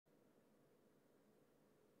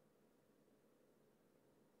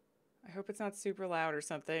I hope it's not super loud or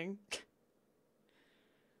something.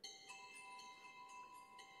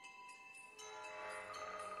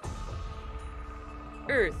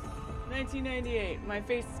 Earth, 1998. My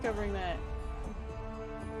face is covering that.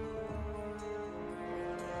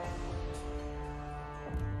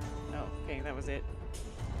 Oh, okay, that was it.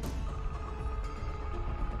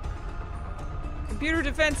 Computer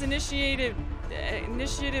Defense Initiative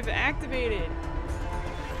activated.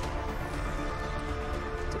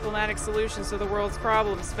 Diplomatic solutions to the world's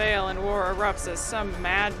problems fail and war erupts as some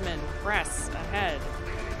madmen press ahead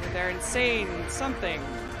with their insane something.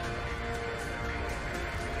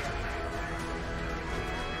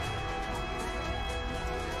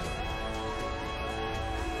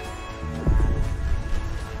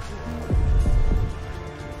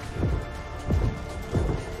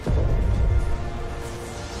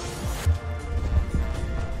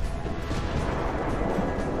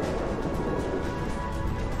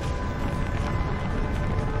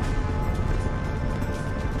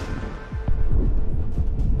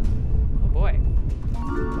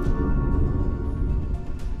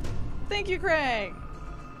 Thank you, Craig.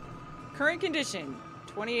 Current condition,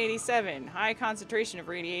 2087. High concentration of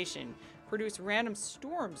radiation. Produce random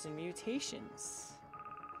storms and mutations.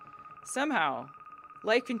 Somehow,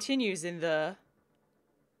 life continues in the...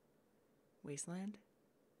 Wasteland?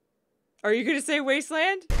 Are you gonna say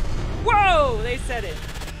wasteland? Whoa! They said it.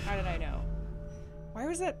 How did I know? Why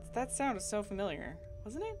was that? That sound was so familiar.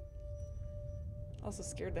 Wasn't it? Also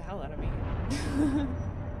scared the hell out of me.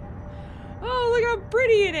 Oh, look how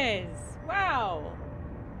pretty it is! Wow!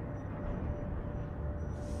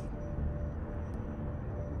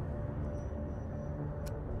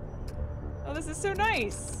 Oh, this is so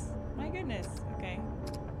nice! My goodness. Okay.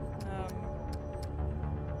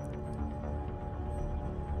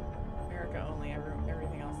 America only.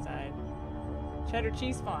 Everything else died. Cheddar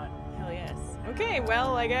cheese font. Hell yes. Okay,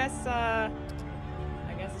 well, I guess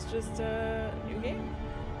it's just a new game.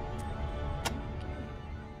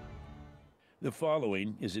 The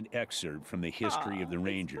following is an excerpt from The History of the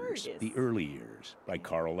Rangers, The Early Years, by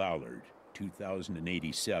Carl Allard,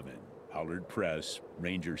 2087, Allard Press,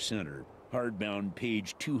 Ranger Center, hardbound,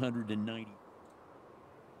 page 290.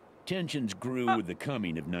 Tensions grew with the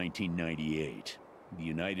coming of 1998. The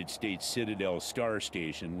United States Citadel Star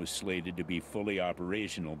Station was slated to be fully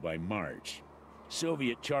operational by March.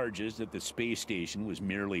 Soviet charges that the space station was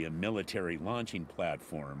merely a military launching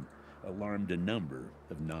platform alarmed a number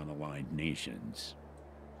of non-aligned nations.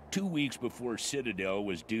 2 weeks before Citadel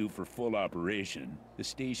was due for full operation, the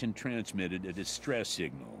station transmitted a distress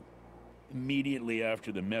signal. Immediately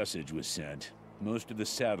after the message was sent, most of the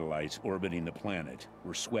satellites orbiting the planet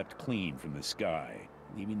were swept clean from the sky,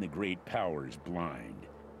 leaving the great powers blind.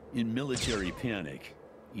 In military panic,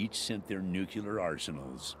 each sent their nuclear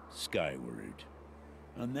arsenals skyward.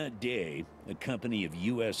 On that day, a company of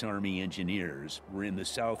U.S. Army engineers were in the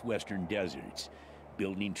southwestern deserts,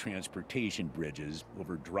 building transportation bridges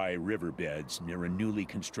over dry riverbeds near a newly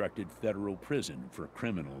constructed federal prison for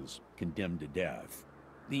criminals condemned to death.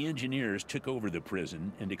 The engineers took over the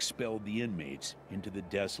prison and expelled the inmates into the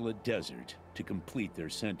desolate desert to complete their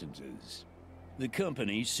sentences. The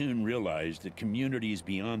company soon realized that communities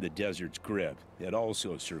beyond the desert's grip had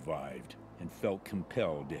also survived, and felt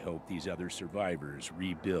compelled to help these other survivors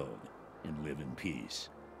rebuild and live in peace.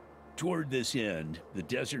 Toward this end, the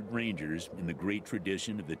Desert Rangers, in the great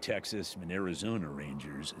tradition of the Texas and Arizona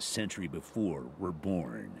Rangers a century before, were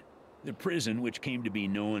born. The prison, which came to be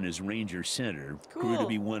known as Ranger Center, grew to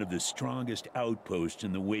be one of the strongest outposts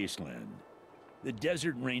in the wasteland. The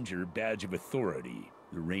Desert Ranger badge of authority,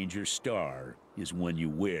 the Ranger Star, is one you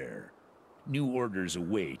wear. New orders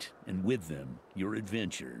await, and with them, your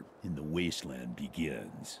adventure in the wasteland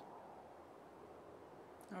begins.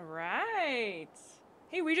 All right.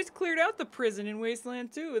 Hey, we just cleared out the prison in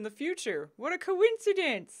Wasteland 2 in the future. What a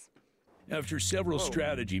coincidence! After several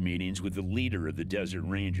strategy meetings with the leader of the Desert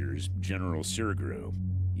Rangers, General Sergro,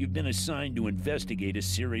 you've been assigned to investigate a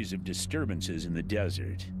series of disturbances in the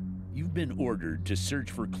desert. You've been ordered to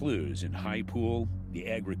search for clues in High Pool, the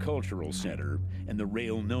Agricultural Center, and the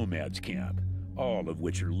Rail Nomads Camp, all of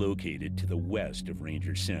which are located to the west of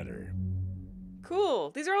Ranger Center.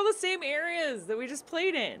 Cool. These are all the same areas that we just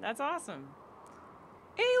played in. That's awesome.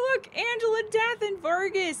 Hey, look! Angela, Death, and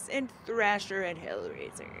Vargas, and Thrasher, and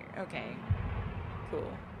Hellraiser. Okay.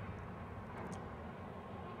 Cool.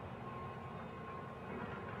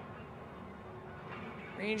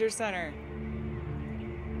 Ranger Center.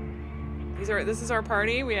 This is our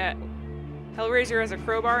party. We had Hellraiser has a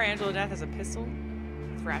crowbar, Angela Death has a pistol,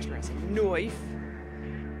 Thrasher has a knife.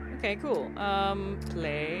 Okay, cool.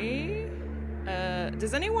 Play.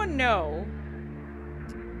 Does anyone know?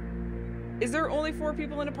 Is there only 4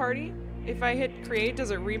 people in a party? If I hit create,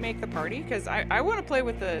 does it remake the party? Because I want to play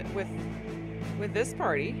with the with this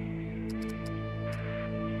party.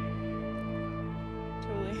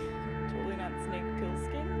 Totally not snake pill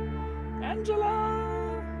skin. Angela.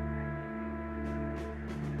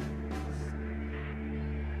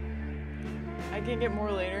 I can get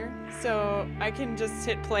more later, so I can just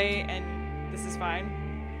hit play and this is fine.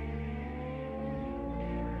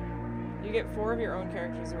 You get 4 of your own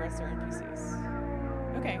characters, the rest are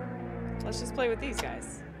NPCs. Okay, let's just play with these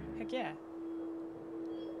guys. Heck yeah.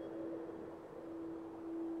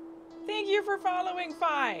 Thank you for following,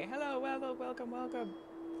 Fi. Hello, welcome.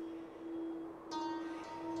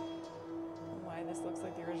 Why this looks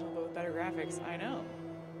like the original but with better graphics. I know.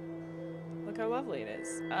 Look how lovely it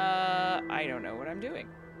is. I don't know what I'm doing.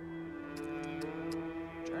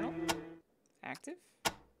 Journal. Active.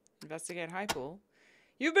 Investigate High Pool.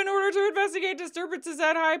 You've been ordered to investigate disturbances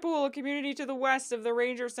at High Pool, a community to the west of the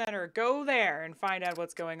Ranger Center. Go there and find out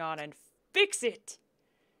what's going on and fix it.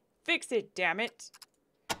 Fix it, damn it.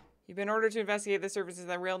 You've been ordered to investigate the disturbances at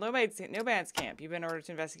the Rail Nomads Camp. You've been ordered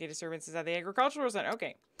to investigate disturbances at the Agricultural Center.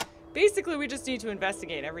 Okay. Basically, we just need to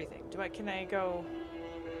investigate everything. Can I go...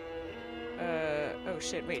 oh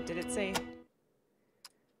shit, wait, did it say...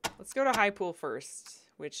 Let's go to High Pool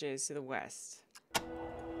first, which is to the west.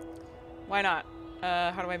 Why not?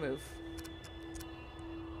 How do I move?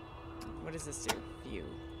 What does this do? View.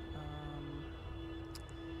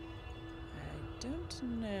 I don't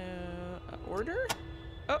know. Order?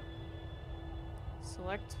 Oh.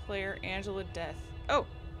 Select player Angela Death. Oh,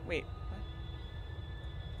 wait.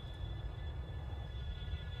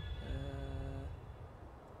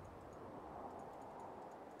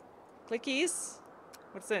 What? Clickies?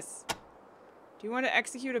 What's this? Do you want to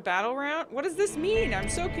execute a battle round? What does this mean? I'm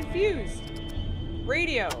so confused.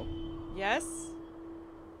 Radio. Yes?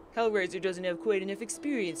 Hellraiser doesn't have quite enough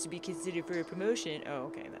experience to be considered for a promotion. Oh,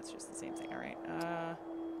 okay. That's just the same thing. Alright.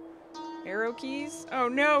 Arrow keys? Oh,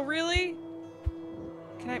 no. Really?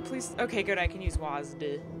 Can I please... Okay, good. I can use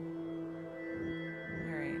WASD.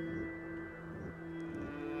 Alright.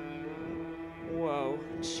 Whoa.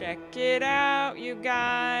 Check it out, you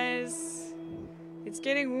guys. It's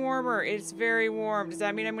getting warmer. It's very warm. Does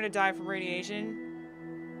that mean I'm going to die from radiation?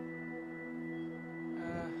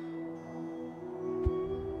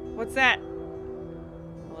 What's that?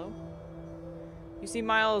 Hello? You see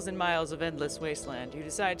miles and miles of endless wasteland. You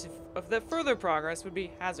decide that further progress would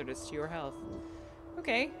be hazardous to your health.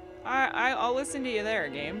 Okay. I'll listen to you there,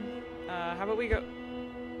 game. How about we go...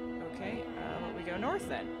 Okay. How about we go north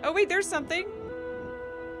then? Oh, wait, there's something!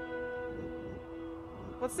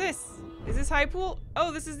 What's this? Is this High Pool?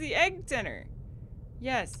 Oh, this is the Egg Center.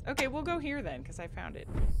 Yes. Okay, we'll go here then, because I found it.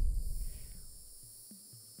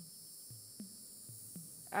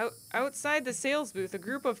 Outside the sales booth, a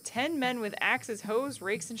group of 10 men with axes, hoes,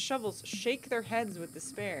 rakes, and shovels shake their heads with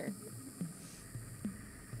despair.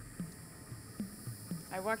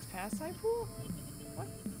 I walked past High Pool? What?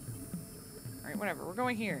 Alright, whatever. We're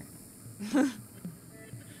going here.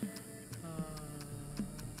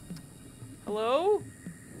 Hello?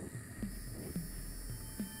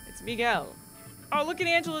 It's Miguel. Oh, look at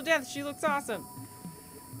Angela Death. She looks awesome.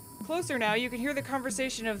 Closer now, you can hear the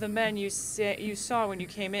conversation of the men you saw when you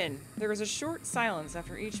came in. There is a short silence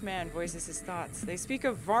after each man voices his thoughts. They speak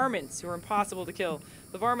of varmints who are impossible to kill.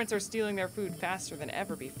 The varmints are stealing their food faster than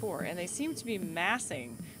ever before, and they seem to be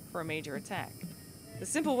massing for a major attack. The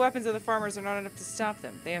simple weapons of the farmers are not enough to stop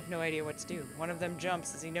them. They have no idea what to do. One of them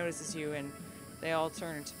jumps as he notices you, and they all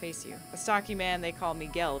turn to face you. A stocky man they call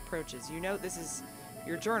Miguel approaches. You note this is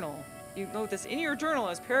your journal. You note this in your journal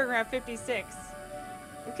as paragraph 56.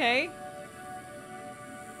 Okay.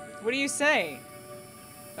 What do you say?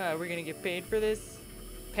 We're gonna get paid for this?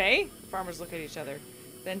 Pay? The farmers look at each other,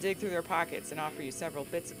 then dig through their pockets and offer you several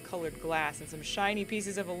bits of colored glass and some shiny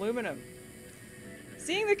pieces of aluminum.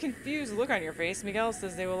 Seeing the confused look on your face, Miguel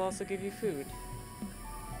says they will also give you food.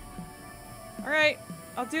 Alright,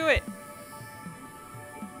 I'll do it.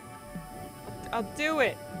 I'll do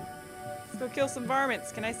it. Let's go kill some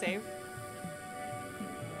varmints. Can I save?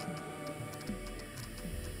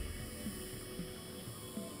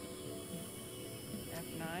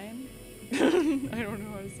 I don't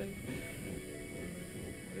know how to say.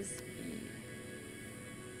 What is E?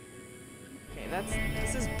 Okay,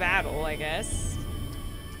 this is battle, I guess.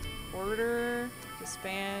 Order,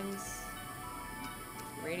 disbands,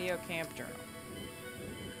 radio camp journal.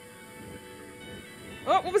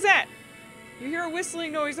 Oh, what was that? You hear a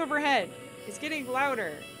whistling noise overhead. It's getting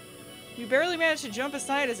louder. You barely manage to jump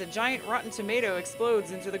aside as a giant rotten tomato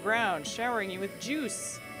explodes into the ground, showering you with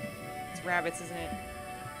juice. It's rabbits, isn't it?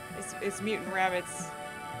 It's mutant rabbits.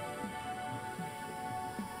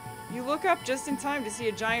 You look up just in time to see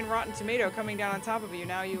a giant rotten tomato coming down on top of you.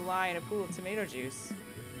 Now you lie in a pool of tomato juice.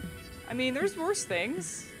 I mean, there's worse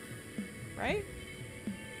things, right?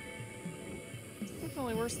 There's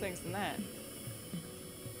definitely worse things than that.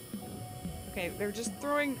 Okay, they're just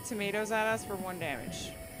throwing tomatoes at us for 1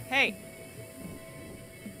 damage. Hey!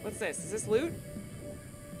 What's this? Is this loot?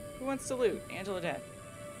 Who wants to loot? Angela Death.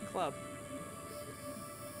 Club.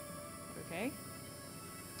 Okay.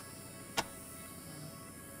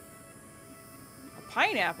 A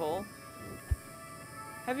pineapple?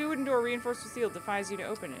 Heavy wooden door reinforced with steel defies you to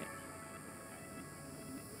open it.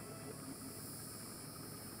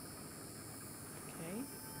 Okay.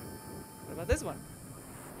 What about this one?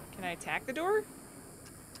 Can I attack the door?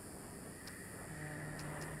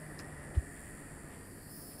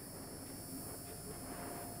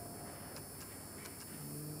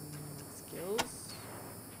 Skills.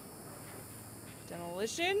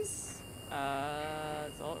 Demolitions.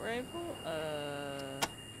 Assault rifle.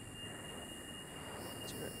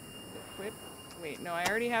 Equip. Wait, no, I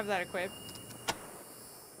already have that equipped.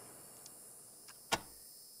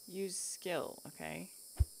 Use skill, okay.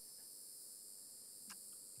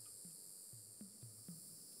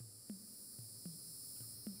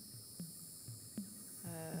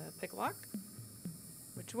 Pick lock?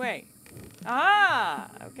 Which way? Ah!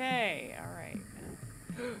 Okay, alright.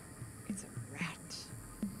 It's a rat.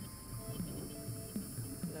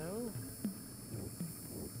 Hello?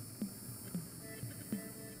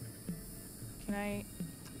 Can I...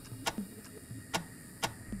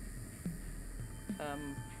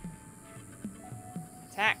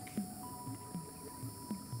 Attack.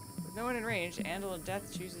 With no one in range, Angela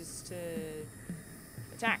Death chooses to...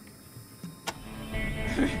 attack.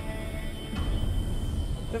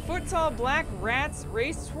 The foot-tall black rats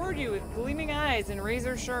race toward you with gleaming eyes and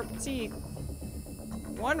razor-sharp teeth.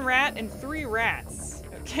 1 rat and 3 rats.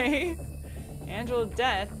 Okay? Angela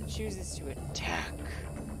Death chooses to attack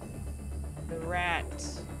the rat.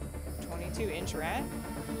 22-inch rat.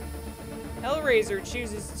 Hellraiser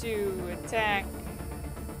chooses to attack.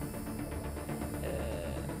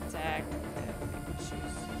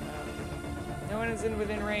 No one is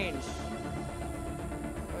within range.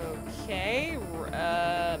 Okay.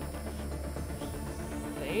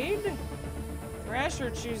 Blade? Thrasher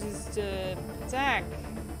chooses to attack.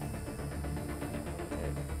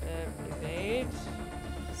 Evade.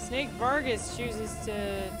 Snake Vargas chooses to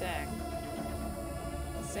attack.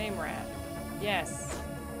 Same rat. Yes.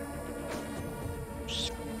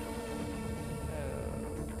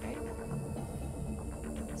 Okay.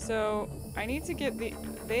 So I need to get the.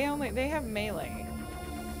 They have melee.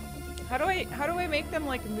 How do I make them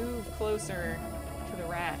like move closer to the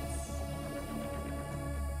rats?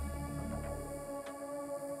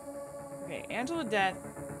 Okay, Angela Death.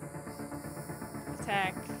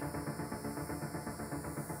 Attack.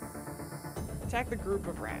 Attack the group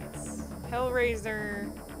of rats. Hellraiser.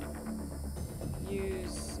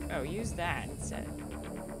 Use that instead.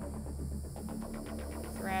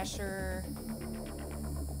 Thrasher.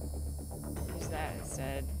 Use that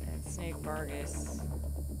instead. And Snake Vargas.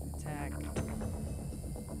 Attack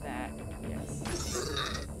that,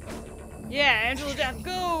 yes. Yeah, Angela Death,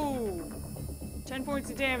 go! 10 points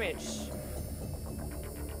of damage.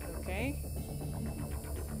 Okay.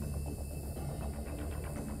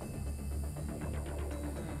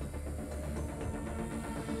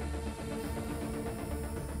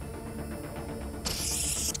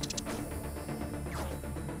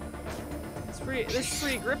 This is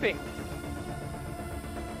pretty gripping.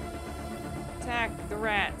 Attack the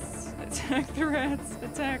rats. Attack the rats.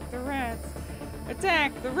 Attack the rats.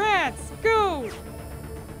 Attack the rats! Go!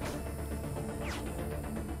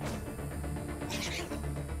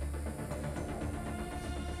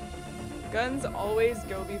 Guns always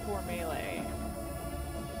go before melee.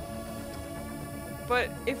 But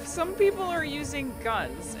if some people are using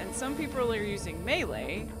guns and some people are using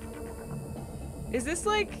melee, is this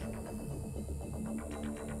like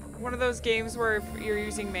one of those games where if you're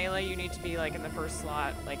using melee, you need to be like in the first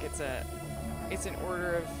slot, like it's an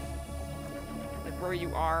order of like where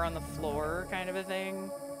you are on the floor kind of a thing?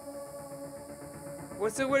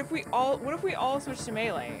 So what if we all switch to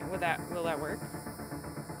melee? Will that work?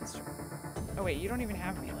 That's true. Oh wait, you don't even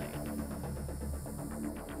have melee.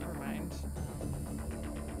 Never mind.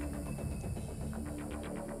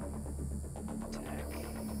 Attack.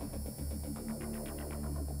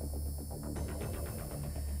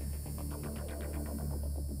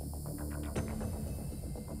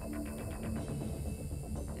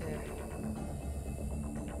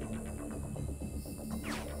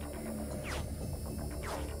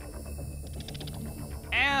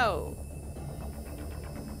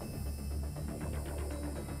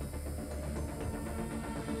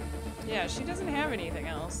 Yeah, she doesn't have anything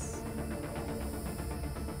else.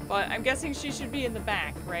 But I'm guessing she should be in the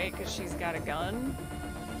back, right? Because she's got a gun.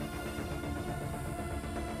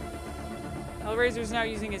 Hellraiser's now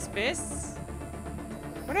using his fists.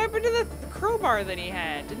 What happened to the crowbar that he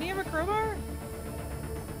had? Didn't he have a crowbar?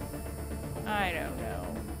 I don't know.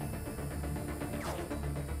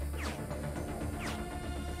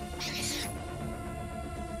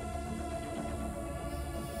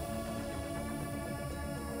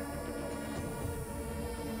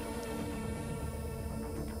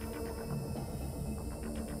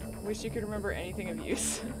 Wish you could remember anything of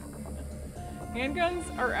use.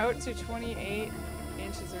 Handguns are out to 28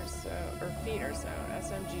 inches or so, or feet or so.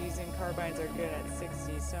 SMGs and carbines are good at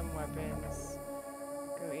 60. Some weapons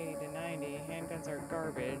go 80 to 90. Handguns are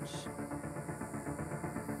garbage.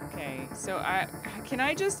 Okay, so can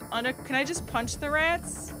I just punch the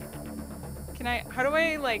rats? How do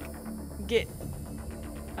I like get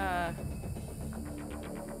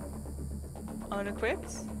unequipped?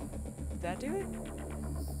 Did that do it?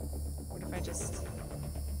 What if I just,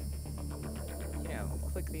 you know,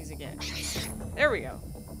 click these again? There we go.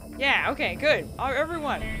 Yeah, okay, good.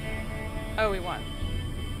 Everyone. Oh, we won.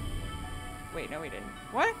 Wait, no we didn't.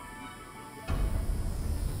 What?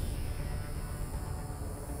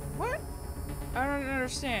 What? I don't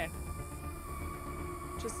understand.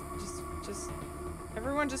 Just,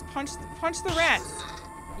 everyone just punch the rats.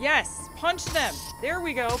 Yes, punch them. There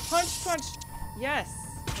we go. Punch. Yes.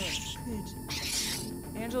 Good.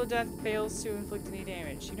 Angela Death fails to inflict any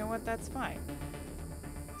damage. You know what? That's fine.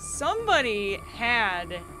 Somebody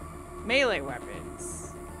had melee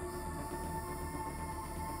weapons.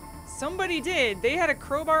 Somebody did. They had a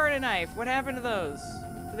crowbar and a knife. What happened to those?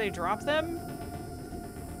 Did they drop them?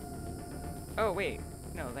 Oh, wait.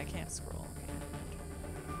 No, they can't scroll. Okay.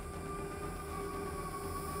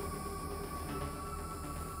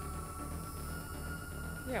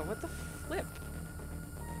 Yeah, what the flip?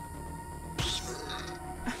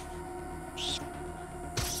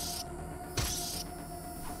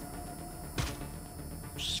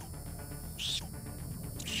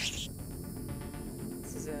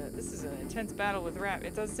 This is an intense battle with rat.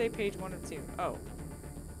 It does say page 1 of 2. Oh.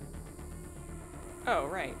 Oh,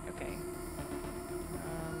 right. Okay.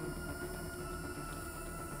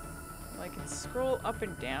 Well, I can scroll up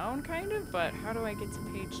and down, kind of, but how do I get to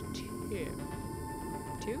page 2?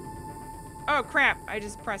 2? Oh, crap! I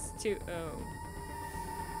just pressed 2. Oh.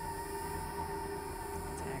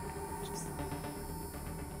 Attack. Just...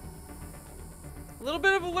 a little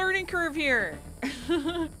bit of a learning curve here.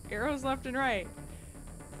 Arrows left and right.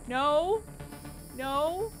 No.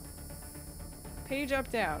 No. Page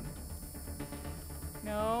up, down.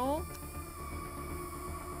 No.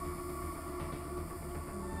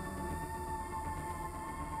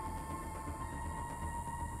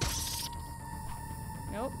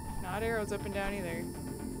 Nope. Not arrows up and down either.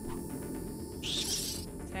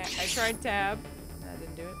 I tried tab. That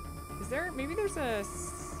didn't do it. Is there... maybe there's a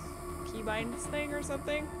keybinds thing or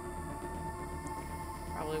something?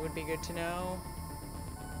 Probably would be good to know.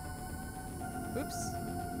 Oops.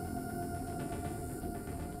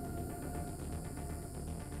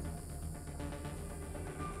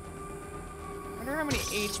 I wonder how many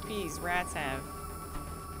HPs rats have.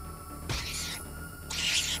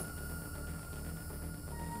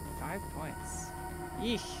 5 points.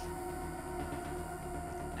 Yeesh.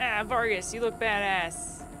 Ah, Vargas, you look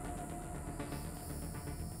badass.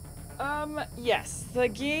 Yes, the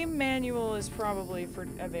game manual is probably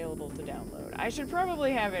available to download. I should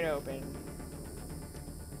probably have it open.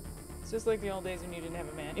 It's just like the old days when you didn't have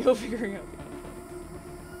a manual figuring out the controls.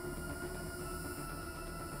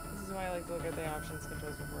 This is why I like to look at the options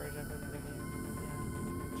controls before I jump into the game.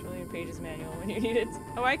 Yeah. It's really a pages manual when you need it.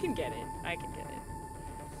 Oh, I can get it. I can get it.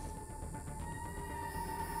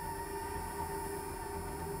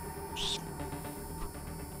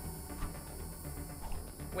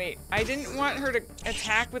 Wait, I didn't want her to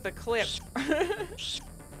attack with a clip.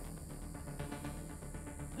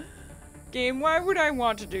 Game, why would I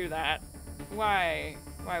want to do that? Why?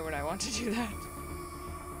 Why would I want to do that?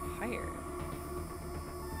 Higher.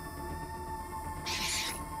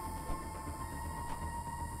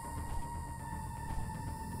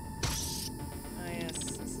 Oh yes,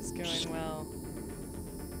 this is going well.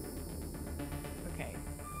 Okay.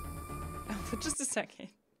 Just a second.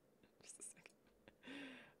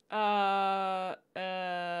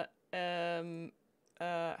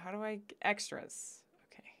 How do I extras?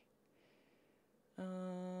 Okay.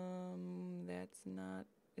 That's not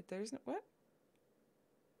it. There's no what?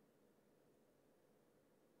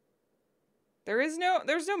 There's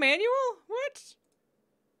no manual? What?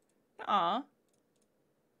 Aw.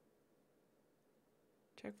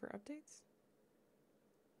 Check for updates.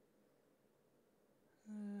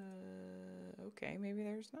 Okay, maybe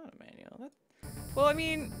there's not a manual. Well, I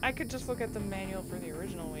mean, I could just look at the manual for the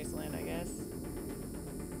original Wasteland, I guess.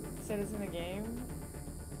 It said it's in the game.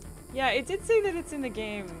 Yeah, it did say that it's in the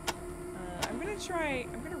game. I'm gonna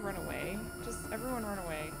run away. Just everyone run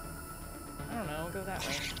away. I don't know, go that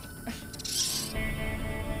way.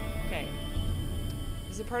 Okay.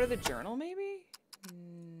 Is it part of the journal, maybe?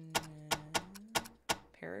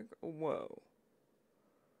 Whoa.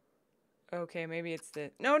 Okay, maybe it's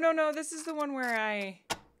the... No, this is the one where I...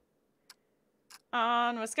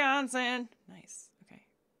 On Wisconsin. Nice, okay.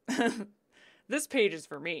 This page is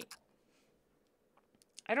for me.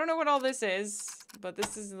 I don't know what all this is, but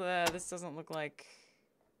this doesn't look like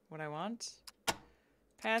what I want.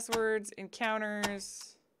 Passwords,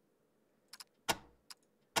 encounters.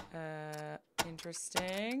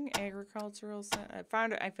 Interesting. Agricultural. I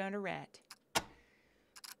found a rat.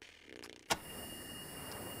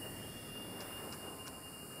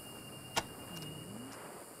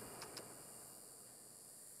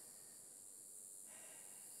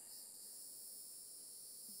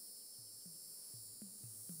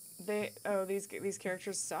 These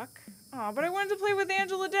characters suck. Oh, but I wanted to play with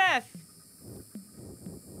Angela Death.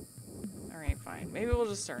 All right, fine. Maybe we'll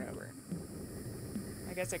just start over.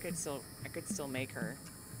 I guess I could still make her.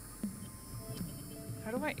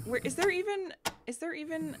 How do I? Is there even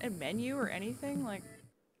a menu or anything like?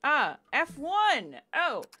 Ah, F1.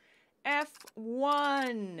 Oh,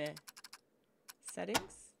 F1.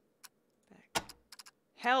 Settings. Back.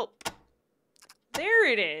 Help. There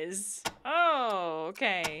it is. Oh,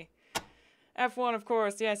 okay. F1, of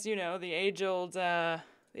course. Yes, you know, the age-old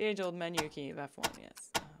menu key of F1,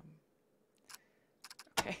 yes.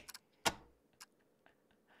 Okay.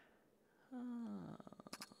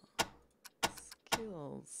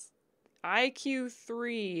 Skills. IQ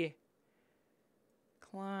 3.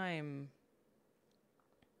 Climb.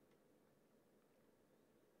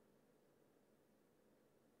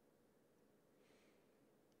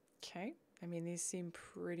 Okay. I mean, these seem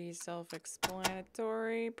pretty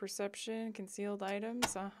self-explanatory. Perception, concealed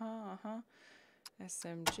items.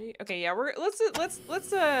 SMG. Okay, yeah, let's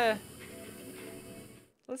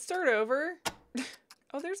start over.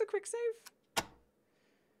 Oh, there's a quick save.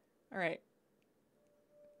 All right.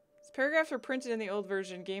 These paragraphs were printed in the old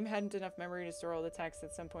version. Game hadn't enough memory to store all the text.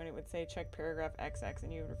 At some point, it would say check paragraph XX,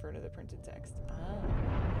 and you would refer to the printed text.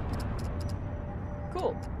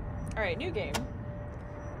 Cool. All right, new game.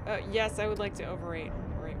 Yes, I would like to rate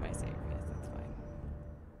my save. Yes, that's fine.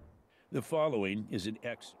 The following is an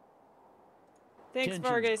X. Thanks,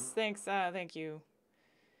 Vargas. Thanks. Thank you.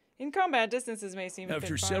 In combat, distances may seem a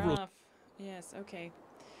bit far off. Yes, okay.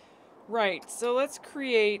 Right, so let's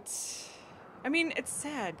create... I mean, it's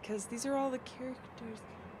sad, because these are all the characters.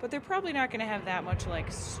 But they're probably not going to have that much,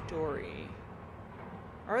 like, story.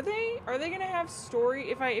 Are they? Are they going to have story?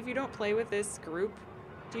 If you don't play with this group,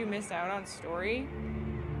 do you miss out on story?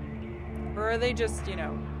 Or are they just, you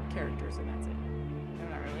know, characters and that's it? No,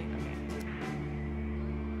 not really.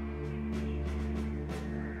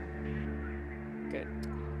 Okay. Good.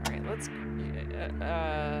 Alright, let's...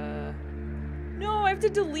 No, I have to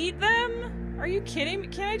delete them? Are you kidding me?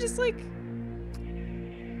 Can't I just, like...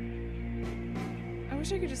 I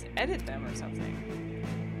wish I could just edit them or something.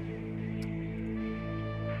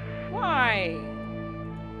 Why?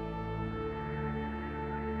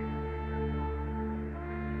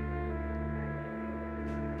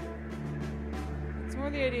 It's more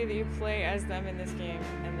the idea that you play as them in this game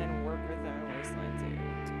and then work with them in Wasteland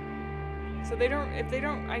 2. So they don't, if they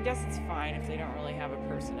don't, I guess it's fine if they don't really have a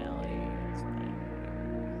personality. It's fine,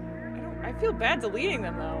 whatever. I feel bad deleting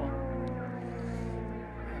them though.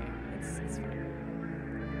 Alright, it's fine.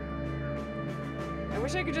 I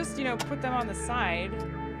wish I could just, you know, put them on the side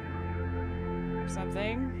or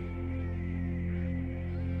something.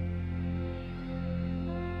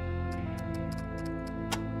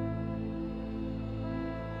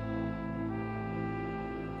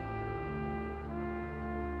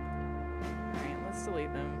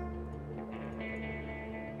 Delete them.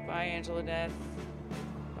 Bye, Angela Death.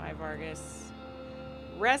 Bye, Vargas.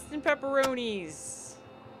 Rest in pepperonis.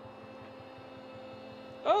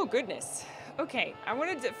 Oh, goodness. Okay, I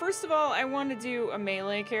wanted to, first of all, I want to do a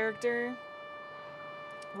melee character.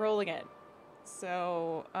 Roll again.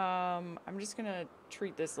 So, I'm just gonna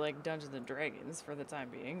treat this like Dungeons and Dragons for the time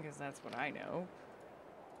being, because that's what I know.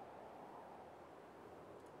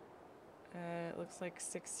 It looks like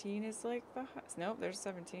 16 is like the highest. Nope, there's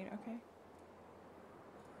 17. Okay.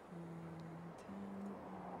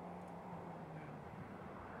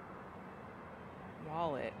 10.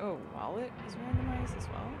 wallet. Oh, wallet is randomized as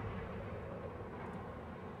well.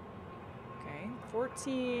 Okay,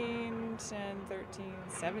 14, 10, 13,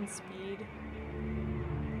 7 speed.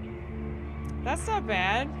 That's not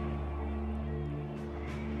bad.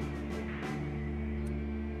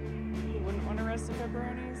 You wouldn't want to rest in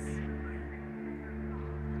pepperonis?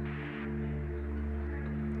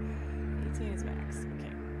 18 is max.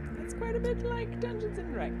 Okay. That's quite a bit like Dungeons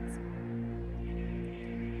and Dragons.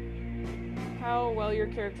 How well your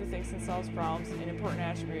character thinks and solves problems, an important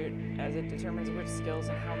attribute, as it determines which skills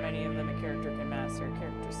and how many of them a character can master.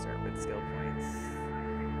 Characters start with skill points.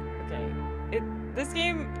 Okay. This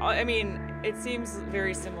game, I mean, it seems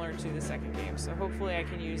very similar to the second game, so hopefully I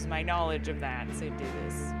can use my knowledge of that to do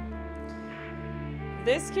this.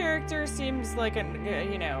 This character seems like a,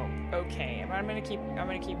 you know, okay. I'm gonna keep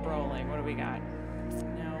rolling. What do we got?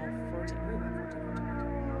 No, 14. Ooh, 14.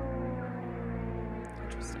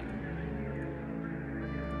 Interesting.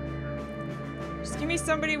 Just give me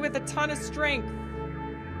somebody with a ton of strength.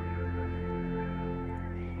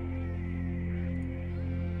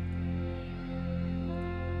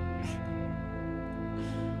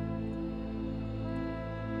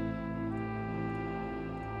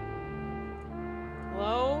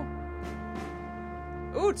 Hello?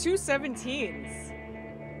 Ooh, 2 17s.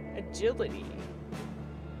 Agility.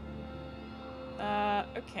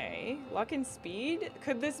 Okay. Luck and speed?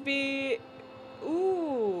 Could this be...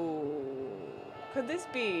 Ooh. Could this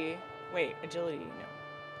be... Wait, agility,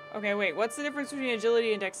 no. Okay, wait, what's the difference between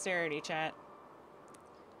agility and dexterity, chat?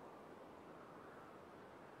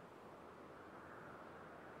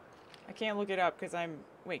 I can't look it up because I'm...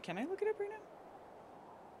 Wait, can I look it up right now?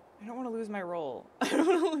 I don't want to lose my roll. I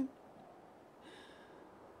don't want to...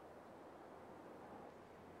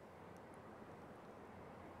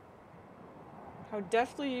 How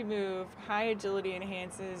deftly you move. High agility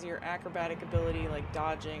enhances your acrobatic ability, like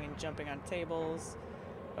dodging and jumping on tables.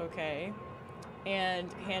 Okay.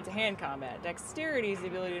 And hand-to-hand combat. Dexterity is the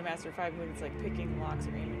ability to master 5 movements like picking, locks, or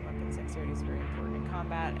aiming weapons. Dexterity is very important in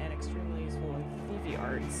combat and extremely useful in thievy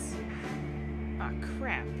arts. Ah,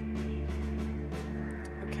 crap.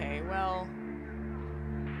 Okay, well...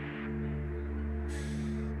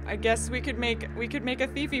 I guess we could make a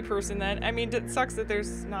thiefy person then. I mean, it sucks that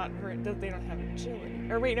there's not that they don't have agility.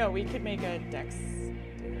 Or wait, no, we could make a dexterity.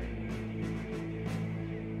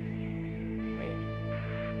 Wait.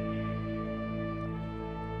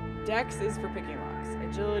 Dex is for picking locks.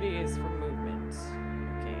 Agility is for movement.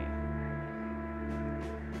 Okay.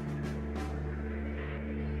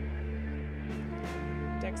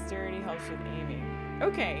 Dexterity helps with aiming.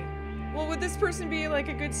 Okay. Well, would this person be like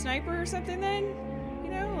a good sniper or something then? You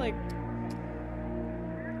know, like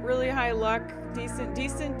really high luck,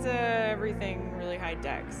 decent everything, really high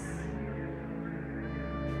dex.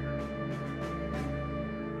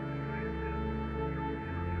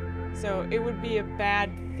 So it would be a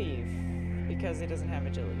bad thief because it doesn't have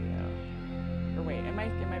agility though. Or wait, am I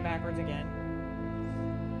backwards again?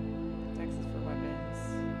 Dex is for weapons.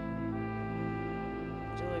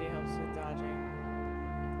 Agility helps with dodging.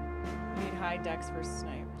 You need high dex for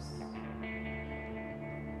snipes.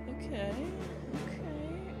 Okay.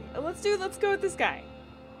 Let's go with this guy.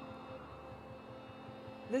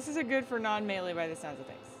 This is a good for non-melee by the sounds of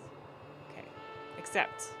things. Okay.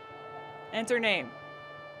 Accept. Enter name.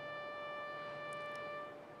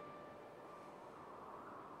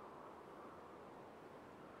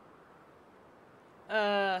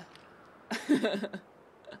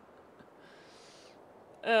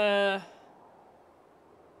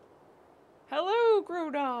 Hello, Grow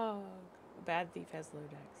Dog. A bad thief has low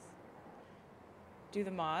dex. Do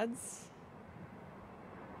the mods.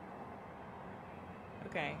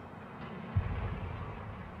 Okay.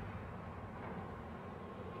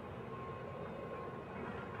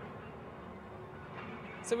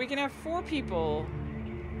 So we can have 4 people.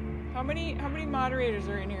 How many moderators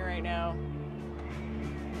are in here right now?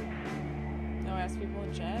 No, ask people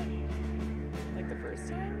in chat. Like the first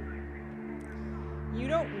time? You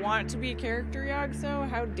don't want to be a character, Yogso?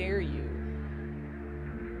 How dare you?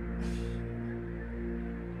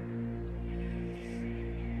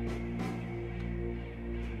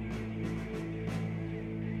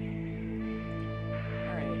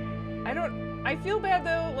 I feel bad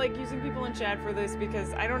though, like using people in chat for this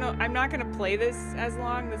because I don't know. I'm not gonna play this as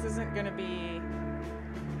long. This isn't gonna be.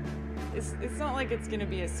 It's not like it's gonna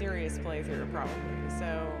be a serious playthrough probably.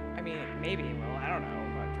 So I mean, maybe. Well, I don't know,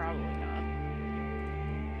 but probably not.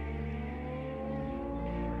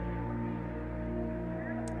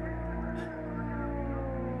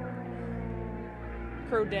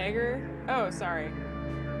 Crow Dagger. Oh, sorry.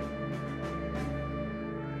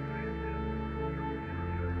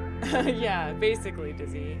 Yeah, basically,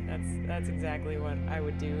 Dizzy. That's exactly what I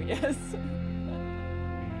would do, yes.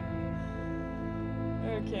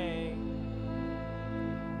 Okay.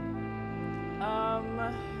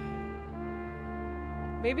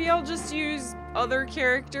 Maybe I'll just use other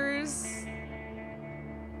characters.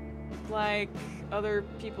 Like other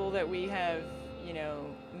people that we have, you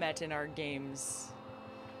know, met in our games.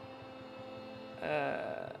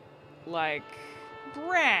 Like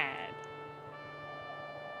Brad.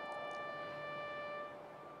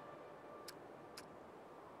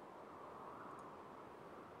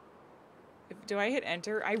 Do I hit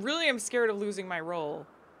enter? I really am scared of losing my role.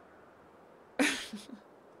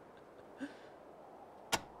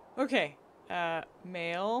 Okay.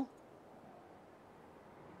 Male.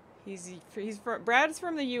 He's from, Brad's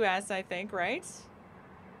from the US, I think, right?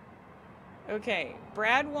 Okay.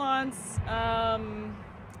 Brad wants,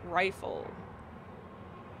 rifle.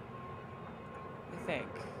 I think.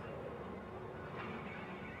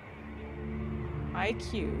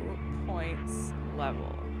 IQ, points,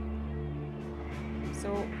 level.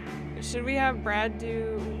 So, should we have Brad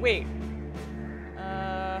do... Wait.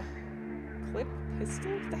 Clip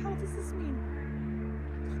pistol? What the hell does this mean?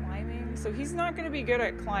 Climbing? So he's not going to be good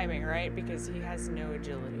at climbing, right? Because he has no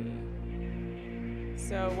agility.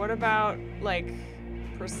 So what about, like,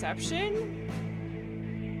 perception?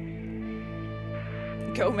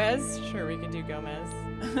 Gomez? Sure, we can do Gomez.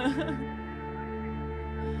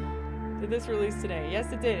 Did this release today?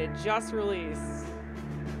 Yes, it did. It just released.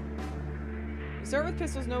 You start with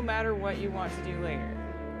pistols no matter what you want to do later.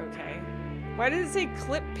 Okay. Why does it say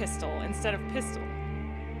clip pistol instead of pistol?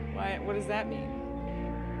 Why? What does that mean?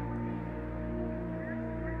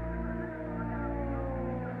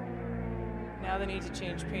 Now the need to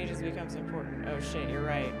change pages becomes important. Oh shit, you're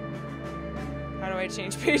right. How do I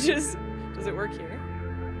change pages? Does it work here?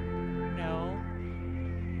 No.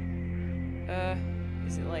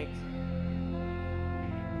 Is it like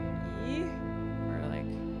E? Or like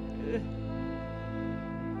ugh.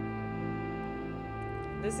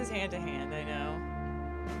 This is hand-to-hand, I know.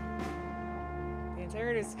 The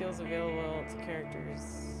entirety of skills available to characters.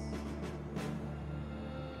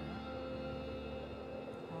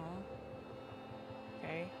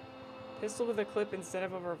 Okay. Pistol with a clip instead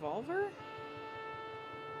of a revolver?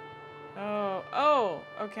 Oh,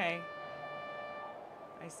 okay.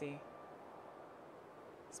 I see.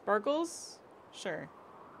 Sparkles? Sure.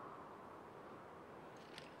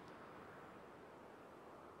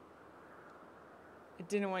 I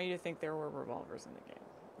didn't want you to think there were revolvers in the game.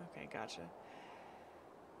 Okay, gotcha.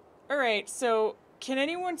 Alright, so can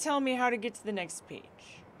anyone tell me how to get to the next page?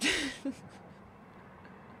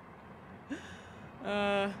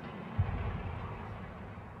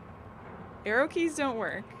 Arrow keys don't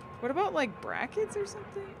work. What about like brackets or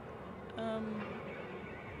something?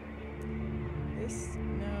 This?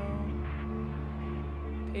 No.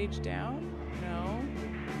 Page down? No.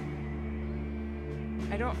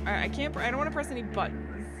 I don't want to press any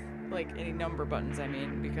buttons. Like, any number buttons, I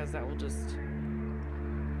mean, because that will just...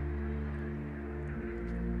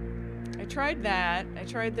 I tried that. I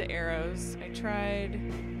tried the arrows. I tried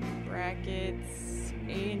brackets.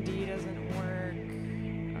 A and D doesn't work.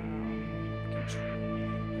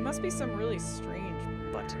 It must be some really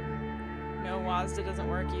strange button. No, WASDA doesn't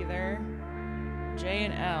work either. J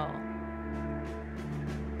and L.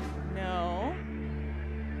 No.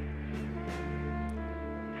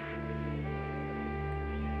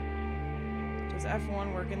 Does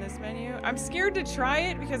F1 work in this menu? I'm scared to try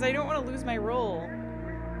it because I don't want to lose my role.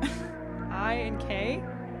 I and K?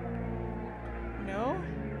 No?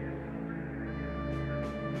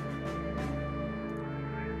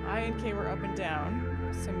 I and K were up and down.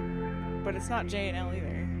 But it's not J and L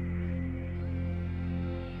either.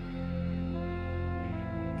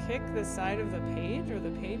 Kick the side of the page or the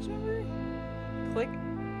page number? Click?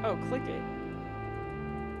 Oh, click it.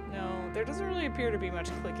 No, there doesn't really appear to be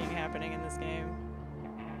much clicking happening in this game.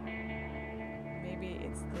 Maybe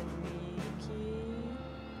it's the knee key?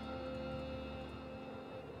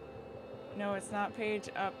 No, it's not page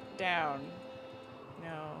up, down.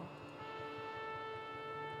 No.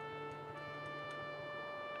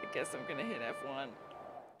 I guess I'm gonna hit F1.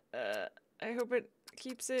 I hope it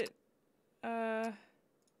keeps it,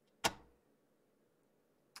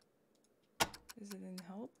 is it in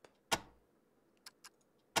help?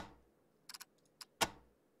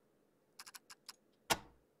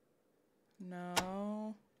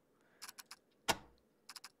 No.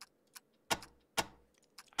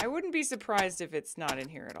 I wouldn't be surprised if it's not in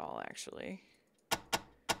here at all, actually.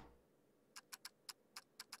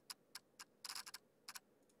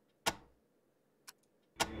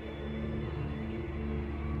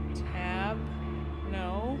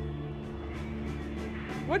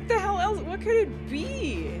 What the hell else? What could it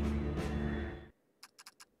be?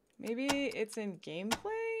 Maybe it's in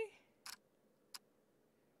gameplay?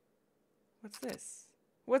 What's this?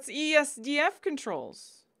 What's ESDF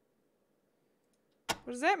controls?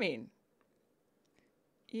 What does that mean?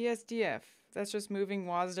 ESDF. That's just moving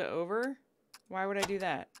WASDA over? Why would I do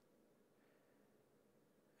that?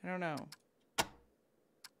 I don't know.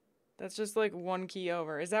 That's just like one key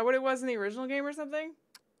over. Is that what it was in the original game or something?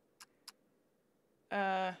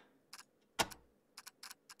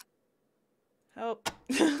 Help.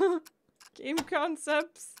 Game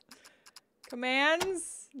concepts.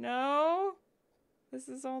 Commands? No. This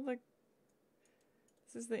is all the...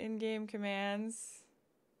 This is the in-game commands.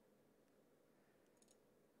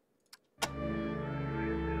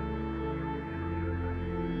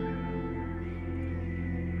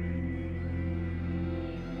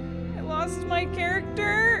 I lost my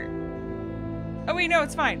character. Oh wait, no,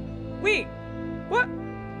 it's fine. Wait, what?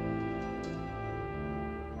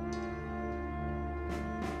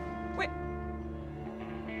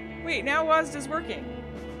 Wait, now WASDA's working.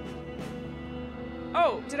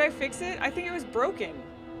 Oh, did I fix it? I think it was broken.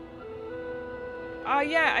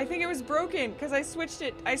 Yeah, I think it was broken because I switched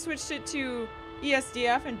it to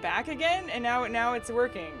ESDF and back again, and now it's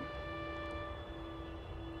working.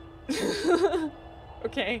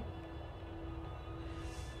 Okay.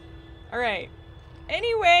 All right.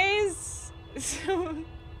 Anyways, so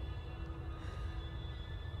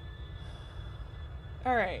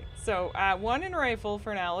all right. So one in rifle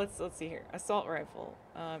for now. Let's see here. Assault rifle.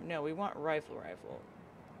 No, we want rifle.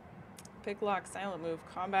 Pick lock, silent move,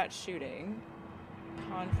 combat shooting,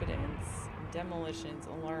 confidence, demolitions,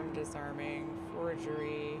 alarm disarming,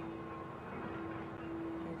 forgery.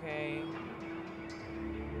 Okay.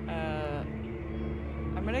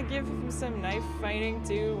 I'm gonna give him some knife fighting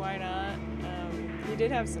too. Why not? He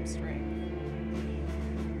did have some strength.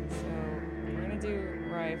 So we're gonna do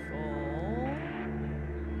rifle.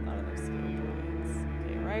 A lot of those skill points.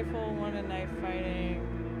 Okay, rifle, one in knife fighting.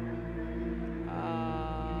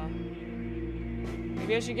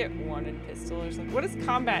 Maybe I should get one in pistol or something. What is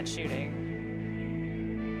combat shooting?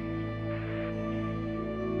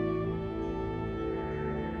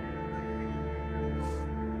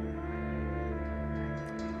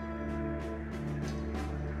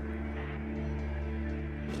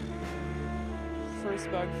 First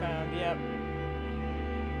bug found, yep.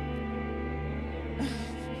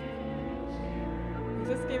 If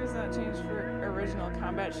this game is not changed for original,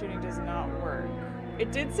 combat shooting does not work.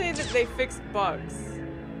 It did say that they fixed bugs.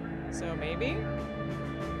 So maybe?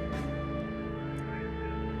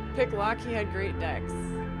 Pick lock, he had great dex.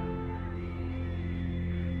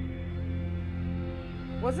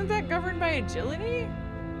 Wasn't that governed by agility?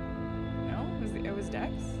 No? It was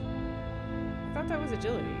dex? I thought that was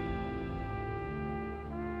agility.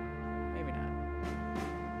 Maybe not.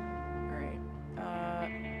 Alright.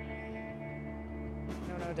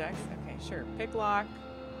 No dex? Okay, sure. Pick lock.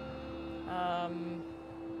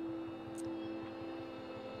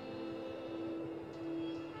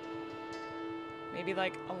 Maybe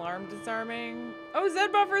like alarm disarming. Oh,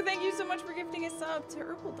 Zed Buffer, thank you so much for gifting a sub to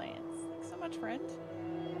Herbal Dance. Thanks so much, friend.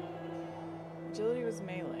 Agility was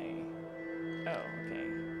melee. Oh, okay.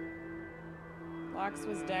 Locks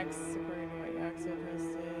was dex, according to what Yaxo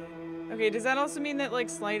posted. Okay, does that also mean that like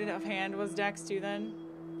sleight of hand was dex too then?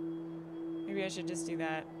 Maybe I should just do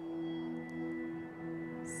that.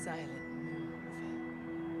 Silent move.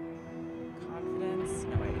 Confidence.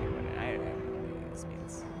 No idea what I have no idea what this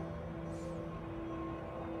means.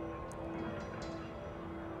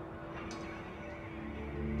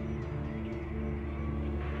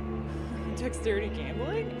 Dexterity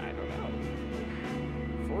gambling? I don't know.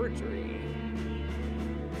 Forgery.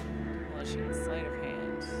 Demolition. Sleight of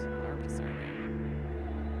hand. Alarm disarming.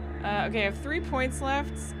 Okay, I have 3 points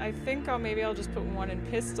left. I think maybe I'll just put one in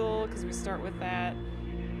pistol because we start with that.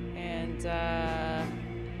 And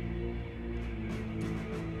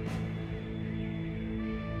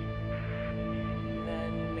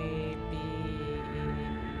then maybe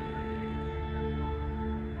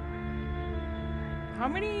how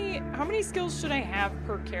many skills should I have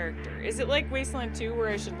per character? Is it like Wasteland 2 where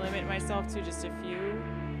I should limit myself to just a few?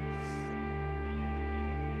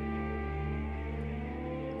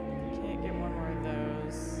 Can't get one more of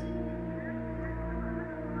those.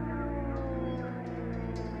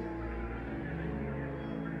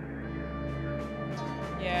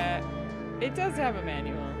 Yeah, it does have a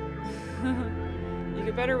manual. You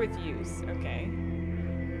get better with use, okay.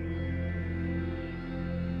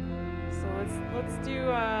 So let's do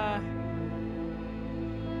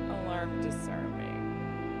alarm disarming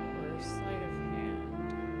or sleight of hand.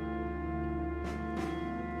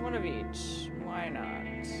 One of each. Why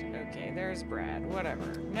not? Okay, there's Brad.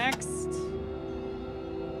 Whatever. Next.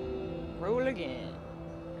 Roll again.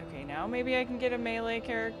 Okay, now maybe I can get a melee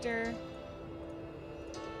character.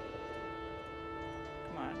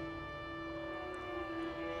 Come on.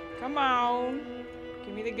 Come on.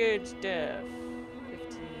 Give me the good stuff.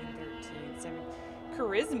 15, 13, 7.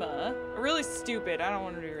 Charisma? Really stupid. I don't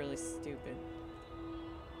want to be really stupid.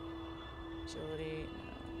 Agility?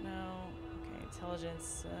 No. No. Okay,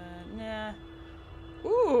 intelligence? Nah.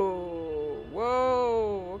 Ooh.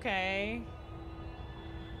 Whoa. Okay.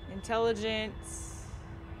 Intelligence.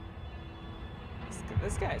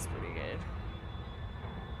 This guy's pretty good.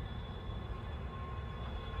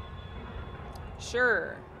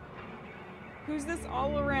 Sure. Who's this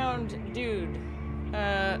all-around dude?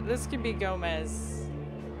 This could be Gomez.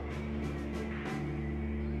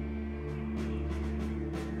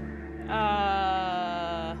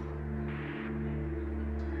 I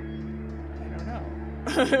don't know.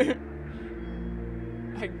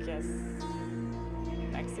 I guess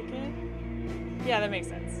Mexican? Yeah, that makes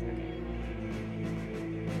sense. Okay.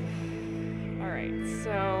 Alright,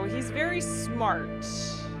 so he's very smart.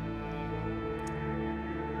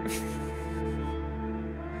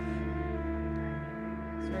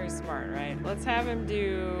 Smart, right? Let's have him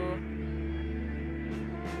do...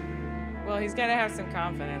 Well, he's gonna have some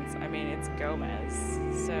confidence. I mean, it's Gomez,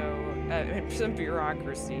 so... some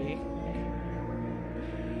bureaucracy.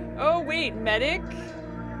 Oh, wait, medic?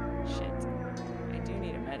 Shit. I do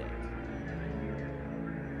need a medic.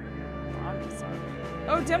 Bomb disarming.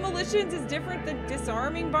 Oh, demolitions is different than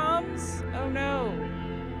disarming bombs? Oh, no.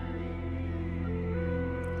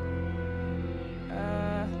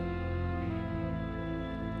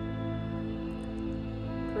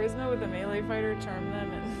 Charisma with a melee fighter, charm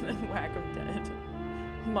them, and then whack them dead.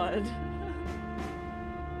 Mud.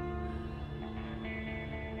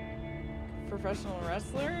 Professional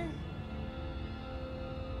wrestler?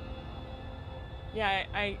 Yeah,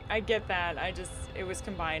 I get that. It was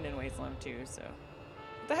combined in Wasteland 2, so.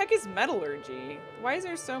 What the heck is metallurgy? Why is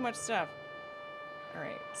there so much stuff?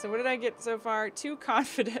 Alright, so what did I get so far? 2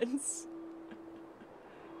 confidence.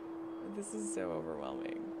 This is so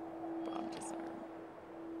overwhelming. Bomb disarm.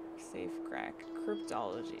 Safe crack.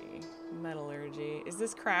 Cryptology. Metallurgy. Is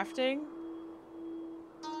this crafting?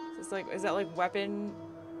 Is that like weapon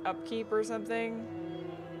upkeep or something?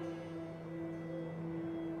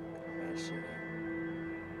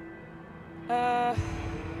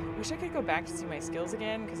 Wish I could go back to see my skills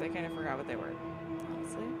again, because I kind of forgot what they were,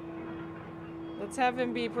 honestly. Let's have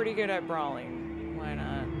him be pretty good at brawling. Why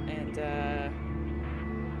not? And,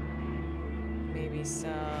 maybe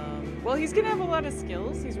some... Well, he's gonna have a lot of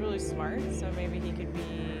skills. He's really smart, so maybe he could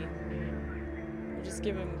be... We'll just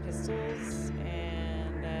give him pistols,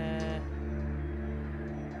 and,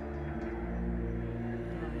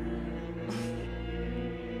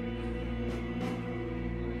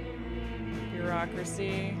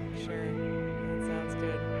 bureaucracy. Sure. That sounds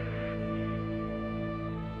good.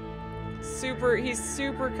 He's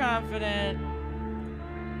super confident. I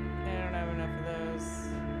don't have enough of those.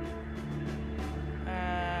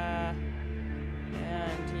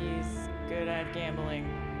 And he's good at gambling.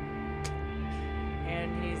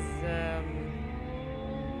 And he's,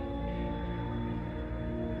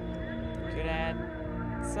 good at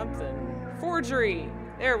something. Forgery!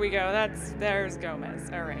 There we go. There's Gomez.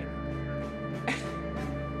 Alright.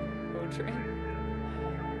 Forgery.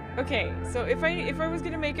 Okay, so if I was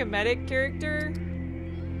gonna make a medic character,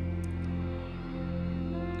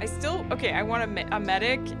 I want a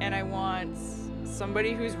medic, and I want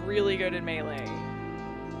somebody who's really good at melee.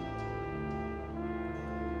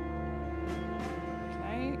 Can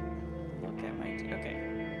I look at my... Okay.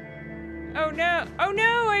 Oh no! Oh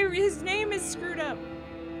no! His name is screwed up.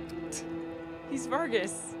 He's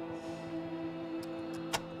Vargas.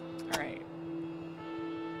 Alright.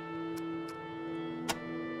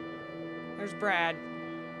 There's Brad.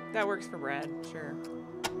 That works for Brad, sure.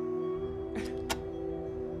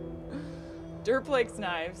 Derp likes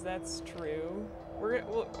knives, that's true.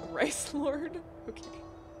 Rice Lord? Okay.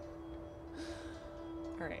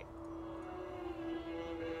 Alright.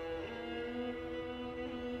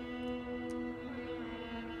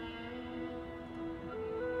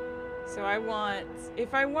 So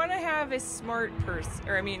if I want to have a smart person,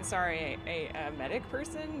 or I mean, sorry, a medic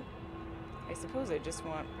person, I suppose I just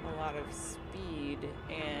want a lot of speed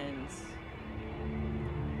and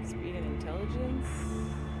intelligence.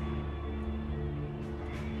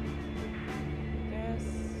 I guess.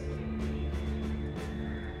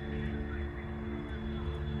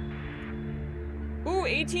 Ooh,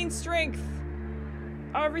 18 strength.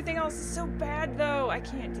 Oh, everything else is so bad, though. I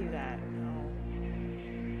can't do that. No.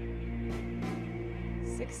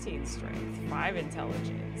 16 strength, 5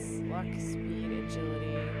 intelligence, luck, speed,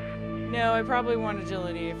 agility. No, I probably want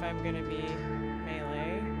agility if I'm gonna be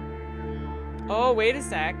melee. Oh, wait a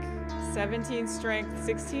sec. 17 strength,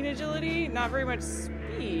 16 agility, not very much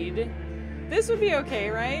speed. This would be okay,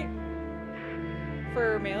 right?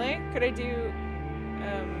 For melee? Could I do,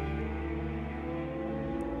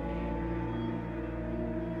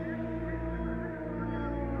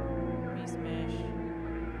 me smash.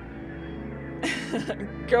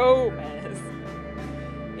 Gomez.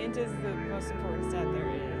 Int is the most important stat there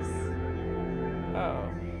is. Oh.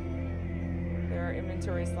 There are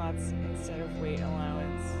inventory slots instead of weight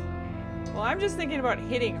allowance. Well, I'm just thinking about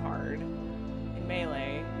hitting hard in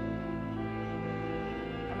melee.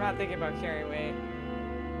 I'm not thinking about carry weight.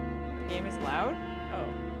 The game is loud? Oh,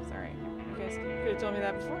 sorry. You guys could have told me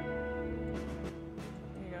that before.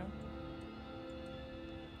 There you go.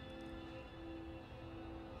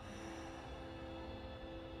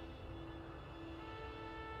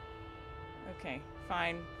 Okay,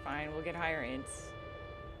 fine, fine. We'll get higher ints.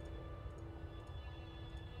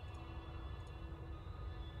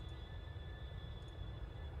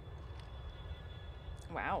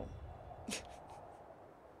 Wow.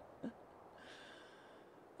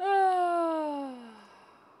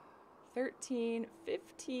 13,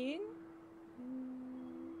 15.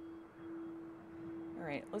 All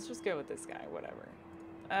right, let's just go with this guy, whatever.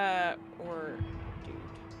 Or dude.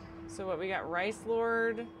 So what we got? Rice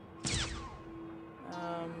Lord.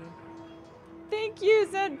 Thank you,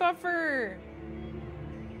 Zed Buffer.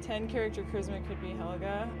 10 character charisma could be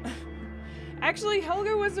Helga. Actually,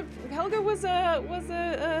 Helga was a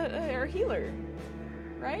healer,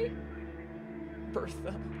 right?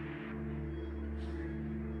 Bertha.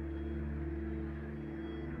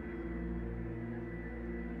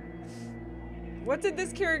 What was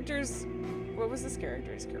this character's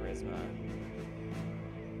charisma?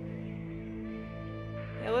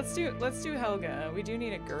 Yeah, let's do Helga. We do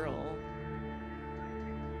need a girl.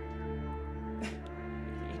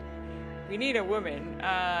 We need a woman.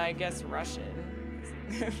 I guess Russian.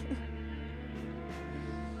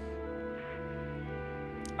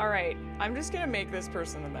 Alright, I'm just gonna make this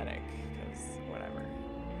person the medic, because whatever.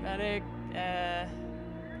 Medic,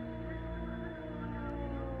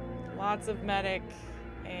 lots of medic,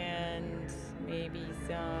 and maybe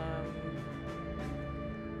some...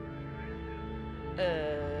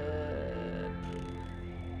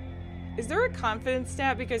 Is there a confidence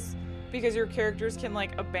stat because your characters can,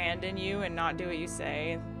 like, abandon you and not do what you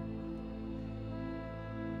say?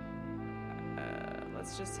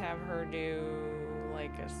 Let's just have her do,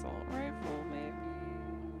 like, assault rifle, maybe?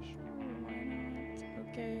 Sure, why not?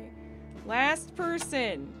 Okay. Last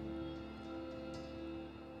person.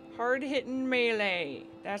 Hard-hitting melee.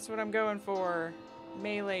 That's what I'm going for.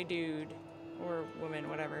 Melee dude. Or woman,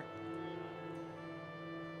 whatever.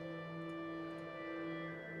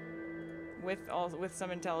 With some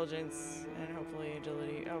intelligence and hopefully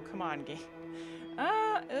agility. Oh, come on, game.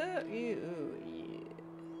 Yeah.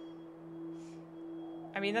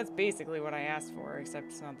 I mean, that's basically what I asked for, except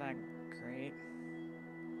it's not that great.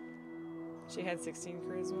 She had 16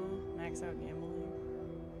 charisma, max out gambling.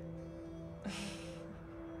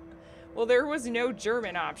 Well, there was no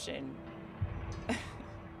German option. I'm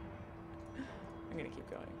gonna keep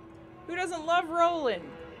going. Who doesn't love rolling?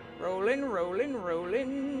 Rolling, rolling,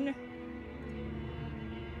 rolling.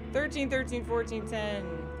 13, 13, 14, 10.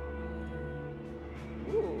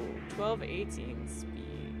 Ooh, 12, 18 speed.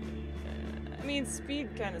 I mean,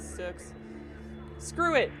 speed kind of sucks.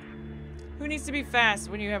 Screw it. Who needs to be fast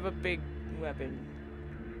when you have a big weapon?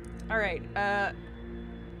 All right.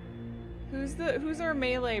 Who's our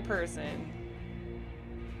melee person?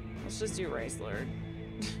 Let's just do Rice Lord.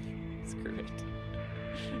 Screw it.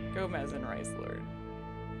 Gomez and Rice Lord.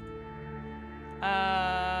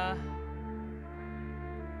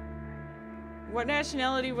 What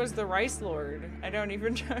nationality was the Rice Lord? I don't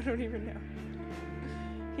even know.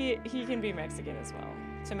 He can be Mexican as well,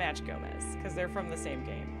 to match Gomez, because they're from the same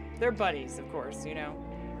game. They're buddies, of course, you know.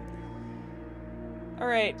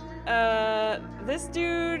 Alright, this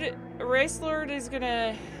dude, Rice Lord, he's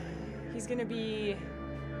gonna be...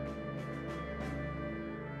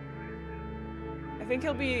 I think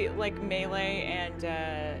he'll be, like, melee and,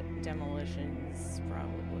 demolitions,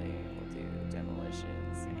 probably. We'll do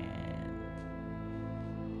demolitions and...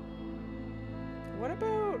 What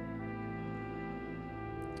about...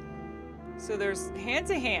 So there's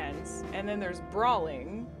hand-to-hands, and then there's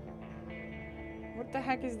brawling. What the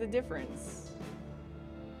heck is the difference?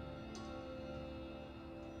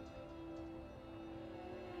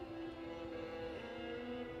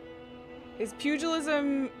 Is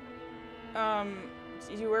pugilism,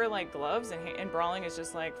 you wear like gloves and brawling is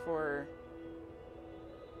just like for,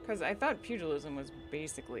 because I thought pugilism was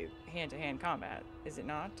basically hand-to-hand combat. Is it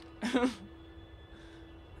not?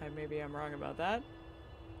 Maybe I'm wrong about that.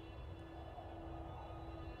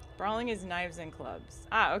 Brawling is knives and clubs.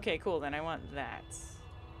 Ah, okay, cool. Then I want that.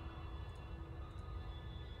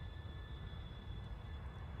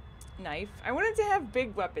 Knife. I wanted to have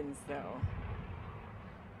big weapons, though.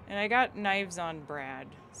 And I got knives on Brad,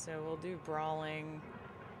 so we'll do brawling.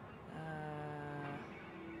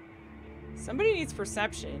 Somebody needs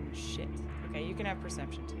perception. Shit. Okay, you can have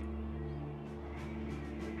perception, too.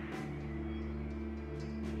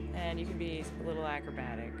 And you can be a little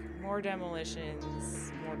acrobatic. More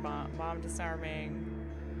demolitions, more bomb disarming.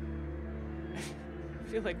 I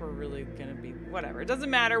feel like we're really gonna be... Whatever, it doesn't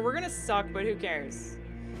matter. We're gonna suck, but who cares?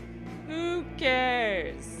 Who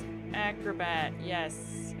cares? Acrobat,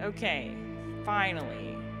 yes. Okay,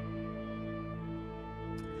 finally.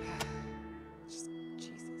 Just,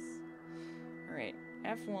 Jesus. Alright,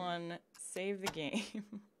 F1, save the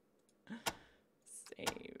game.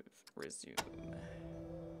 Save, resume.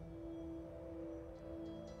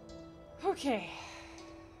 Okay.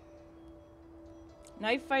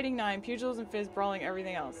 Knife fighting 9, pugilism, fizz, brawling,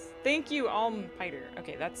 everything else. Thank you, Almpiter.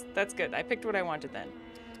 Okay, that's good. I picked what I wanted then.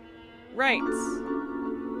 Right.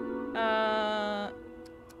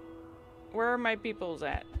 Where are my peoples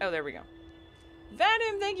at? Oh, there we go.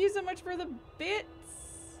 Vadim, thank you so much for the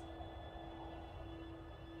bits.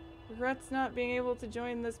 Regrets not being able to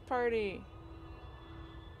join this party.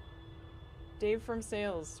 Dave from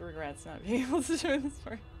sales regrets not being able to join this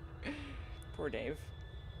party. Poor Dave.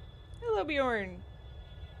 Hello, Bjorn.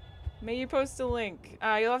 May you post a link.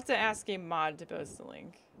 You'll have to ask a mod to post a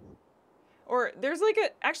link. Or there's like a...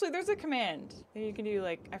 Actually, there's a command that you can do,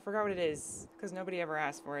 like... I forgot what it is, because nobody ever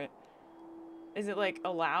asked for it. Is it like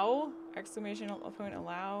allow? Exclamation point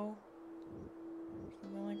allow?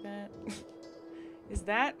 Something like that. Is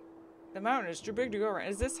that... The mountain is too big to go around.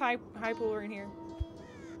 Is this high pool right here?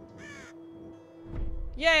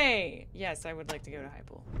 Yay! Yes, I would like to go to high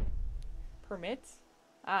pool. Permit?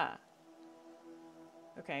 Ah.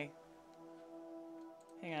 Okay.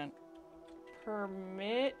 Hang on.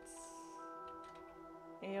 Permit...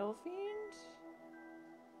 Alefiend?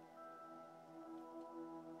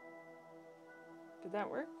 Did that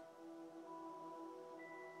work?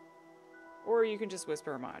 Or you can just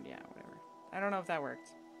whisper a mod, yeah, whatever. I don't know if that worked.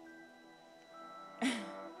 Are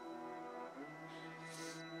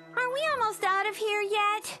we almost out of here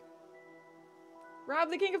yet?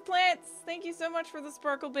 Rob the King of Plants, thank you so much for the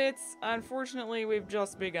sparkle bits. Unfortunately, we've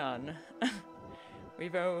just begun.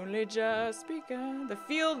 We've only just begun. The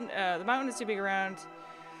field, the mountain is too big around.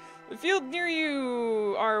 The field near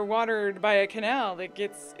you are watered by a canal that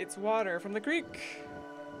gets its water from the creek.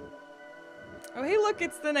 Oh, hey, look,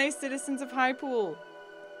 it's the nice citizens of High Pool.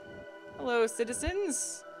 Hello,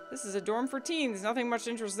 citizens. This is a dorm for teens. Nothing much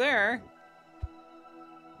interest there.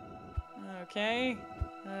 Okay.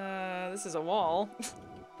 This is a wall.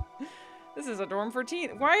 This is a dorm for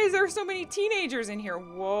teens. Why is there so many teenagers in here?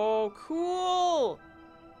 Whoa, cool.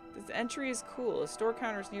 This entry is cool. A store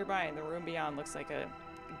counter is nearby, and the room beyond looks like a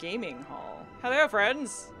gaming hall. Hello,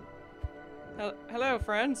 friends. Hello,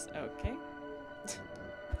 friends. Okay.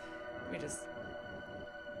 Let me just...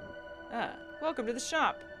 welcome to the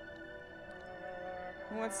shop.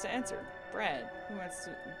 Who wants to enter? Bread. Who wants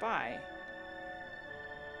to buy?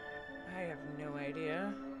 I have no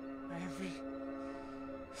idea.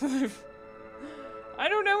 I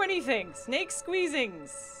don't know anything. Snake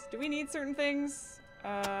squeezings. Do we need certain things?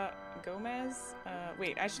 Gomez?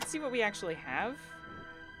 Wait, I should see what we actually have.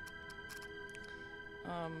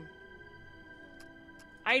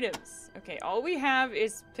 Items. Okay, all we have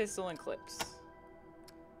is pistol and clips.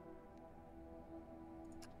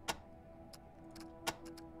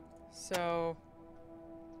 So...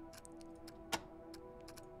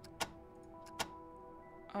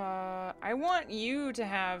 I want you to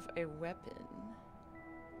have a weapon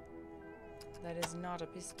that is not a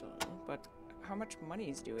pistol, but how much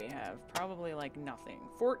monies do we have? Probably like nothing.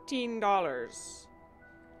 $14.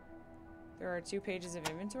 There are 2 pages of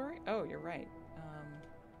inventory? Oh, you're right.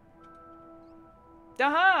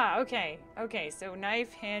 Aha! Okay. Okay, so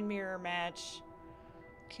knife, hand mirror, match,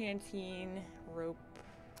 canteen, rope.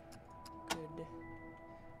 Good.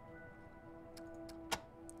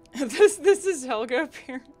 This is Helga,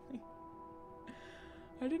 apparently.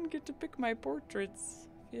 I didn't get to pick my portraits.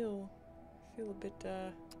 Feel a bit,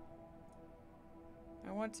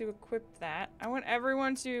 I want to equip that. I want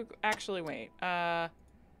everyone to... Actually, wait.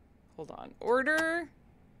 Hold on. Order.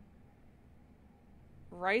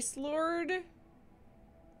 Rice Lord,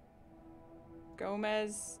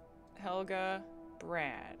 Gomez, Helga,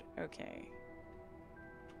 Brad. Okay.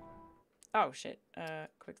 Oh, shit.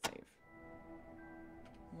 Quick save.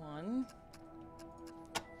 1.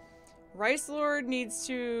 Rice Lord needs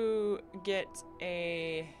to get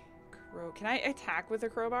a crow. Can I attack with a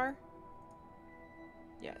crowbar?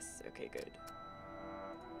 Yes. Okay, good.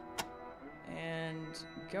 And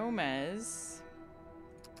Gomez.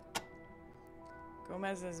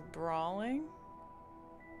 Gomez is brawling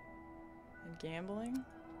and gambling.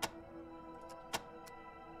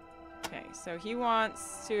 Okay, so he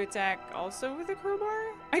wants to attack also with a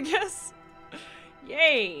crowbar, I guess.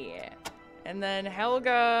 Yay! And then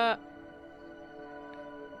Helga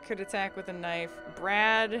could attack with a knife.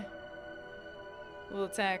 Brad will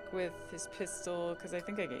attack with his pistol, because I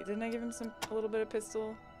think didn't I give him a little bit of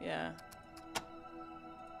pistol? Yeah.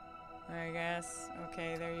 I guess.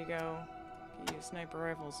 Okay, there you go. Get you a sniper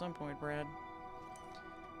rifle at some point, Brad.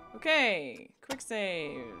 Okay, quick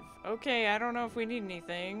save. Okay, I don't know if we need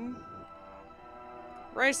anything.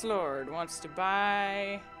 Rice Lord wants to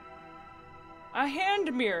buy a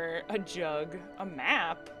hand mirror, a jug, a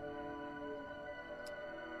map.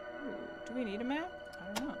 Ooh, do we need a map?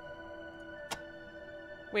 I don't know.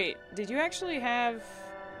 Wait, did you actually have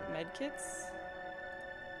medkits?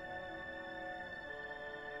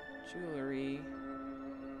 Jewelry.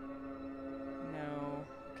 No.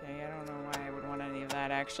 Okay, I don't know why I would want any of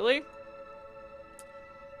that, actually.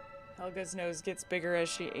 Helga's nose gets bigger as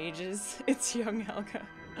she ages. It's young Helga.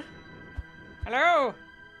 Hello!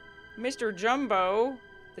 Mr. Jumbo.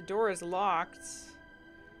 The door is locked.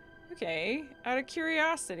 Okay, out of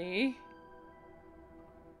curiosity,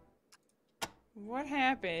 what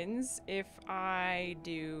happens if I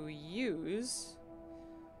do use...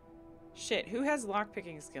 Shit, who has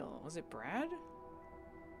lockpicking skill? Was it Brad?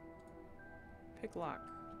 Pick lock.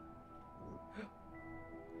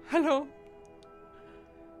 Hello?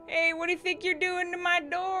 Hey, what do you think you're doing to my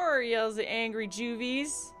door? Yells the angry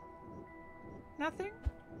Juvies. Nothing?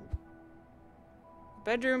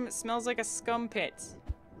 Bedroom smells like a scum pit. Is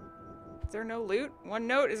there no loot? One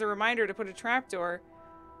note is a reminder to put a trapdoor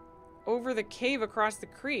over the cave across the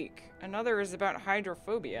creek. Another is about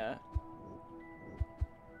hydrophobia.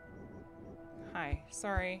 Hi,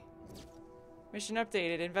 sorry. Mission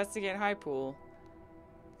updated. Investigate high pool.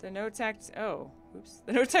 The note tacked... Oh, oops.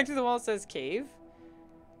 The note tacked to the wall says cave.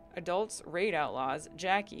 Adults raid outlaws.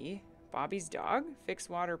 Jackie. Bobby's dog. Fix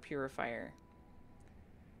water purifier.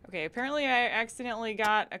 Okay, apparently I accidentally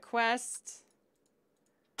got a quest.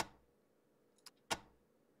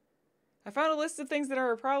 I found a list of things that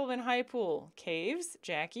are a problem in high pool. Caves,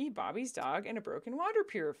 Jackie, Bobby's dog, and a broken water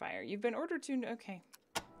purifier. You've been ordered to... Okay.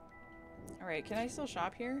 Alright, can I still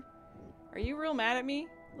shop here? Are you real mad at me,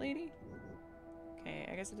 lady? Okay,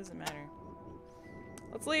 I guess it doesn't matter.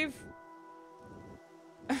 Let's leave.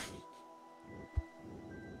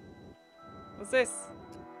 What's this?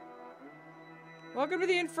 Welcome to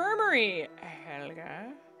the infirmary,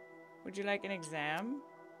 Helga. Would you like an exam?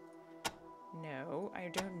 No, I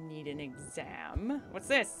don't need an exam. What's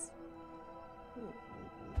this? Ooh.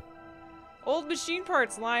 Old machine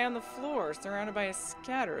parts lie on the floor, surrounded by a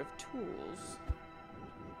scatter of tools.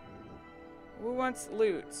 Who wants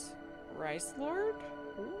loot? Rice Lord?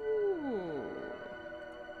 Ooh.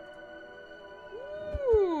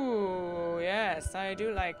 Ooh, yes, I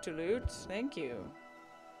do like to loot. Thank you.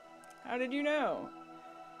 How did you know?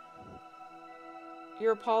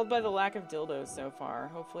 You're appalled by the lack of dildos so far.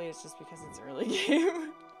 Hopefully it's just because it's early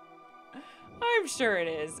game. I'm sure it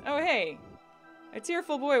is. Oh, hey. A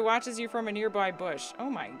tearful boy watches you from a nearby bush. Oh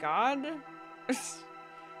my god.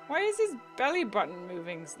 Why is his belly button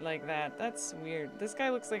moving like that? That's weird. This guy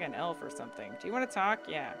looks like an elf or something. Do you want to talk?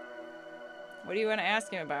 Yeah. What do you want to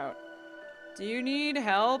ask him about? Do you need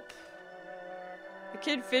help? The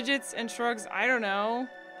kid fidgets and shrugs. I don't know.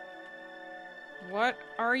 What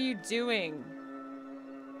are you doing?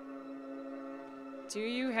 Do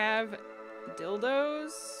you have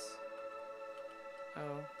dildos?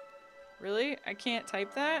 Oh. Really? I can't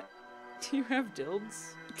type that? Do you have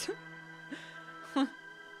dilds?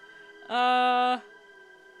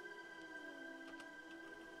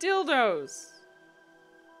 Dildos!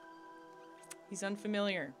 He's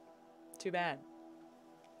unfamiliar. Too bad.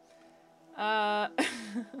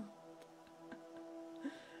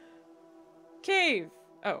 Cave!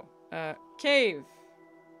 Oh, cave.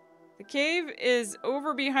 The cave is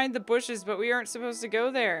over behind the bushes, but we aren't supposed to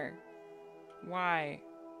go there. Why?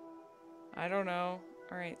 I don't know.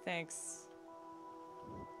 Alright, thanks.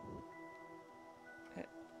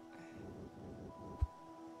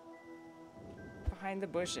 Behind the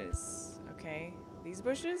bushes. Okay. These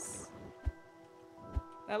bushes?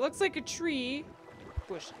 That looks like a tree.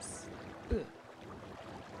 Bushes. Ugh.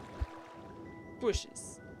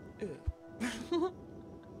 Bushes. Ugh.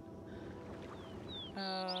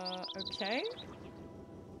 Okay.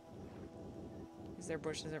 Is there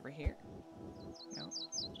bushes over here? No.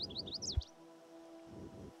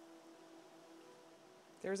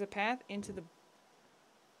 There's a path into the...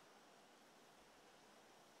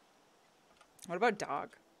 What about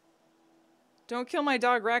dog? Don't kill my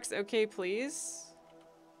dog, Rex. Okay, please.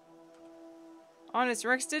 Honest,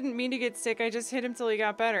 Rex didn't mean to get sick. I just hit him till he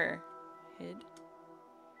got better. Hid?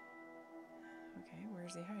 Okay,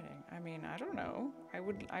 where's he hiding? I mean, I don't know.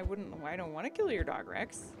 I don't want to kill your dog,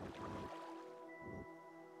 Rex.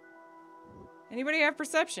 Anybody have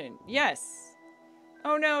perception? Yes.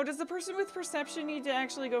 Oh no, does the person with perception need to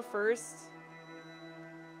actually go first?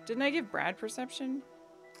 Didn't I give Brad perception?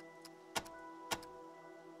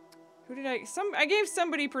 Who did I gave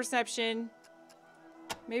somebody perception.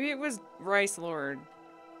 Maybe it was Rice Lord.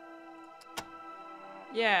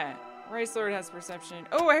 Yeah, Rice Lord has perception.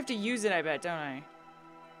 Oh, I have to use it, I bet, don't I?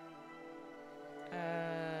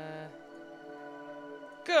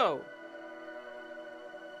 Go!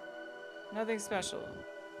 Nothing special.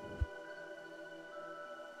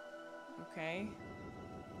 Okay.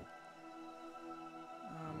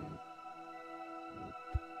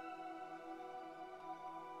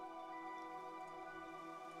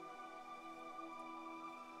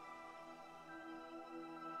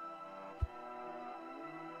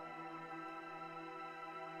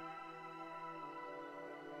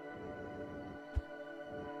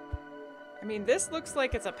 I mean, this looks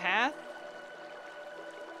like it's a path.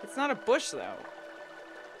 It's not a bush, though.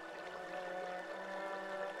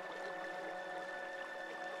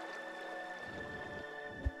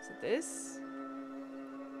 Is it this?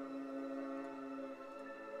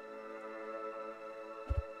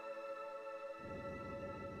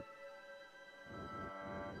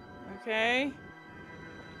 Okay.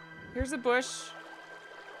 Here's a bush.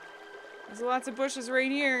 There's lots of bushes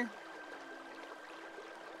right here.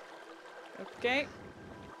 Okay.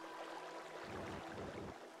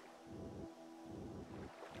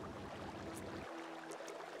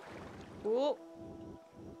 Cool.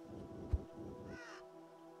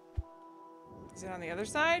 Is it on the other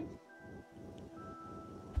side?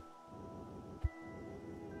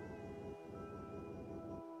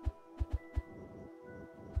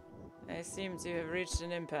 I seem to have reached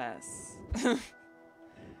an impasse. What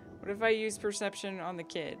if I use perception on the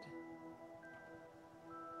kid?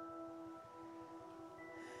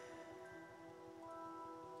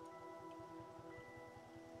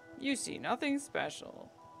 You see nothing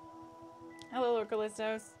special. Hello,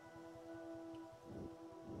 Localistos.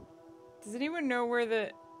 Does anyone know where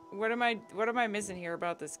the... What am I missing here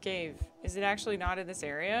about this cave? Is it actually not in this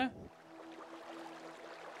area?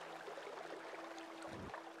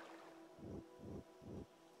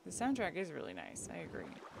 The soundtrack is really nice, I agree.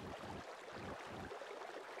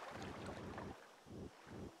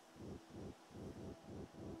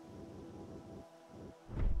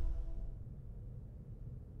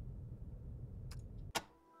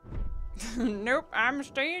 Nope, I'm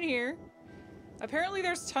staying here. Apparently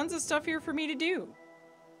there's tons of stuff here for me to do.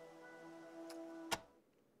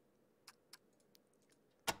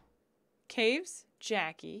 Caves,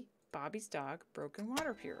 Jackie, Bobby's dog, broken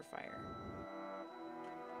water purifier.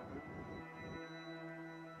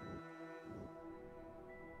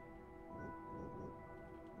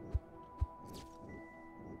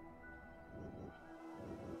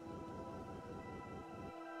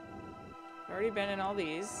 Already been in all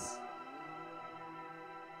these.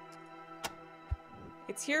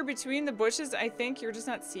 It's here between the bushes, I think. You're just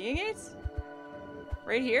not seeing it?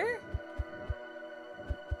 Right here?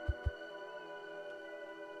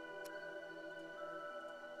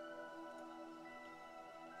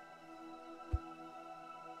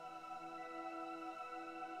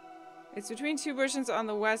 It's between two bushes on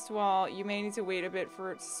the west wall. You may need to wait a bit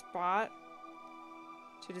for it to spot.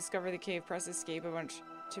 To discover the cave, press escape a bunch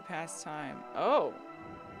to pass time. Oh!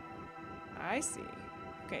 I see.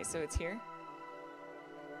 Okay, so it's here.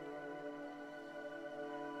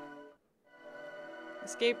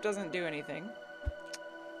 Escape doesn't do anything.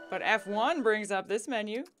 But F1 brings up this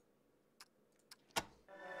menu.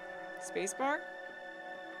 Spacebar?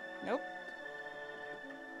 Nope.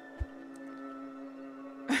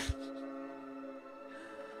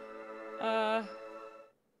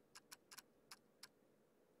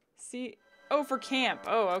 See? Oh, for camp.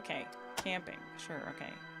 Oh, okay. Camping. Sure,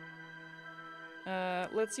 okay.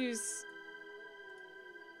 Let's use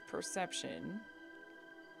perception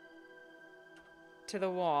to the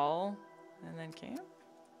wall. And then camp?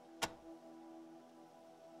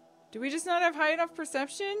 Do we just not have high enough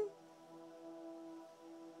perception?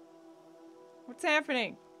 What's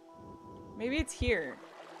happening? Maybe it's here.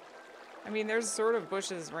 I mean, there's sort of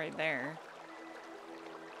bushes right there.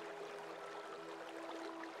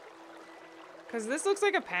 Because this looks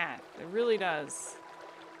like a path. It really does.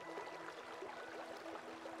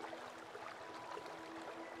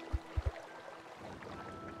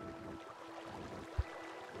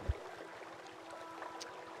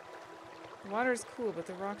 The water's cool, but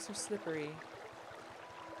the rocks are slippery.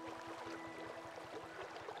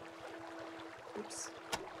 Oops.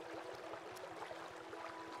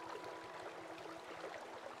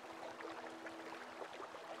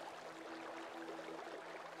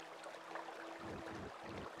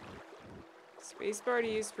 Spacebar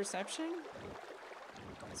to use perception?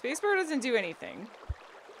 Spacebar doesn't do anything.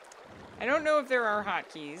 I don't know if there are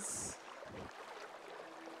hotkeys.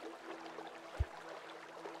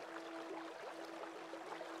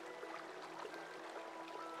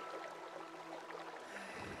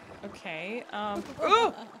 Okay,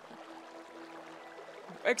 oh!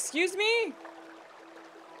 Excuse me?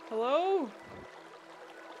 Hello?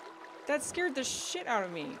 That scared the shit out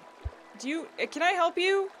of me. Can I help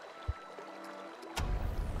you?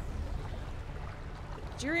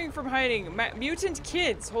 Jeering from hiding. Mutant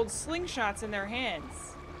kids hold slingshots in their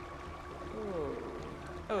hands. Oh.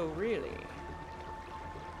 Oh, really?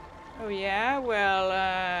 Oh, yeah? Well,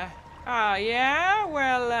 oh, yeah?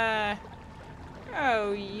 Well,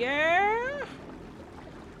 oh, yeah?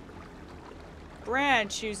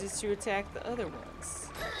 Brad chooses to attack the other ones.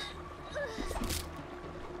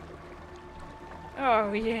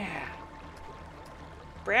 Oh, yeah.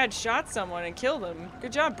 Brad shot someone and killed him.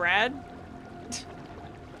 Good job, Brad.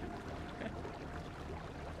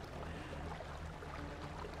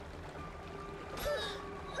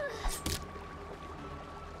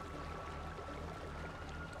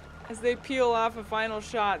 As they peel off a final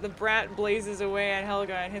shot, the brat blazes away at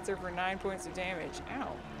Helga and hits her for 9 points of damage.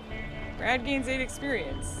 Ow. Brad gains 8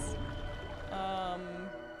 experience.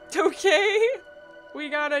 Okay. We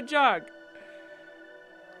got a jug.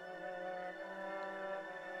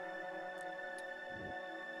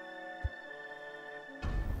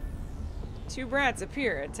 Two brats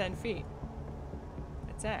appear at 10 feet.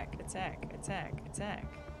 Attack, attack, attack, attack.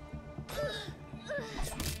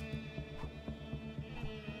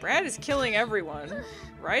 Brad is killing everyone.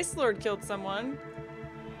 Rice Lord killed someone.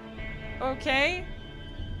 Okay.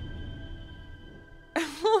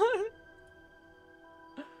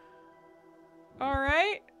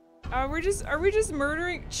 Alright. Are we just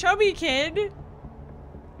murdering Chubby Kid?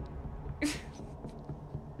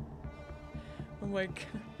 Oh my god.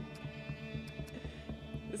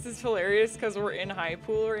 This is hilarious because we're in high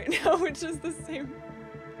pool right now, which is the same.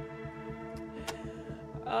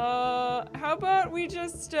 How about we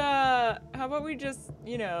just,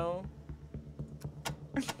 you know,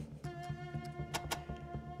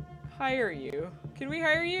 hire you? Can we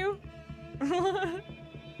hire you?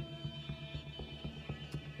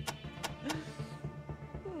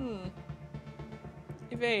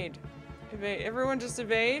 Evade. Evade. Everyone just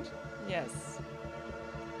evade? Yes.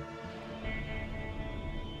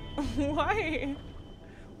 Why?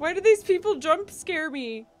 Why do these people jump scare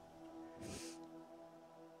me?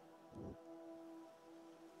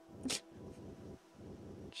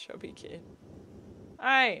 Chubby Kid.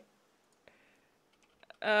 Hi.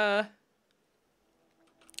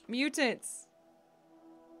 Mutants.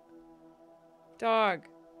 Dog.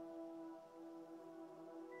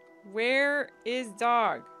 Where is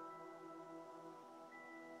dog?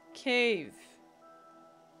 Cave.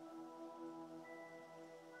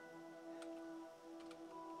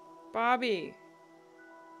 Bobby.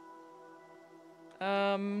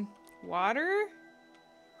 Water?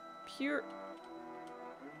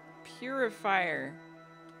 Purifier.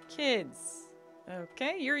 Kids.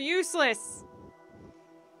 Okay, you're useless.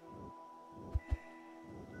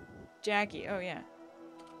 Jackie. Oh, yeah.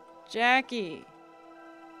 Jackie.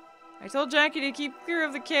 I told Jackie to keep clear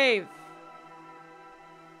of the cave.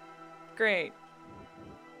 Great.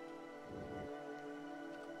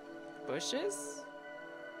 Bushes?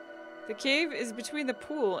 The cave is between the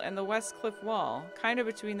pool and the west cliff wall. Kind of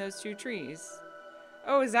between those two trees.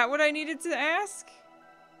 Oh, is that what I needed to ask?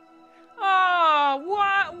 Oh,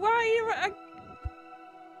 why?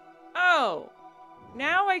 Oh.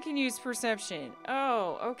 Now I can use perception.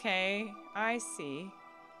 Oh, okay. I see.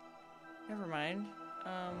 Never mind.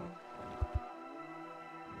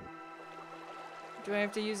 Do I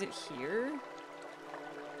have to use it here?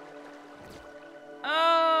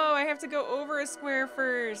 Oh, I have to go over a square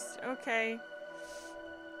first. Okay.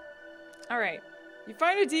 Alright. You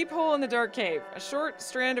find a deep hole in the dark cave. A short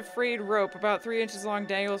strand of frayed rope about 3 inches long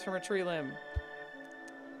dangles from a tree limb.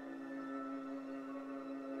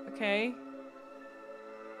 Okay.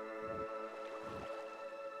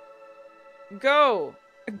 Go!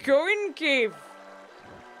 Go in cave!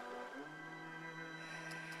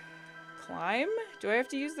 Climb? Do I have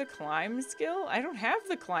to use the climb skill? I don't have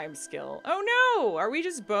the climb skill. Oh no! Are we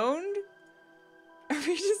just boned? Are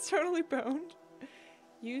we just totally boned?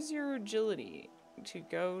 Use your agility to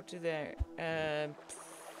go to the,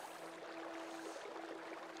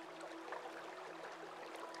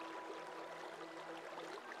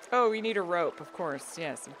 Oh, we need a rope, of course.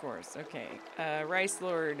 Yes, of course. Okay. Rice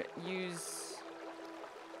Lord, use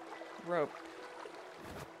rope.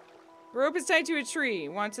 Rope is tied to a tree.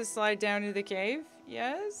 Want to slide down into the cave?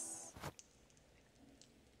 Yes?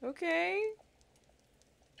 Okay.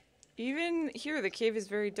 Even here, the cave is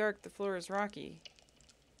very dark. The floor is rocky.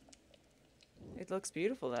 It looks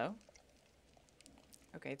beautiful, though.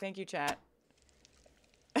 Okay, thank you, chat.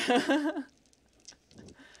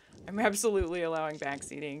 I'm absolutely allowing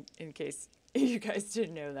backseating, in case you guys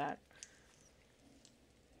didn't know that.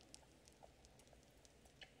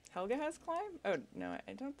 Helga has climb? Oh, no,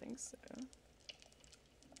 I don't think so.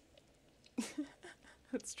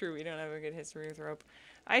 That's true, we don't have a good history with rope.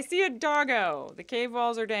 I see a doggo! The cave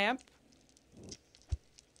walls are damp.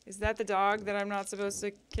 Is that the dog that I'm not supposed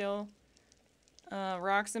to kill?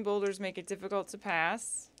 Rocks and boulders make it difficult to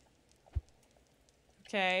pass.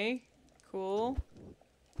 Okay, cool.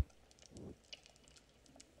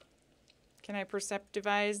 Can I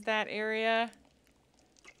perceptivize that area?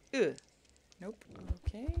 Ugh. Nope.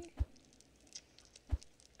 Okay.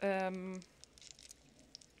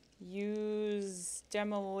 Use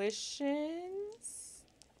demolitions?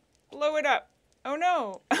 Blow it up. Oh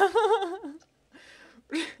no.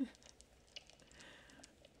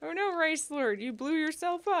 Oh no, Rice Lord, you blew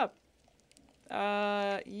yourself up.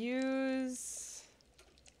 Use...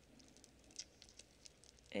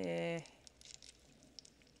 I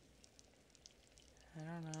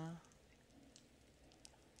don't know.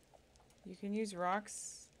 You can use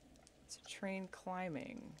rocks to train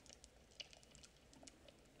climbing.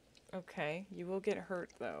 Okay, you will get hurt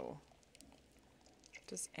though.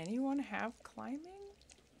 Does anyone have climbing?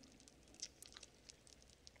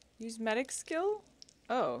 Use medic skill?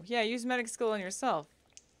 Oh, yeah, use medic skill on yourself.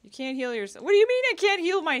 You can't heal yourself. What do you mean I can't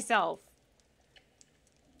heal myself?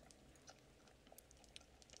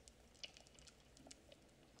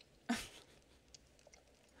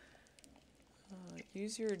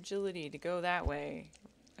 Use your agility to go that way.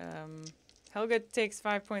 Helga takes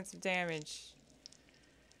 5 points of damage.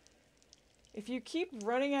 If you keep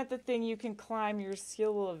running at the thing you can climb, your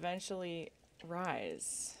skill will eventually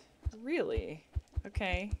rise. Really?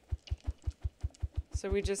 Okay. So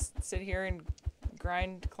we just sit here and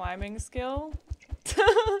grind climbing skill?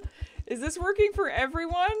 Is this working for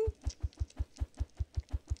everyone?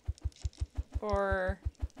 Or...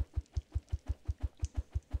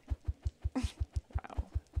 Wow.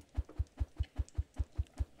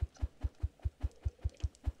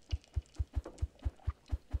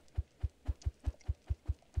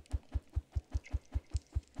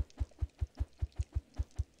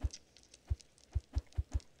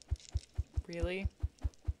 Really?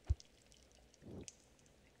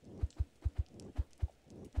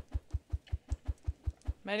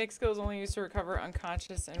 Medic skill is only used to recover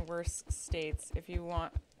unconscious and worse states. If you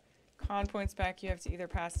want con points back, you have to either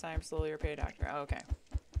pass time slowly or pay a doctor. Oh, okay.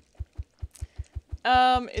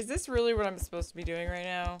 Is this really what I'm supposed to be doing right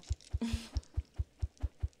now?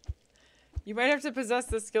 You might have to possess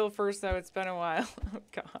the skill first, though. It's been a while. Oh,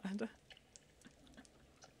 God.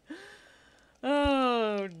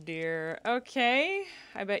 Oh, dear. Okay.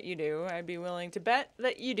 I bet you do. I'd be willing to bet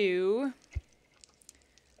that you do.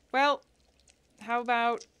 Well... How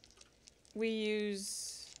about we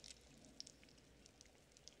use...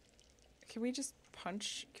 Can we just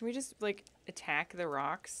punch? Can we just, like, attack the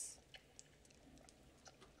rocks?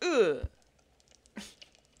 Ugh!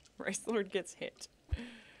 Rice Lord gets hit.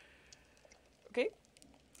 Okay.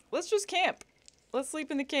 Let's just camp. Let's sleep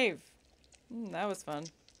in the cave. That was fun.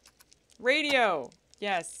 Radio!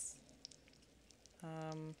 Yes.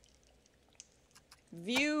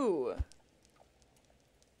 View!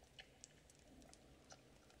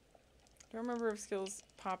 Do I remember of skills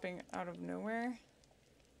popping out of nowhere?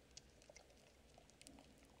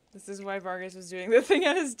 This is why Vargas was doing the thing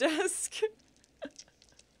at his desk.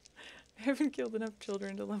 I haven't killed enough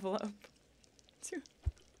children to level up.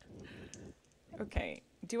 Okay.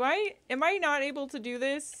 Am I not able to do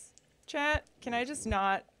this, chat? Can I just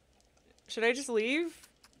not? Should I just leave?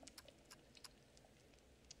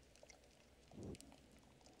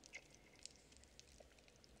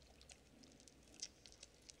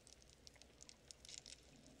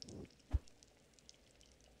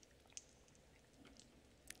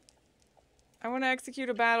 want to execute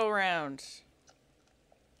a battle round.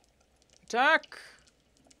 Attack!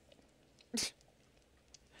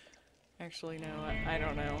 Actually, no, I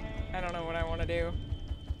don't know. I don't know what I want to do.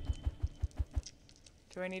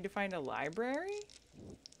 Do I need to find a library?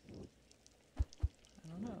 I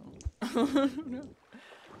don't know. I don't know.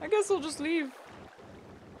 I guess we'll just leave.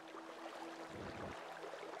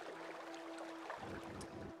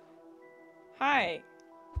 Hi.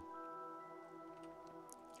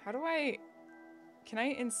 How do I... Can I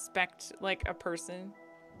inspect, like, a person?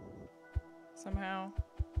 Somehow?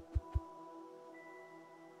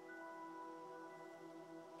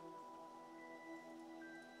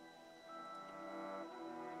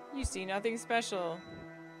 You see nothing special.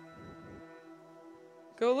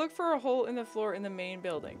 Go look for a hole in the floor in the main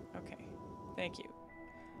building. Okay. Thank you.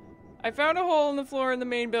 I found a hole in the floor in the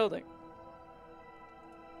main building.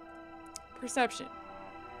 Perception.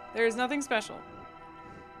 There is nothing special.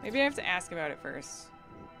 Maybe I have to ask about it first.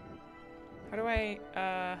 How do I,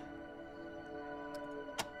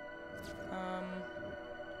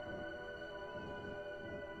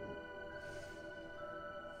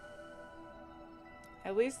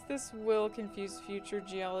 At least this will confuse future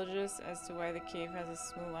geologists as to why the cave has a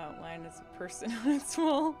smooth outline as a person on its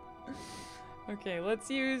wall. Okay, let's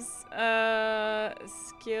use,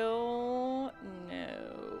 skill,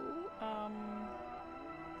 no.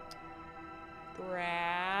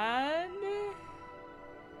 Brad?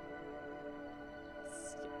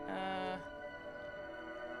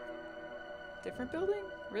 Different building?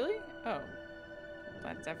 Really? Oh.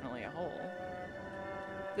 That's definitely a hole.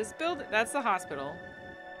 This building, that's the hospital.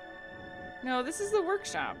 No, this is the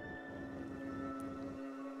workshop.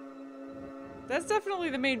 That's definitely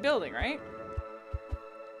the main building, right?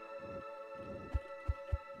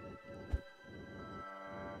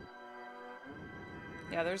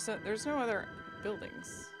 Yeah, there's no other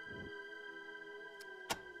buildings.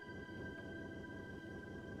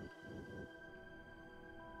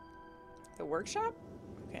 The workshop?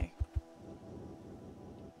 Okay.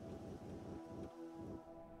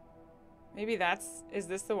 Maybe that's... Is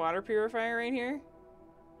this the water purifier right here?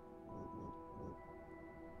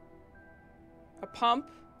 A pump?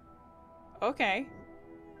 Okay.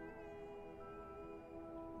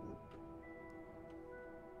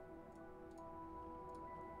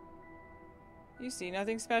 You see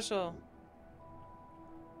nothing special.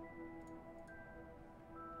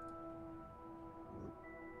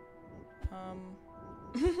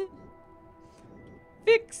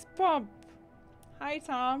 Fix pump. Hi,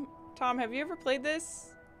 Tom. Tom, have you ever played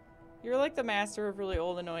this? You're like the master of really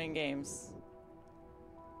old, annoying games.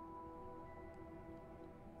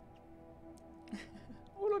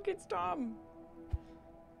 Oh, look, it's Tom.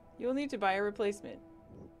 You'll need to buy a replacement.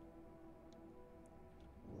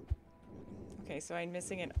 Okay, so I'm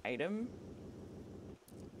missing an item.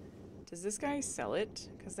 Does this guy sell it?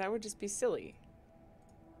 Because that would just be silly.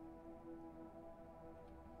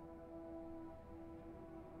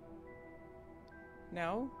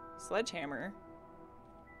 No? Sledgehammer.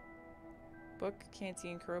 Book,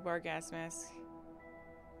 canteen, crowbar, gas mask.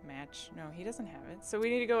 Match. No, he doesn't have it. So we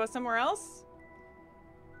need to go somewhere else?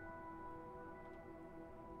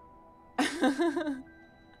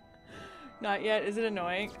 Not yet. Is it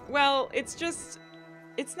annoying? Well, it's just...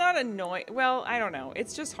 It's not annoying. Well, I don't know.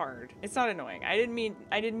 It's just hard. It's not annoying. I didn't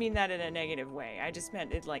mean that in a negative way. I just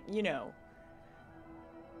meant it like, you know...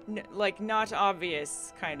 like, not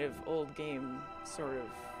obvious kind of old game sort of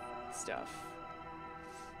stuff.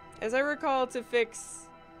 As I recall, to fix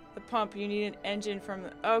the pump, you need an engine from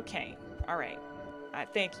the... Okay. Alright.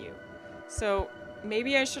 Thank you. So,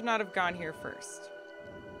 maybe I should not have gone here first.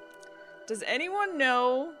 Does anyone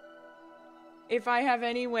know if I have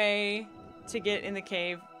any way to get in the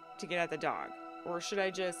cave to get at the dog? Or should I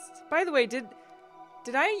just... By the way, did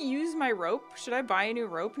I use my rope? Should I buy a new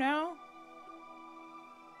rope now?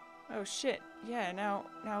 Oh shit. Yeah, now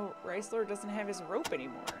Ricelord doesn't have his rope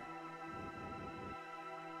anymore.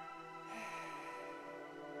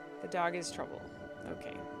 The dog is trouble.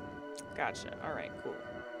 Okay. Gotcha. Alright, cool.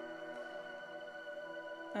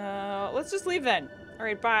 Let's just leave then.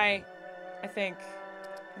 Alright, bye. I think.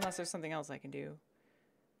 Unless there's something else I can do.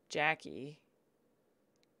 Jackie.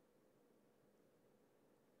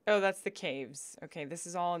 Oh, that's the caves. Okay, this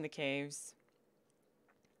is all in the caves.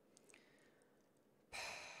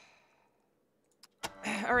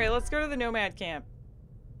 Alright, let's go to the nomad camp.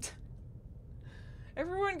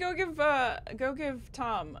 Everyone go give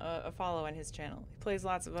Tom a follow on his channel. He plays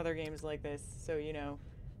lots of other games like this, so you know,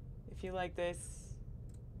 if you like this,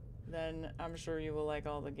 then I'm sure you will like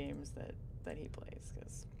all the games that he plays,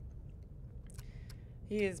 because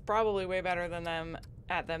he is probably way better than them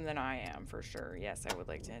at them than I am, for sure. Yes, I would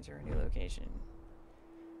like to enter a new location.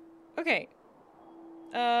 Okay.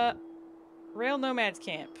 Rail Nomads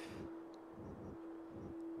Camp.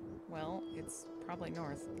 Well, it's probably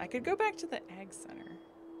north. I could go back to the Ag Center.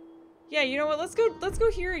 Yeah, you know what? Let's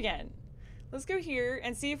go here again. Let's go here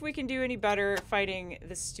and see if we can do any better fighting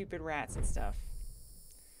the stupid rats and stuff.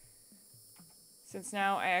 Since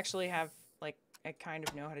now I actually have, like, I kind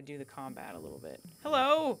of know how to do the combat a little bit.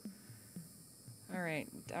 Hello! Alright,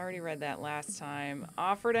 I already read that last time.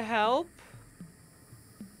 Offer to help.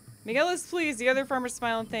 Miguel is pleased. The other farmers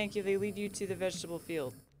smile and thank you. They lead you to the vegetable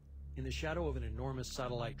field. In the shadow of an enormous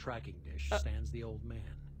satellite tracking dish stands the old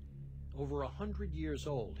man. Over 100 years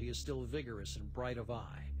old, he is still vigorous and bright of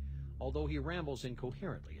eye, although he rambles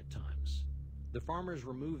incoherently at times. The farmers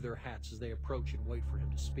remove their hats as they approach and wait for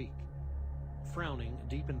him to speak. Frowning,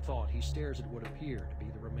 deep in thought, he stares at what appear to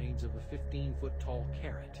be the remains of a 15-foot-tall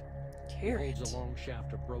carrot. He holds a long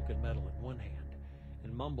shaft of broken metal in one hand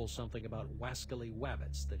and mumbles something about wascally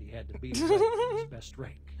wabbits that he had to beat away in his best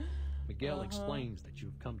rank. Miguel explains that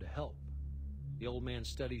you've come to help. The old man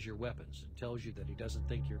studies your weapons and tells you that he doesn't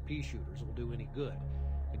think your pea shooters will do any good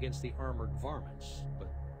against the armored varmints,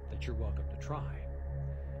 but that you're welcome to try.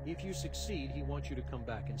 If you succeed, he wants you to come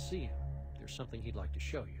back and see him. There's something he'd like to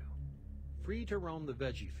show you. Free to roam the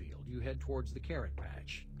veggie field, you head towards the carrot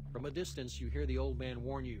patch. From a distance, you hear the old man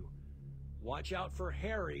warn you, "Watch out for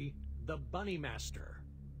Harry, the Bunny Master."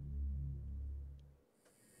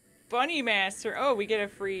 Bunny Master. Oh, we get a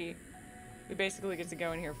free... We basically get to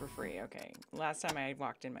go in here for free. Okay. Last time I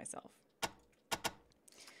walked in myself.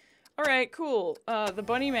 Alright, cool. The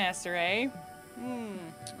Bunny Master, eh?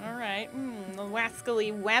 Alright. The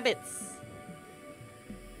wascally wabbits.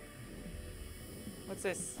 What's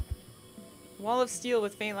this? Wall of steel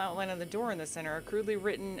with faint outline on the door in the center. A crudely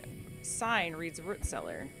written sign reads root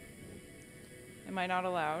cellar. Am I not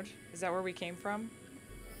allowed? Is that where we came from?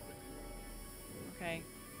 Okay.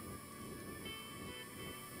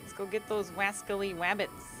 Let's go get those wascally wabbits.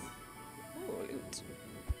 Ooh, loot.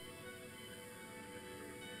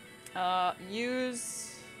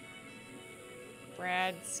 Use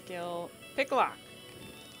Brad skill. Pick lock.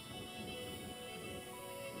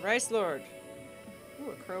 Rice Lord.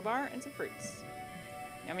 Ooh, a crowbar and some fruits.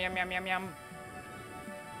 Yum, yum, yum, yum, yum.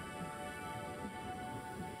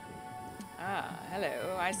 Ah,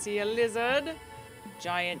 hello. I see a lizard.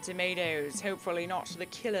 Giant tomatoes. Hopefully not the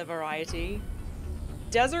killer variety.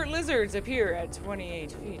 Desert lizards appear at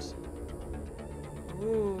 28 feet.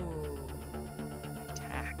 Ooh.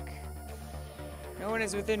 Attack. No one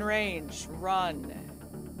is within range. Run.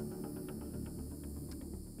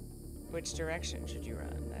 Which direction should you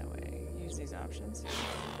run? That way. Use these options.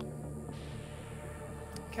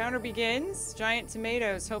 Counter begins. Giant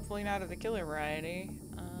tomatoes. Hopefully not of the killer variety.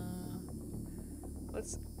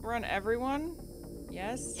 Let's run everyone.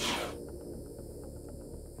 Yes.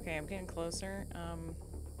 Okay, I'm getting closer.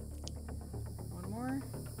 One more.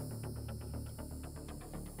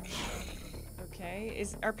 Okay,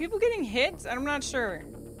 are people getting hit? I'm not sure.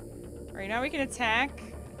 All right, now we can attack,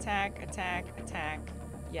 attack, attack, attack.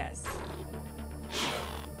 Yes.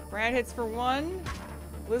 Brad hits for 1.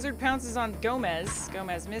 Lizard pounces on Gomez.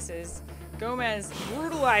 Gomez misses. Gomez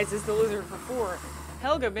brutalizes the lizard for 4.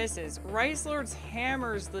 Helga misses. Rice Lords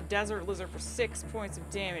hammers the desert lizard for 6 points of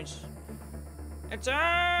damage.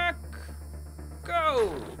 Attack!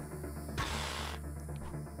 Go!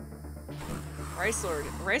 Rice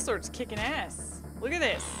Lord's kicking ass. Look at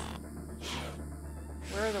this.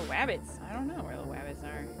 Where are the wabbits? I don't know where the wabbits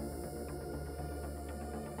are.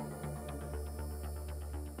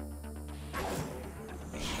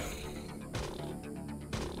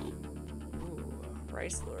 Ooh,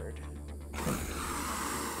 Rice Lord.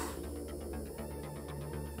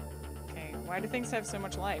 Okay, why do things have so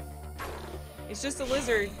much life? It's just a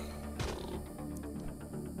lizard.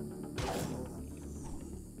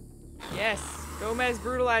 Yes, Gomez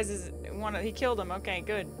brutalizes one. He killed him. Okay,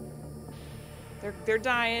 good. They're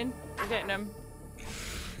dying. They're getting him.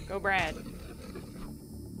 Go, Brad.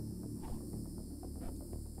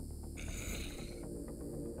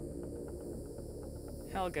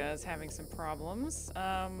 Helga is having some problems.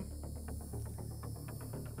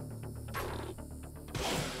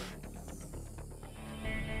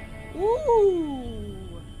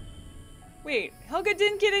 Ooh! Wait, Helga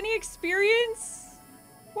didn't get any experience?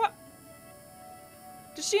 What?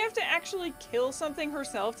 Does she have to actually kill something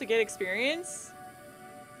herself to get experience?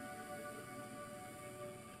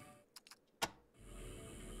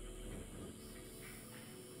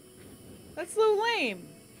 That's so lame.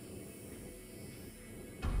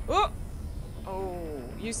 Oh! Oh,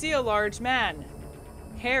 you see a large man.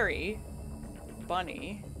 Hairy.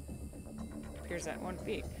 bunny. Appears at 1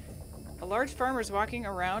 feet. A large farmer is walking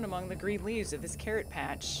around among the green leaves of this carrot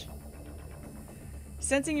patch.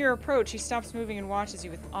 Sensing your approach, he stops moving and watches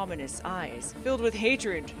you with ominous eyes, filled with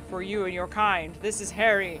hatred for you and your kind. This is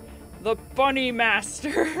Harry, the Bunny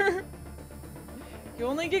Master. You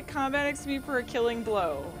only get combat XP for a killing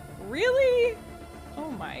blow. Really?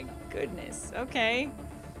 Oh my goodness. Okay.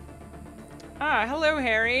 Ah, hello,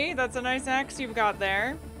 Harry. That's a nice axe you've got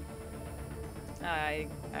there.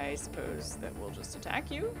 I suppose that we'll just attack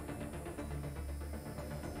you.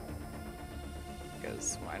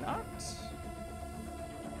 Because why not?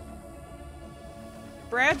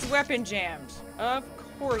 Brad's weapon jammed. Of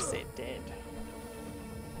course it did.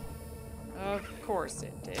 Of course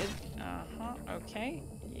it did. Uh-huh. Okay.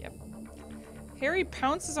 Yep. Harry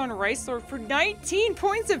pounces on Rice Lord for 19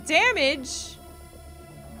 points of damage!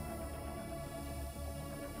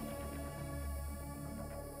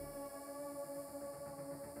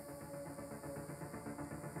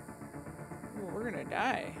 Ooh, we're gonna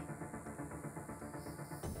die.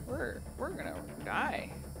 We're gonna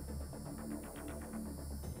die.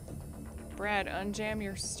 Brad, unjam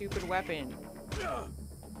your stupid weapon.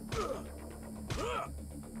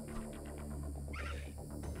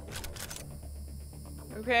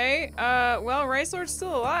 Okay, well, Rice Lord's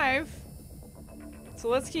still alive. So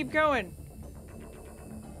let's keep going.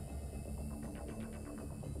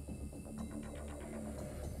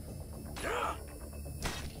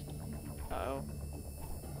 Uh-oh.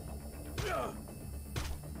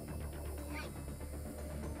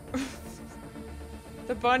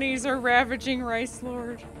 The bunnies are ravaging Rice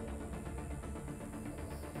Lord.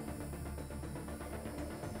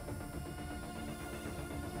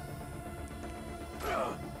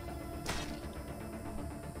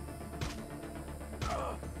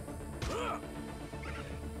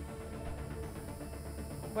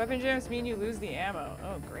 Weapon jams mean you lose the ammo.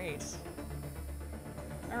 Oh, great.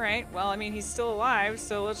 Alright, well, I mean, he's still alive,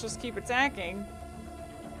 so let's just keep attacking.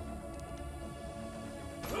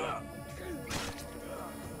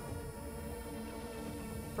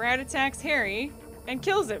 Brad attacks Harry and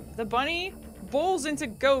kills him. The bunny bowls into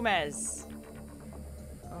Gomez.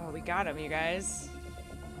 Oh, we got him, you guys.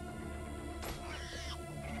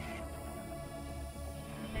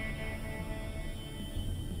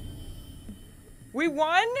 We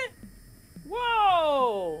won?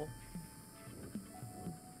 Whoa!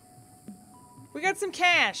 We got some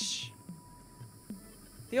cash.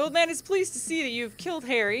 The old man is pleased to see that you have killed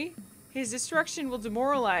Harry. His destruction will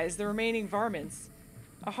demoralize the remaining varmints.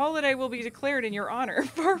 A holiday will be declared in your honor.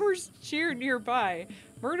 Farmers cheer nearby.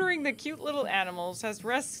 Murdering the cute little animals has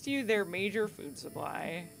rescued their major food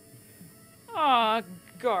supply. Aw,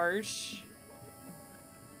 gosh.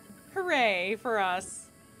 Hooray for us.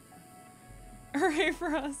 Hooray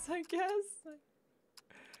for us, I guess.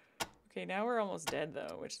 Okay, now we're almost dead,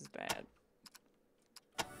 though, which is bad.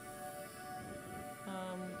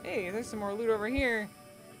 Hey, there's some more loot over here.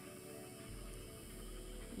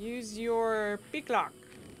 Use your picklock.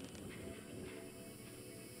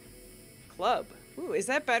 Club. Ooh, is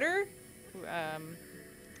that better? Ooh,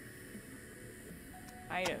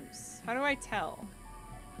 items. How do I tell?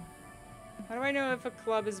 How do I know if a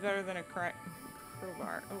club is better than a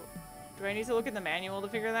crowbar? Oh, do I need to look at the manual to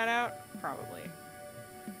figure that out? Probably.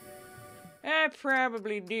 I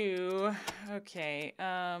probably do. Okay,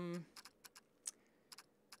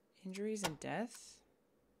 injuries and death?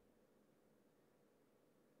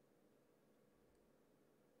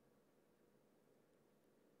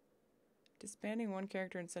 Disbanding one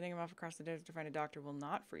character and sending him off across the desert to find a doctor will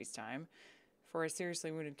not freeze time for a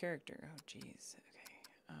seriously wounded character. Oh, jeez. Okay.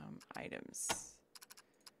 Items.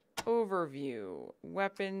 Overview.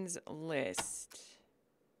 Weapons list.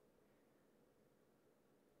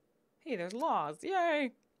 Hey, there's laws.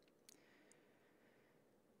 Yay!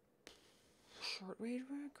 Short range,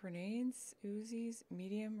 grenades, Uzis,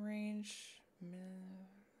 medium range,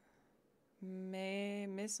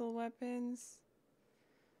 missile weapons.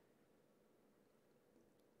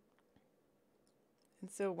 And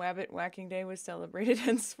so Wabbit Whacking Day was celebrated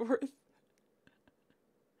henceforth.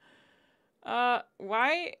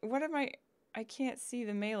 Why? What am I can't see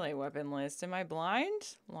the melee weapon list. Am I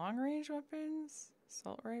blind? Long range weapons?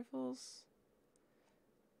 Assault rifles?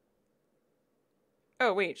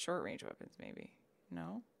 Oh, wait, short range weapons, maybe.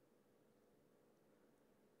 No?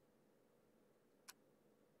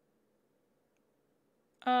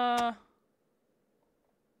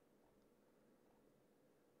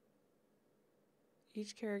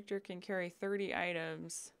 Each character can carry 30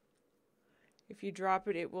 items. If you drop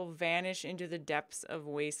it, it will vanish into the depths of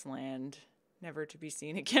Wasteland, never to be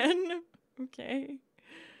seen again. Okay.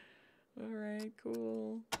 Alright,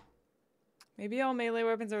 cool. Maybe all melee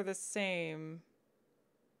weapons are the same.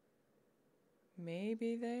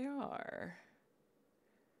 Maybe they are.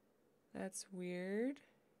 That's weird.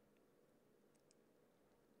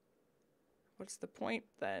 What's the point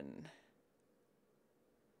then?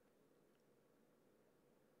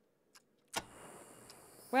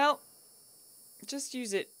 Well, just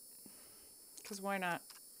use it. Because why not?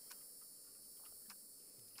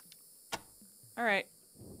 Alright.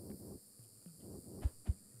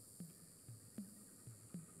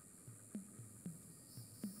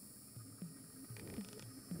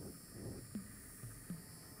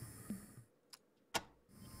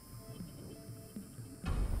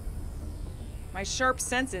 My sharp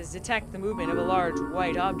senses detect the movement of a large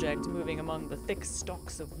white object moving among the thick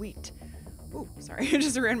stalks of wheat. Ooh, sorry, I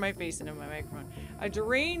just ran my face into my microphone. A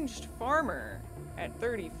deranged farmer at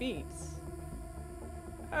 30 feet.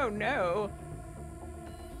 Oh no.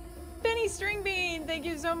 Benny Stringbean, thank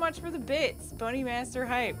you so much for the bits. Bunny Master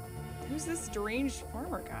Hype. Who's this deranged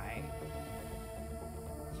farmer guy?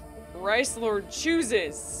 Rice Lord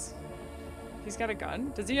chooses. He's got a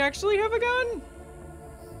gun? Does he actually have a gun?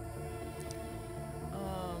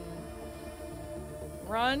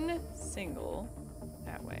 Run, single,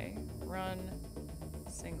 that way. Run,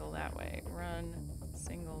 single, that way. Run,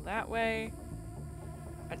 single, that way.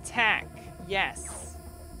 Attack, yes.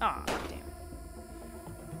 Ah, damn.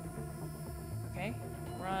 Okay,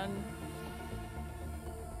 run.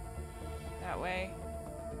 That way.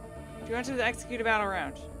 Do you want to execute a battle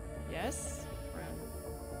round? Yes. Run.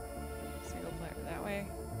 Single player, that way.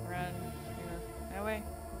 Run, single, that way.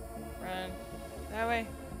 Run, that way.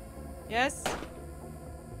 Yes.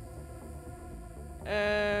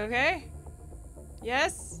 Okay.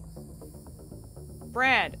 Yes.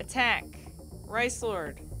 Brad, attack. Rice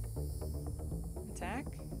Lord. Attack?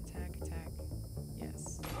 Attack, attack.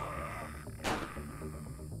 Yes.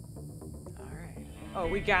 Alright. Oh,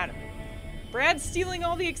 we got him. Brad's stealing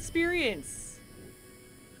all the experience.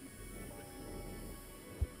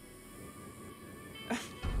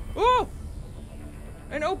 Oh!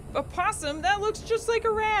 A possum? That looks just like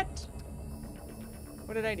a rat.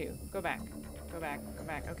 What did I do? Go back. Go back, go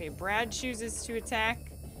back. Okay, Brad chooses to attack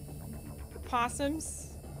the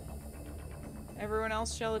possums. Everyone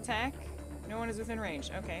else shall attack. No one is within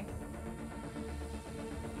range. Okay.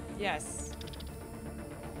 Yes.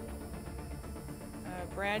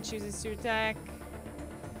 Brad chooses to attack.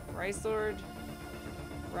 Rice Lord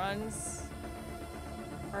runs.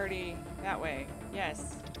 Party that way.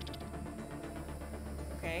 Yes.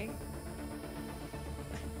 Okay.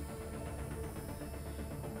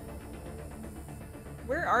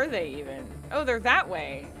 Where are they even? Oh, they're that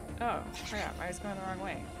way. Oh, crap. I was going the wrong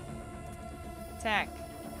way. Attack.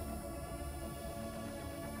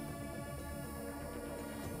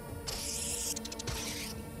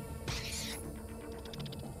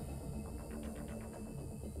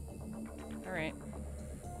 Alright.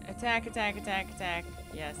 Attack, attack, attack, attack.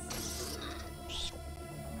 Yes.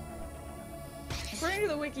 According to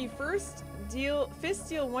the wiki, fists deal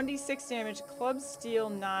 1d6 damage, clubs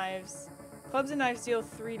and knives deal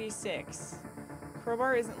 3d6.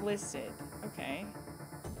 Crowbar isn't listed. Okay.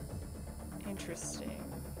 Interesting.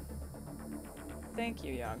 Thank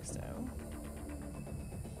you, Yogsto.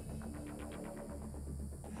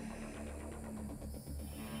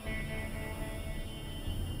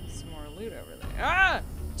 Some more loot over there. Ah!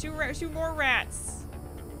 Two more rats!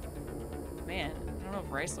 Man, I don't know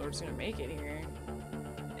if Rice Lord's gonna make it here.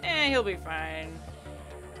 Eh, he'll be fine.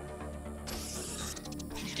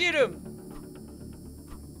 Get him!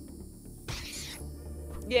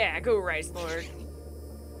 Yeah, go Rice Lord.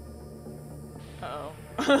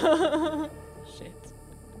 Uh-oh. Shit.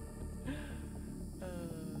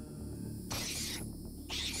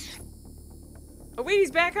 Oh wait,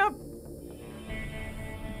 he's back up!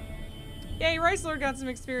 Yay, Rice Lord got some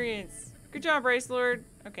experience. Good job, Rice Lord.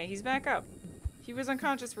 Okay, he's back up. He was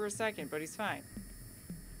unconscious for a second, but he's fine.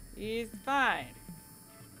 He's fine.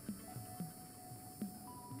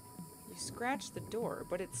 You scratch the door,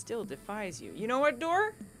 but it still defies you. You know what,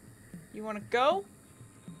 door? You wanna go?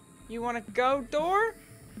 You wanna go, door?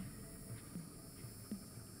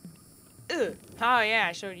 Ugh. Oh yeah,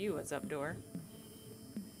 I showed you what's up, door.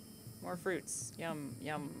 More fruits. Yum,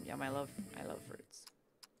 yum, yum. I love fruits.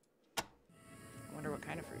 I wonder what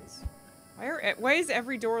kind of fruits. Why is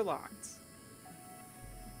every door locked?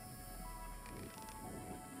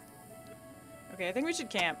 Okay, I think we should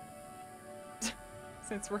camp.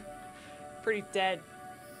 Since we're pretty dead.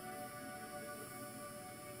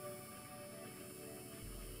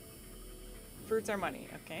 Fruits are money,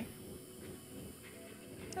 okay.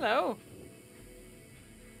 Hello.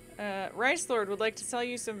 Rice Lord would like to sell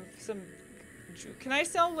you some. Can I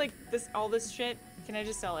sell like all this shit? Can I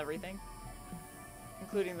just sell everything,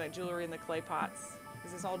 including the jewelry and the clay pots?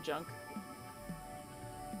 Is this all junk?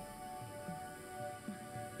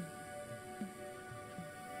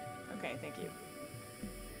 Okay, thank you.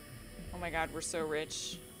 Oh my God, we're so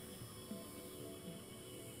rich.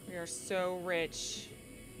 We are so rich.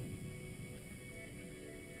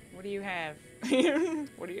 What do you have?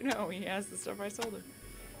 What do you know? He has the stuff I sold him.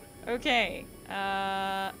 Okay,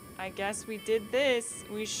 I guess we did this.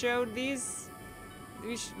 We showed these,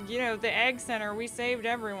 you know, the egg center. We saved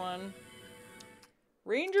everyone.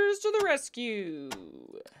 Rangers to the rescue.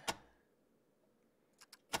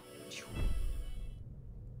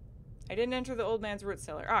 I didn't enter the old man's root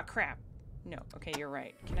cellar. Ah, crap. No, okay, you're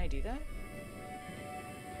right. Can I do that?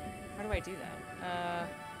 How do I do that?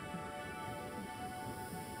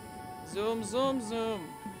 Zoom, zoom, zoom.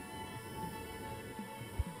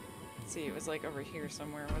 Let's see, it was like over here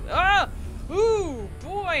somewhere. Ah! Ooh,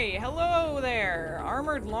 boy! Hello there!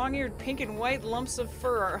 Armored, long-eared, pink and white lumps of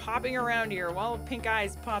fur are hopping around here while pink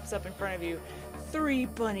eyes pops up in front of you. 3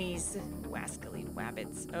 bunnies. Wascally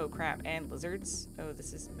wabbits. Oh, crap. And lizards. Oh,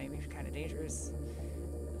 this is maybe kind of dangerous.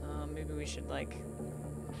 Maybe we should, like...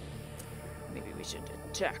 Maybe we should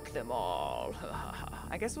attack them all.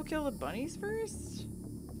 I guess we'll kill the bunnies first?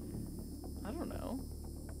 I don't know.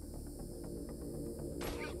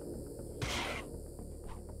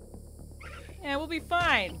 Yeah, we'll be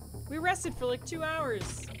fine. We rested for like 2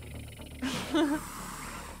 hours.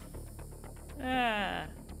 Ah.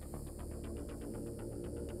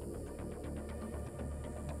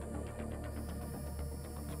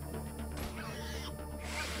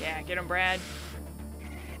 Yeah, get him, Brad.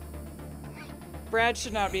 Brad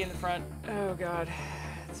should not be in the front. Oh god.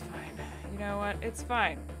 It's fine. You know what? It's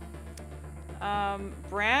fine.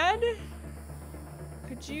 Brad?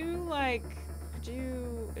 Could you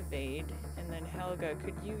evade? And then Helga,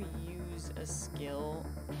 could you use a skill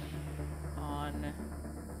on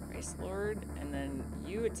Race Lord? And then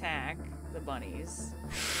you attack the bunnies.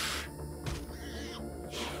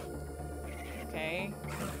 Okay.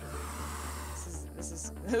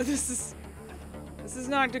 This is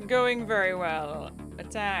not going very well.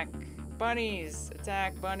 Attack bunnies.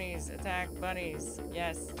 Attack bunnies. Attack bunnies.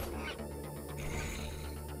 Yes.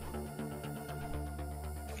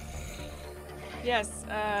 Yes,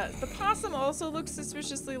 the possum also looks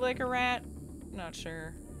suspiciously like a rat. Not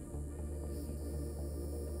sure.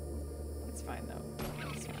 It's fine though.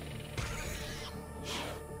 It's fine.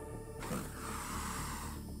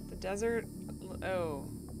 The desert. Oh.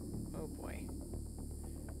 Oh boy.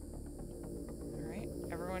 Alright,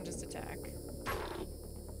 everyone just attack.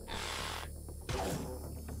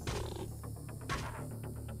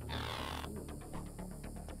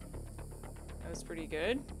 That was pretty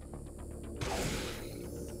good.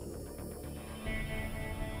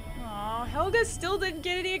 Aw, Helga still didn't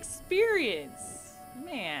get any experience.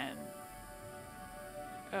 Man.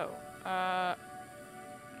 Oh,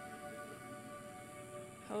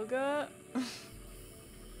 Helga?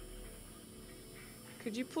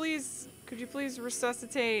 Could you please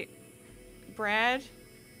resuscitate Brad?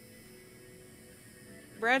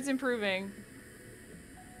 Brad's improving.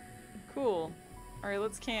 Cool. Alright,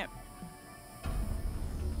 let's camp.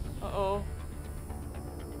 Uh-oh.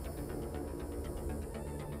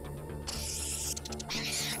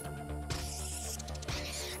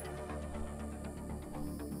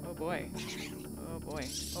 Oh boy. Oh boy.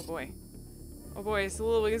 Oh boy. Oh boy, it's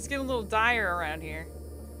getting a little dire around here.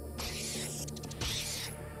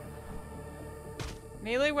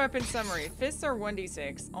 Melee weapon summary. Fists are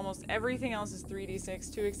 1d6. Almost everything else is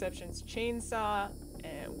 3d6. 2 exceptions. Chainsaw.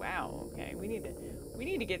 Wow. Okay, we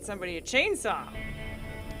need to get somebody a chainsaw.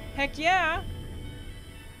 Heck yeah.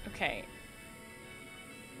 Okay.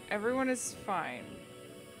 Everyone is fine.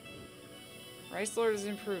 Rice Lord is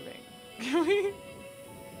improving.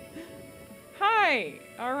 Hi.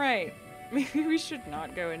 All right. Maybe we should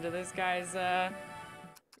not go into this guy's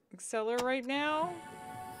cellar right now.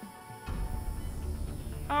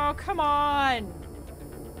 Oh, come on!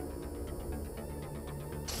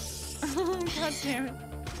 God damn it.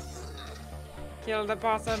 Kill the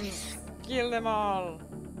possums! Kill them all!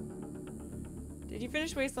 Did you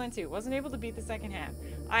finish Wasteland 2? Wasn't able to beat the second half.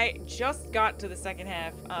 I just got to the second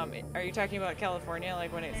half. Are you talking about California,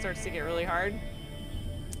 like when it starts to get really hard?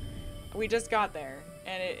 We just got there,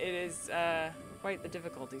 and it is quite the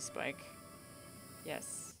difficulty spike.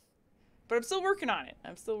 Yes. But I'm still working on it.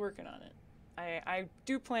 I'm still working on it. I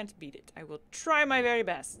do plan to beat it. I will try my very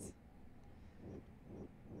best.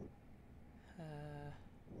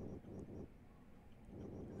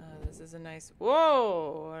 This is a nice...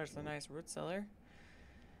 Whoa! There's a nice root cellar.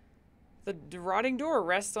 The rotting door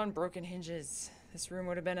rests on broken hinges. This room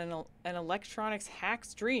would have been an electronics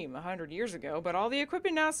hack's dream 100 years ago, but all the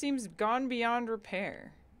equipment now seems gone beyond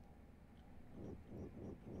repair.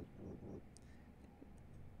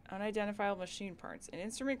 Unidentifiable machine parts. An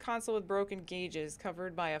instrument console with broken gauges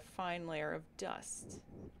covered by a fine layer of dust.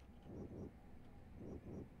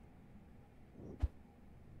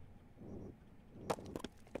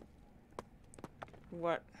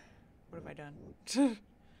 What have I done?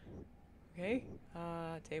 Okay.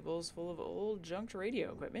 Tables full of old junked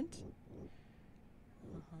radio equipment.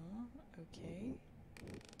 Okay.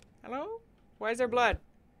 Hello? Why is there blood?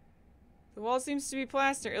 The wall seems to be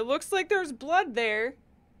plaster. It looks like there's blood there.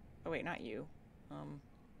 Oh wait, not you.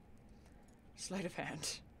 Sleight of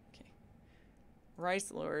hand. Okay.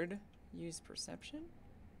 Rice Lord. Use perception.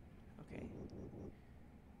 Okay.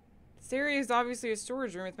 This area is obviously a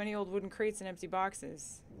storage room with many old wooden crates and empty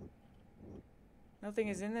boxes. Nothing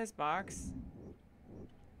is in this box.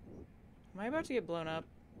 Am I about to get blown up?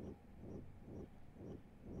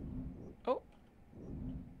 Oh.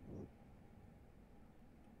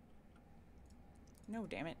 No,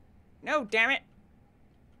 damn it. No, damn it!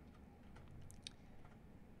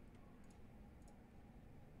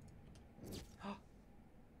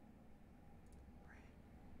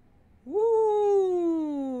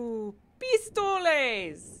 Woo!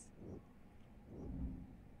 Pistoles!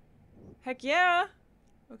 Heck yeah!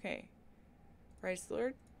 Okay. Rice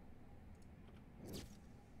Lord.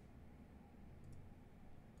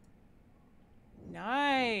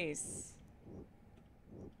 Nice!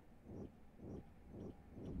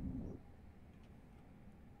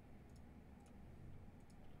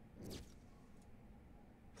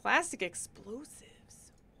 Plastic explosives.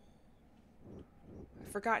 I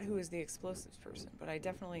forgot who is the explosives person, but I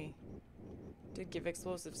definitely did give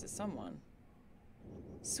explosives to someone.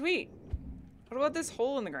 Sweet! What about this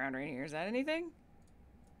hole in the ground right here? Is that anything?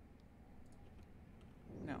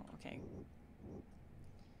 No, okay.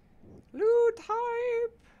 Loot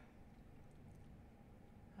hype!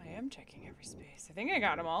 I am checking every space. I think I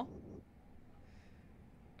got them all.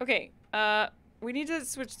 Okay, we need to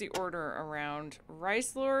switch the order around.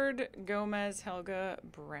 Rice Lord, Gomez, Helga,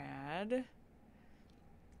 Brad.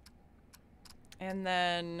 And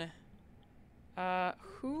then,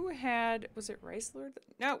 who had, was it Rice Lord?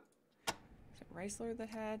 No! Was it Rice Lord that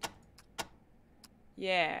had?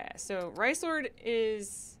 Yeah, so Rice Lord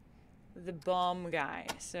is the bomb guy.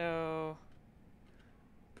 So,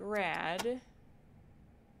 Brad.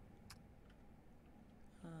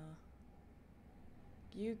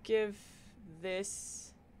 You give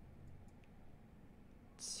this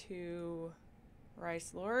to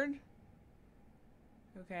Rice Lord.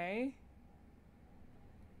 Okay.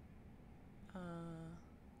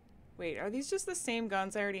 Wait, are these just the same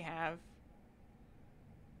guns I already have?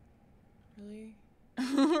 Really?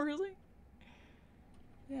 Really?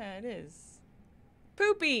 Yeah, it is.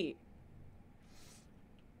 Poopy!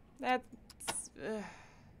 That's...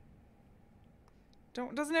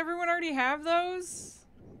 Doesn't everyone already have those?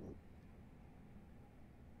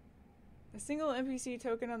 A single NPC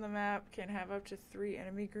token on the map can have up to 3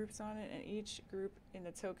 enemy groups on it, and each group in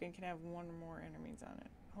the token can have 1 or more enemies on it.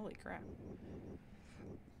 Holy crap.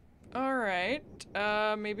 Alright.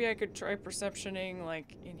 Maybe I could try perceptioning,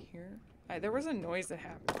 like, in here. There was a noise that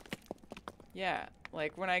happened. Yeah,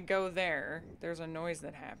 like, when I go there, there's a noise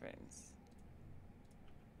that happens.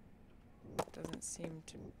 Doesn't seem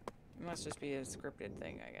to... It must just be a scripted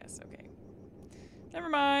thing, I guess. Okay. Never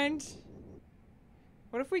mind.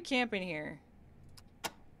 What if we camp in here?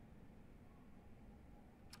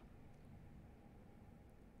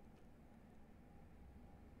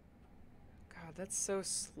 God, that's so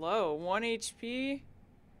slow. 1 HP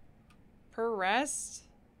per rest?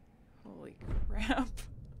 Holy crap.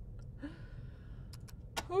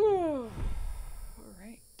 Ooh.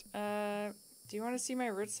 Alright. Do you want to see my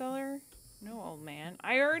root cellar? No, old man.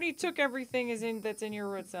 I already took everything that's in your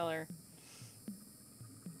root cellar.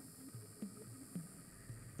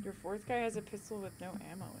 Your 4th guy has a pistol with no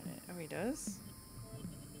ammo in it. Oh, he does?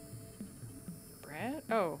 Brad?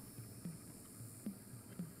 Oh.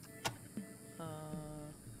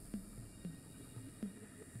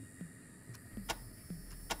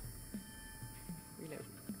 Reload.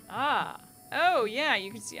 Ah! Oh, yeah,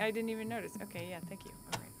 you can see. I didn't even notice. Okay, yeah, thank you.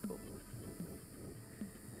 Alright, cool.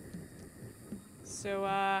 So,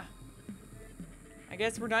 I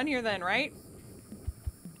guess we're done here then, right?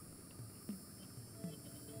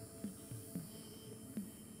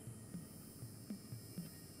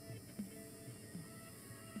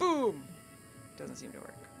 Boom! Doesn't seem to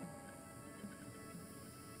work.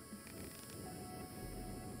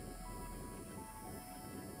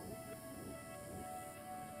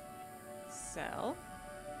 Sell.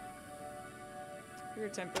 You're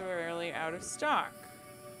temporarily out of stock.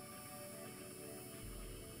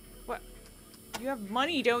 What? You have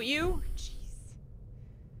money, don't you? Jeez.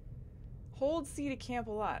 Hold C to camp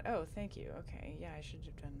a lot. Oh, thank you. Okay, yeah, I should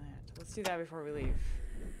have done that. Let's do that before we leave.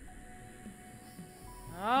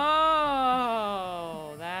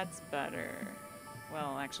 Oh, that's better.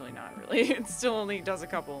 Well, actually not really. It still only does a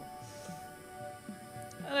couple.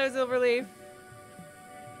 Hello, Silverleaf.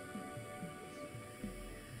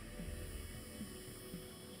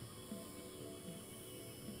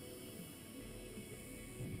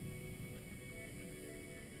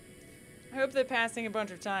 I hope that passing a bunch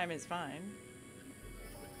of time is fine.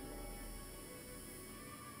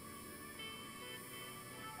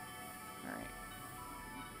 Alright.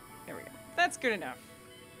 There we go. That's good enough.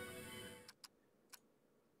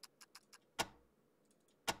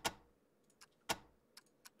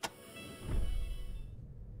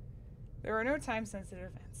 There are no time-sensitive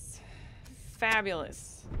events.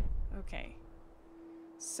 Fabulous. Okay.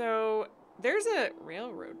 So, there's a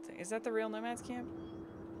railroad thing. Is that the Rail Nomads camp?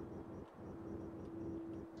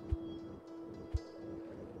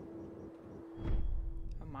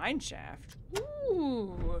 Mine shaft.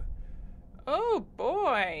 Ooh. Oh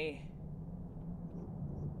boy.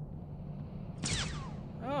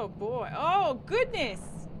 Oh boy. Oh goodness.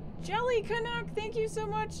 Jelly Canuck, thank you so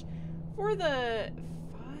much for the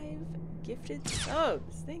 5 gifted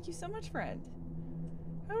subs. Thank you so much, friend.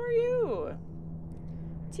 How are you?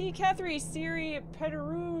 T. Catherine, Siri,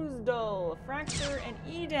 Pederuzdal, Fracture, and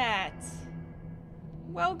Edat.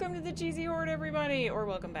 Welcome to the Cheesy Horde, everybody. Or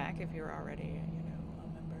welcome back if you're already,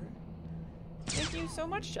 thank you so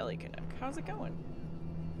much, Jelly Canuck. How's it going?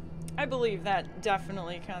 I believe that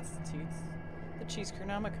definitely constitutes the Cheese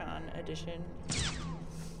Chronomicon edition.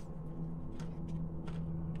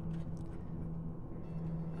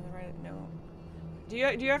 No. Do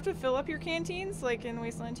you have to fill up your canteens like in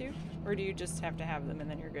Wasteland 2? Or do you just have to have them and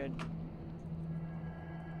then you're good?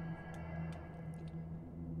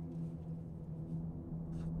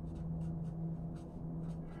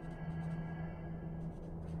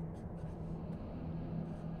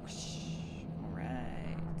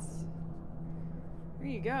 There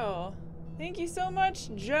you go. Thank you so much,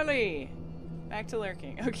 Jelly. Back to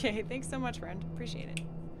lurking. Okay, thanks so much, friend. Appreciate it.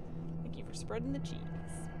 Thank you for spreading the cheese.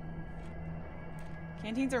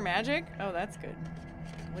 Canteens are magic? Oh, that's good.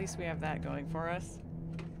 At least we have that going for us.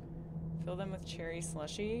 Fill them with cherry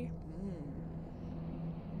slushy.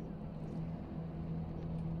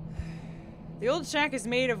 The old shack is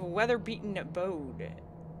made of weather-beaten abode.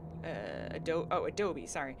 Adobe,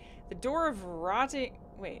 sorry. The door of rotting...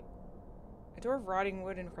 Wait. A door of rotting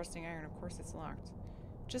wood and rusting iron. Of course it's locked.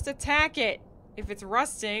 Just attack it! If it's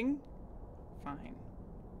rusting, fine.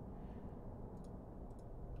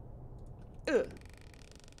 Ugh.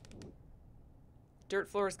 Dirt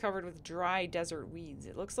floor is covered with dry desert weeds.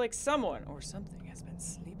 It looks like someone or something has been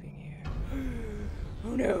sleeping here.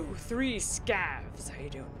 Oh no, 3 scavs. I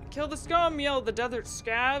don't... Kill the scum, yelled the desert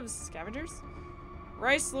scavengers.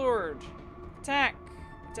 Rice Lord. Attack.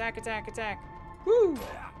 Attack, attack, attack. Woo!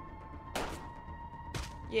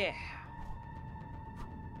 Yeah.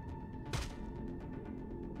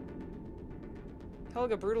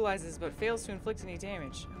 Helga brutalizes but fails to inflict any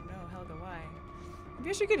damage. Oh no, Helga, why? Maybe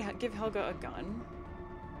I should give Helga a gun.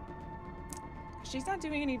 She's not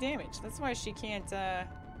doing any damage. That's why she can't,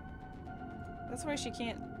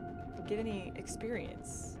 get any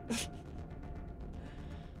experience.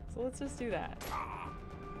 So let's just do that.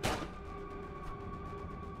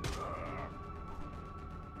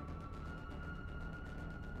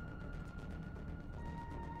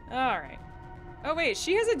 Alright. Oh wait,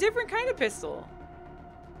 she has a different kind of pistol.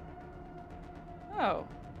 Oh.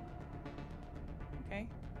 Okay.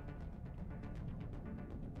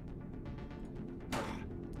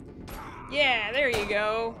 Yeah, there you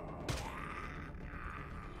go.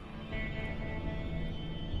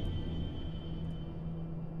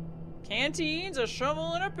 Canteens, a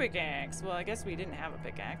shovel, and a pickaxe. Well, I guess we didn't have a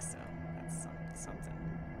pickaxe, so that's something.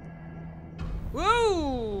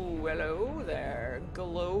 Whoa! Hello there,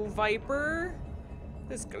 Glow Viper.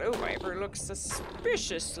 This Glow Viper looks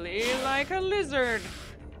suspiciously like a lizard.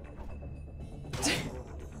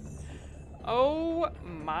 Oh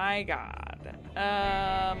my god.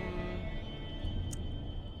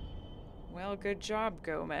 Well, good job,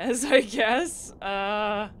 Gomez, I guess.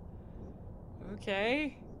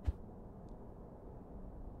 Okay.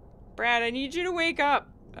 Brad, I need you to wake up.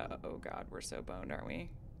 Oh god, we're so boned, aren't we?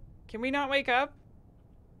 Can we not wake up?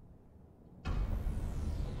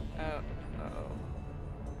 Uh-oh.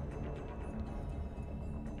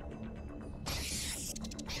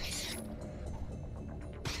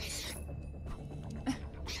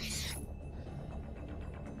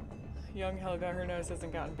 Young Helga, her nose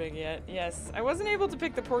hasn't gotten big yet. Yes, I wasn't able to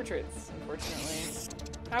pick the portraits, unfortunately.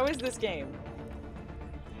 How is this game?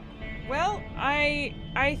 Well,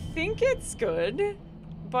 I think it's good,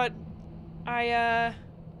 but I'm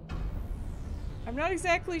not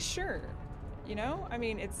exactly sure. You know? I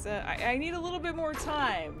mean, it's I need a little bit more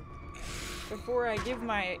time before I give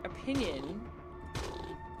my opinion.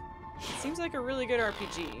 It seems like a really good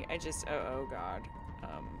RPG. I just oh god.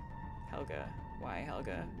 Helga. Why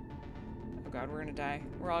Helga? Oh god, we're gonna die.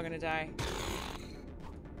 We're all gonna die.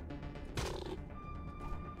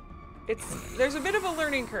 There's a bit of a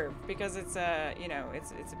learning curve because it's you know,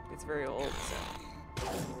 it's very old, so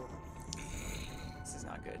this is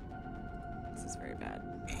not good. This is very bad.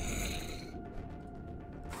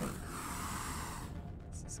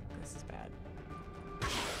 This is bad.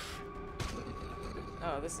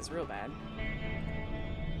 Oh, this is real bad.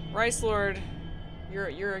 Rice Lord,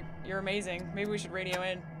 you're amazing. Maybe we should radio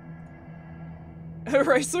in.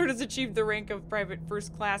 Rice Lord has achieved the rank of Private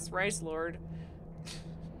First Class Rice Lord.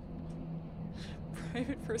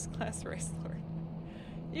 Private First Class Rice Lord.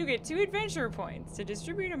 You get 2 adventure points to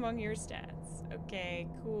distribute among your stats. Okay,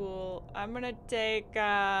 cool. I'm gonna take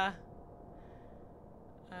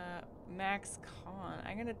Max Con.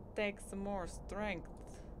 I'm gonna take some more strength,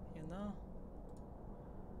 you know?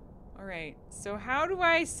 Alright, so how do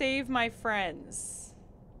I save my friends?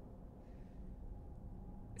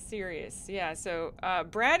 Serious, yeah, so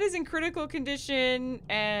Brad is in critical condition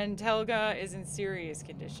and Helga is in serious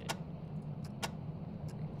condition.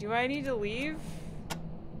 Do I need to leave?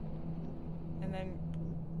 And then...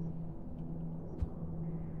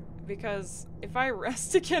 Because if I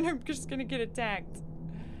rest again, I'm just gonna get attacked.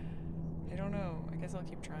 I don't know. I guess I'll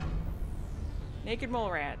keep trying. Naked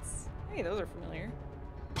mole rats. Hey, those are familiar.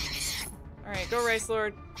 Alright, go Rice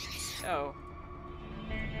Lord. Oh.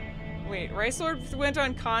 Wait, Rice Lord went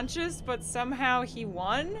unconscious, but somehow he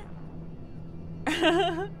won?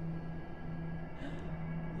 Okay.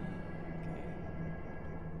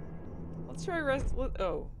 Let's try rest.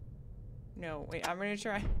 Oh. No, wait, I'm gonna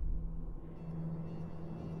try.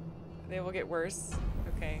 They will get worse.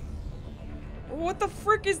 Okay. What the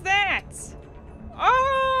frick is that?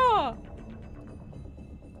 Oh!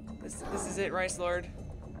 This is it, Rice Lord.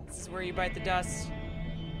 This is where you bite the dust.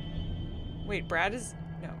 Wait, Brad is...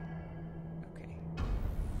 No. Okay.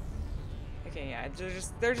 Okay, yeah,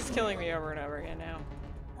 they're just killing me over and over again now.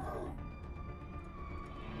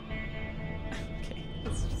 Okay,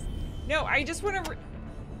 let's just... No, I just want to...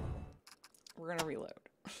 We're gonna reload.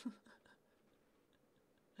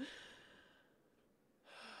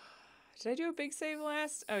 Did I do a big save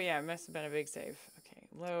last? Oh yeah, it must have been a big save. Okay,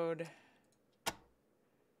 load.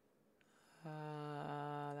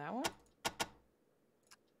 That one?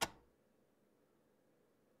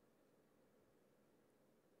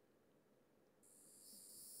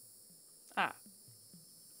 Ah.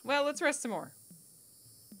 Well, let's rest some more.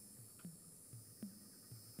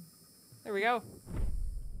 There we go.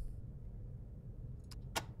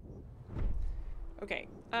 Okay,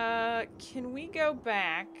 can we go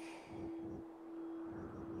back?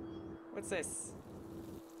 What's this?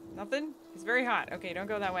 Nothing? It's very hot. Okay, don't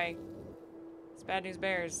go that way. It's bad news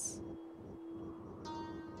bears.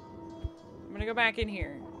 I'm gonna go back in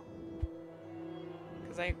here.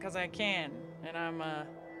 Cause I can. And I'm a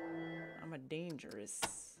dangerous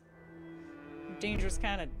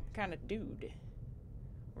kind of dude.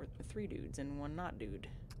 Or 3 dudes and 1 not dude.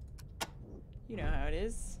 You know how it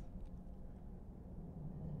is.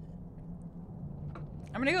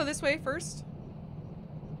 I'm gonna go this way first.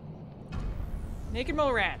 Naked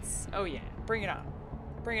mole rats. Oh yeah, bring it on.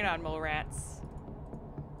 Bring it on, mole rats.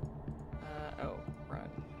 Oh, run.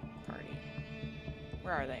 Party.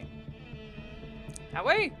 Where are they? That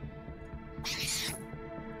way!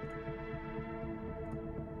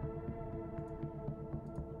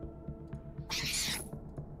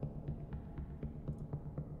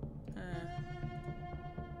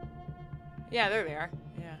 Yeah, there they are.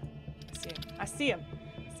 Yeah, I see him. I see him.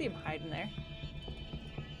 I see him hiding there.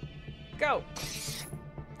 Go!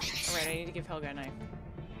 Alright, I need to give Helga a knife.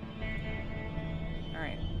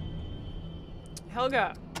 Alright.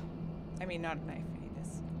 Helga! I mean, not a knife. I need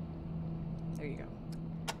this. There you go.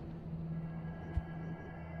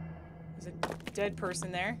 There's a dead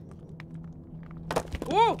person there.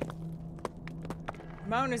 Whoa! The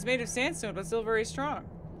mountain is made of sandstone, but still very strong.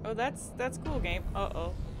 Oh, that's cool, game.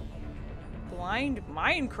 Uh-oh. Blind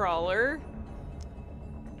mine crawler?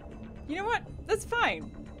 You know what? That's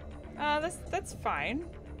fine. That's fine.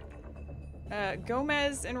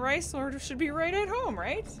 Gomez and Rice Lord should be right at home,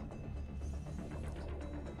 right?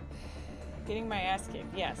 Getting my ass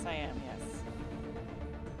kicked. Yes, I am, yes.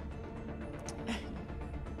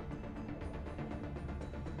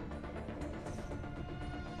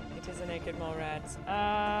 a naked mole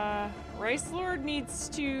rat. Rice Lord needs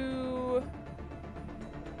to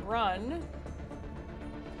run.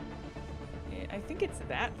 I think it's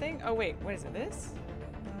that thing. Oh wait, what is it? This?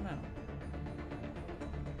 I don't know.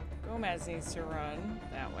 Gomez needs to run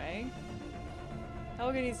that way.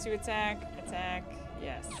 Helga needs to attack. Attack.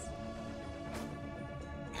 Yes.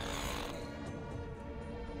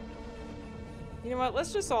 You know what?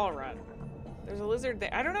 Let's just all run. There's a lizard there.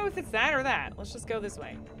 I don't know if it's that or that. Let's just go this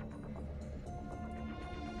way.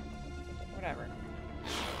 Whatever.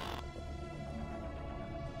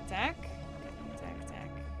 Attack. Attack, attack.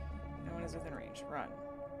 No one is within range. Run.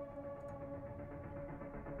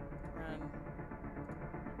 Run.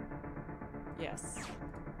 Yes.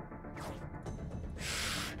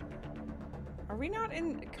 Are we not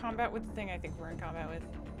in combat with the thing I think we're in combat with?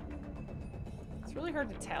 It's really hard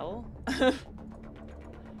to tell.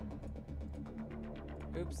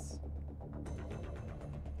 Oops.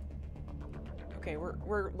 Okay,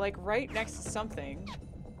 we're like right next to something.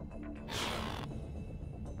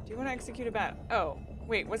 Do you want to execute a bat? Oh,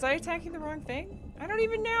 wait, was I attacking the wrong thing? I don't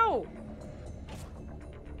even know.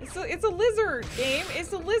 It's a lizard game.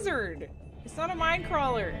 It's a lizard. It's not a mine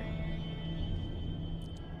crawler.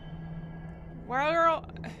 Why are all...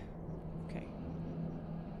 Okay.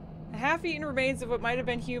 A half-eaten remains of what might have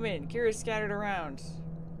been human. Gear is scattered around.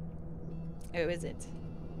 Oh, is it?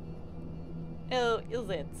 Oh, is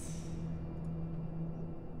it?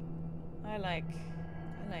 I like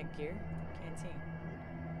gear. Canteen.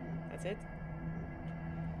 That's it?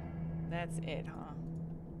 That's it, huh?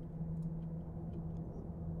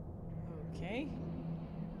 Okay.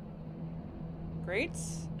 Great.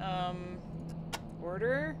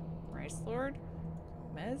 Order. Rice Lord.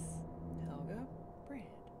 Gomez. Helga. Brand.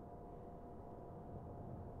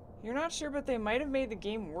 You're not sure, but they might have made the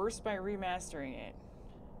game worse by remastering it.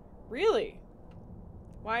 Really?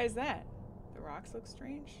 Why is that? The rocks look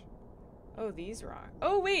strange? Oh, these rocks.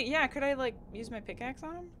 Oh, wait, yeah, could I, like, use my pickaxe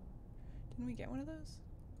on them? Didn't we get one of those?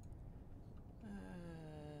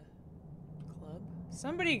 Club?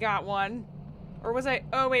 Somebody got one. Or was I...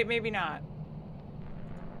 Oh, wait, maybe not.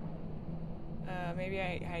 Maybe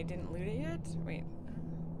I didn't loot it yet? Wait.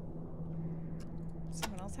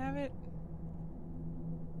 Someone else have it?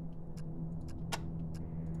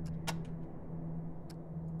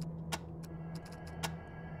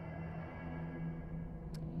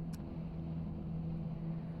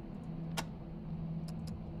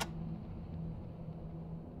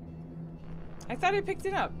 I thought I picked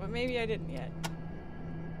it up, but maybe I didn't yet.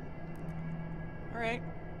 Alright.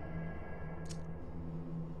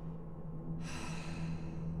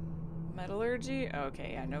 Metallurgy?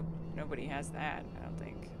 Okay, yeah, nobody has that, I don't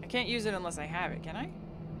think. I can't use it unless I have it, can I?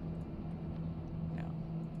 No.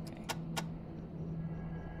 Okay.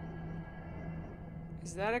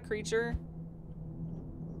 Is that a creature?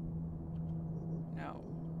 No.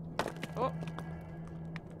 Oh!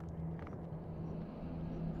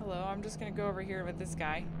 Hello, I'm just gonna go over here with this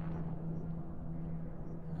guy.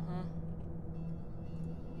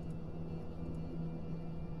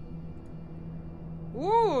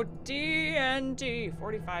 Ooh, TNT!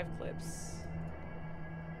 45 clips.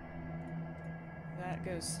 That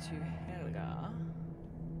goes to Helga.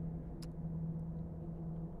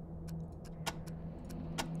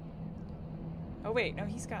 Oh wait, no,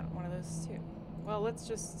 he's got one of those too. Well, let's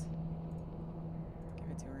just give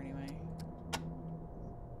it to her anyway.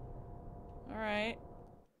 Alright.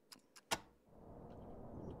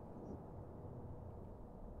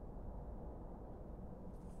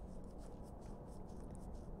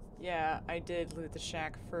 Yeah, I did loot the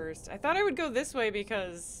shack first. I thought I would go this way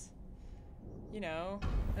because, you know.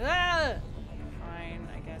 Ah! Fine,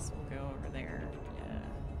 I guess we'll go over there.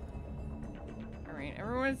 Yeah. Alright,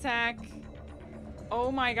 everyone attack.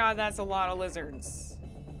 Oh my god, that's a lot of lizards.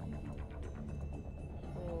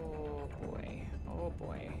 Oh boy. Oh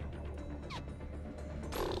boy.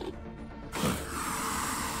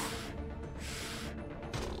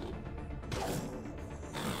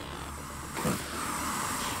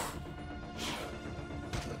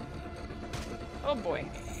 Oh boy.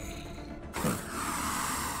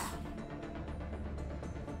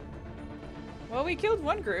 Well, we killed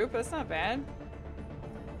one group. That's not bad.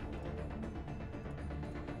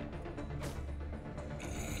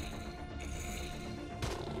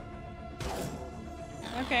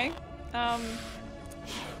 Okay.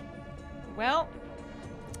 Well.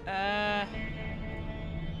 Run.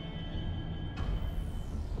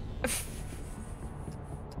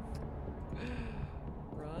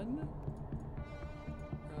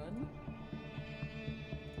 Run.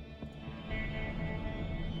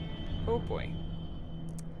 Oh boy.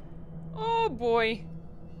 Oh boy.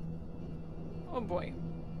 boy.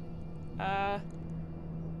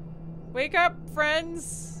 Wake up,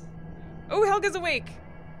 friends! Oh, Helga's awake!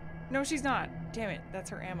 No, she's not. Damn it, that's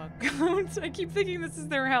her ammo count. I keep thinking this is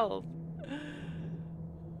their health.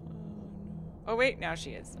 Oh wait, now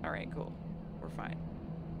she is. Alright, cool. We're fine.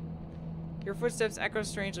 Your footsteps echo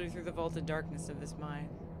strangely through the vaulted darkness of this mine.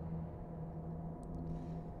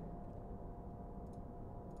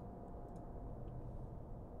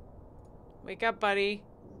 Wake up, buddy.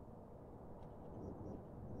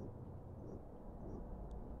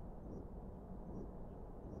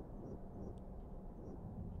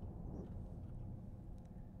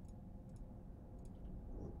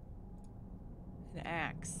 An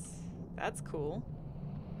axe. That's cool.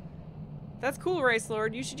 That's cool, Rice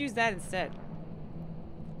Lord. You should use that instead.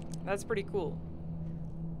 That's pretty cool.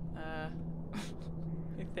 I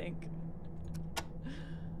think.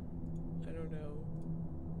 I don't know.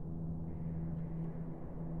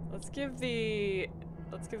 Let's give the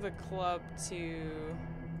club to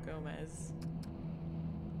Gomez.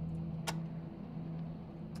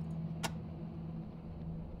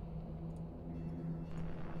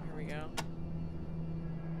 Here we go.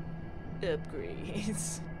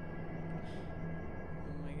 Upgrades.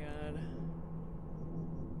 Oh my god.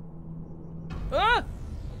 Ah!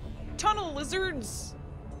 Tunnel lizards!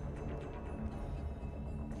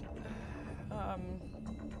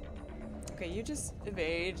 Okay, you just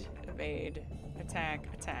evade, attack,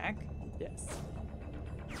 attack. Yes.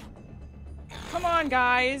 Come on,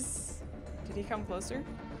 guys! Did he come closer?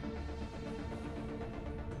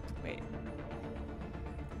 Wait.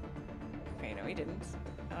 Okay, no, he didn't.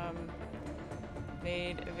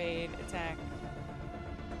 Evade, attack.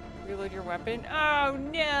 Reload your weapon. Oh,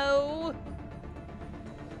 no!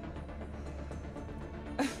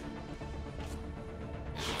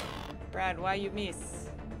 Brad, why you miss?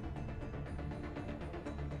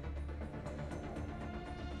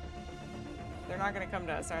 They're not gonna come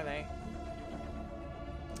to us, are they?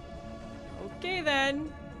 Okay,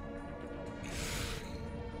 then.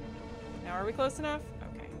 Now, are we close enough?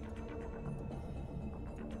 Okay.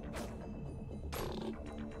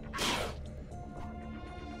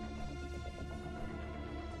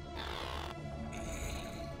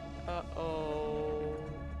 Uh-oh.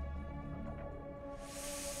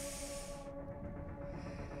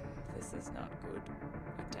 This is not good.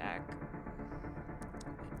 Attack.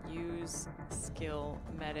 Use skill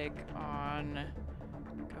medic on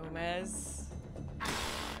Gomez.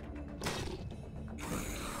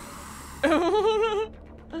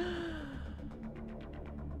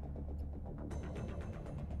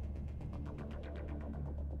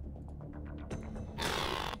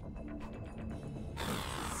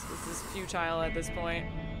 This is futile at this point.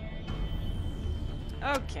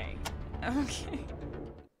 Okay. Okay.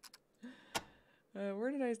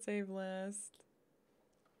 Where did I save last?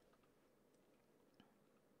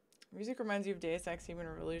 Music reminds you of Deus Ex Human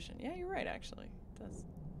Revolution. Yeah, you're right, actually. It does.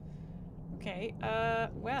 Okay,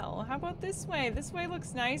 well, how about this way? This way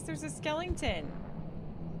looks nice. There's a skeleton.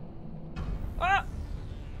 Ah!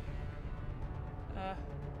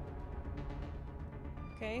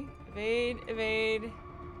 Okay. Evade.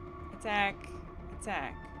 Attack.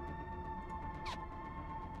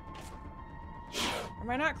 Am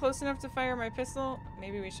I not close enough to fire my pistol?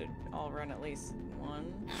 Maybe we should all run at least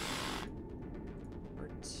one. Or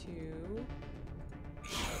two.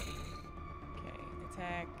 Okay,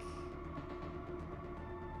 attack.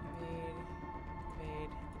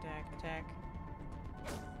 Evade, attack.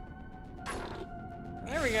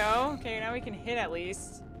 There we go. Okay, now we can hit at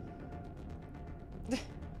least.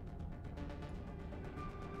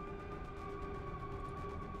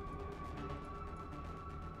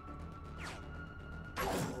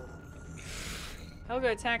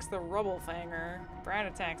 Helga attacks the rubble fanger. Brad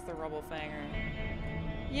attacks the rubble fanger.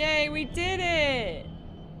 Yay, we did it!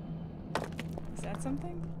 Is that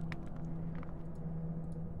something?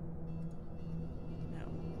 No.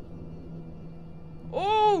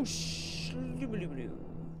 Oh,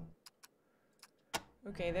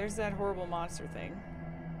 okay, there's that horrible monster thing.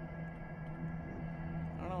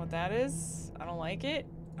 I don't know what that is. I don't like it.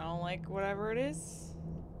 I don't like whatever it is.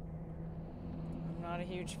 I'm not a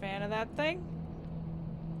huge fan of that thing.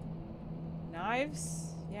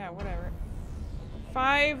 Knives? Yeah, whatever.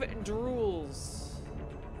 5 drools.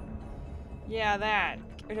 Yeah, that.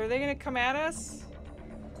 Are they gonna come at us?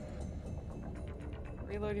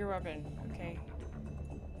 Reload your weapon. Okay.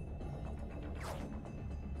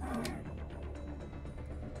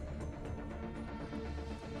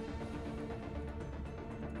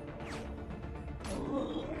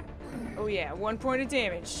 Oh yeah, 1 point of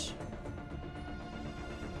damage.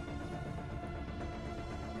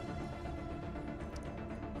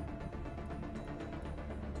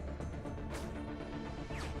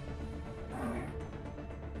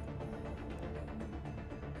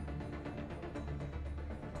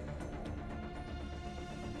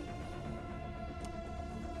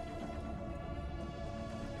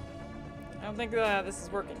 don't think this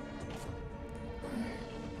is working.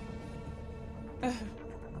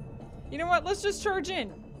 You know what? Let's just charge in.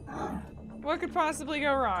 What could possibly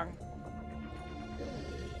go wrong?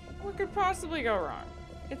 What could possibly go wrong?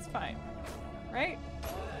 It's fine. Right?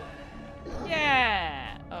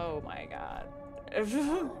 Yeah! Oh my god. I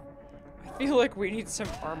feel like we need some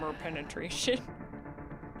armor penetration.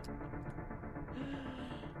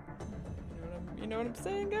 You know what I'm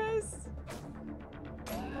saying, guys?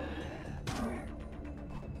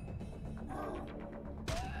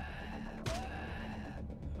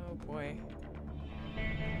 Oh boy.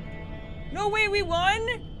 No way, we won?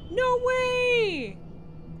 No way!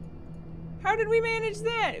 How did we manage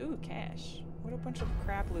that? Ooh, cash. What a bunch of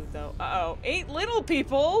crap loot, though. Uh-oh. 8 little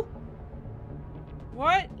people?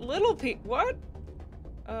 What? Little people? What?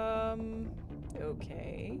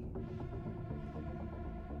 Okay.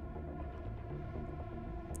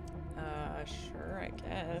 Sure, I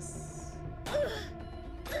guess.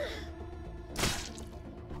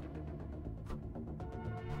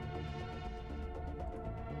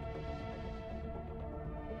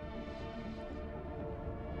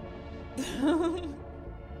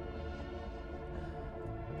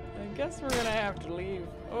 I guess we're gonna have to leave.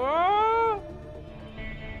 Oh!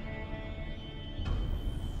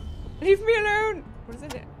 Leave me alone! What is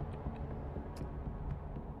it?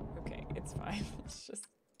 Okay, it's fine.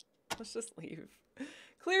 Let's just leave.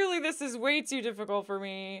 Clearly this is way too difficult for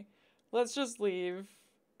me. Let's just leave.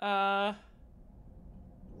 Can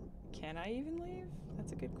I even leave?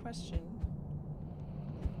 That's a good question.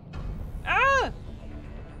 Ah!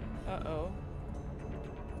 Uh-oh.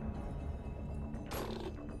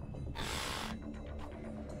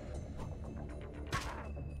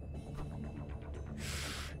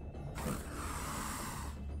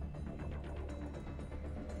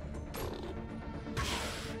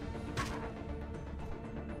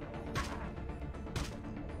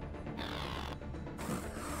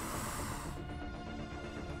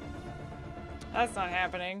 That's not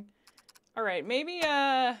happening. All right, maybe,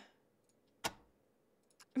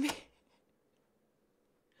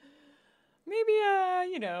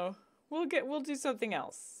 you know, we'll do something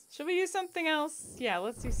else. Should we do something else? Yeah,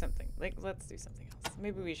 let's do something. Let's do something else.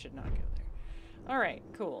 Maybe we should not go there. All right,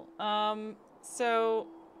 cool. So,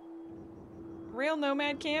 Rail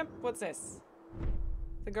Nomad Camp? What's this?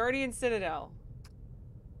 The Guardian Citadel.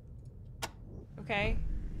 Okay.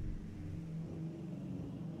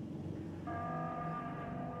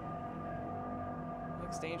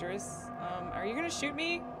 Looks dangerous. Are you gonna shoot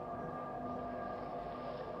me?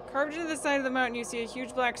 Carved into the side of the mountain, you see a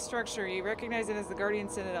huge black structure. You recognize it as the Guardian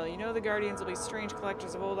Citadel. You know the Guardians will be strange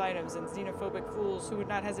collectors of old items and xenophobic fools who would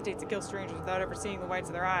not hesitate to kill strangers without ever seeing the whites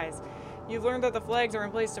of their eyes. You've learned that the flags are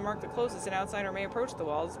in place to mark the closest an outsider may approach the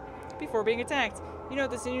walls before being attacked. You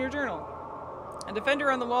note this in your journal. A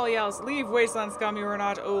defender on the wall yells, "Leave, wasteland scum, you are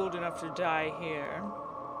not old enough to die here."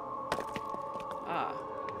 Ah,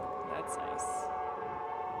 that's nice.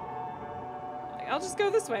 I'll just go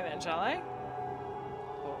this way then, shall I?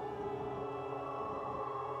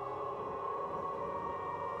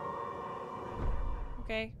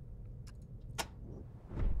 Okay.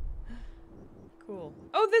 Cool.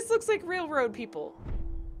 Oh, this looks like railroad people.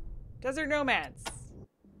 Desert nomads.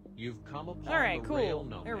 You've come upon Alright, the cool. Rail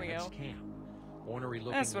Nomads There we go. camp.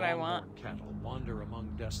 Ornery-looking That's what I want. longhorn cattle wander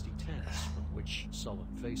among dusty tents from which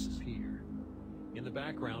sullen faces peer. In the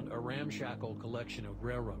background, a ramshackle collection of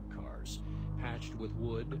railroad cars, patched with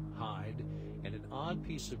wood, hide, and an odd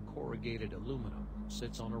piece of corrugated aluminum,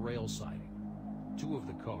 sits on a rail siding. Two of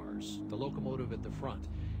the cars, the locomotive at the front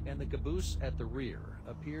and the caboose at the rear,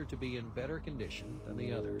 appear to be in better condition than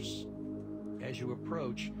the others. As you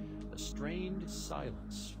approach, a strained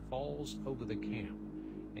silence falls over the camp,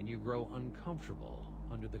 and you grow uncomfortable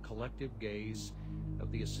under the collective gaze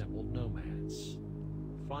of the assembled nomads.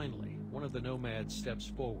 Finally, one of the nomads steps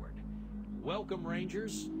forward. "Welcome,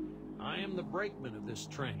 Rangers. I am the brakeman of this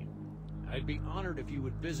train. I'd be honored if you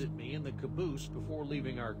would visit me in the caboose before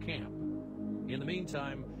leaving our camp. In the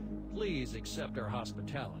meantime, please accept our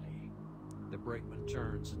hospitality." The brakeman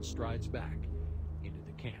turns and strides back into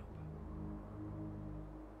the camp.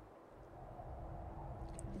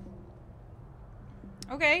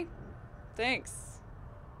 Okay. Thanks.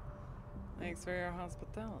 Thanks for your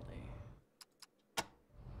hospitality.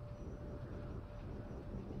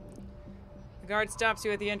 The guard stops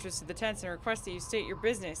you at the entrance to the tents and requests that you state your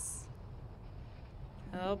business.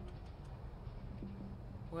 Help.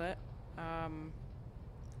 What?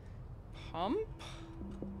 Pump?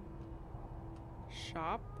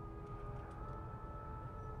 Shop?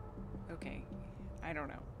 Okay. I don't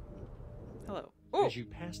know. Hello. Oh! As you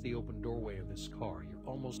pass the open doorway of this car, you're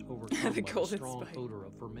almost overcome The by the golden strong spike. odor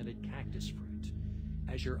of fermented cactus fruit.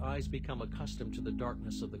 As your eyes become accustomed to the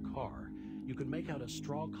darkness of the car, you can make out a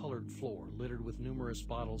straw-colored floor littered with numerous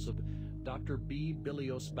bottles of Dr. B.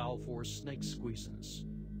 Bilios Balfour's snake squeezins.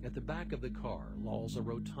 At the back of the car lolls a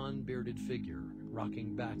rotund, bearded figure,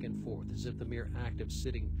 rocking back and forth as if the mere act of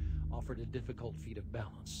sitting offered a difficult feat of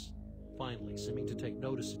balance. Finally, seeming to take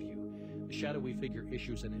notice of you, the shadowy figure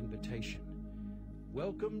issues an invitation.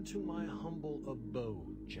 Welcome to my humble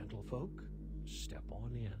abode, gentlefolk. Step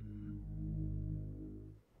on in.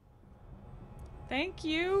 Thank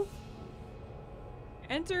you.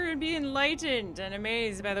 Enter and be enlightened and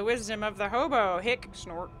amazed by the wisdom of the hobo. Hick,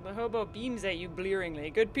 snort. The hobo beams at you blearingly.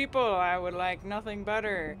 Good people, I would like nothing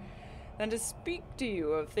better than to speak to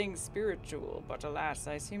you of things spiritual, but alas,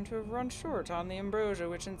 I seem to have run short on the ambrosia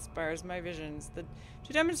which inspires my visions.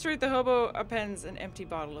 To demonstrate, the hobo appends an empty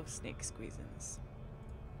bottle of snake squeezins.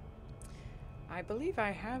 I believe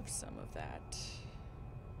I have some of that.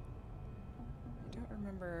 I don't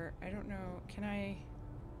remember. I don't know. Can I...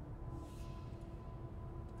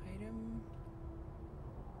 Item?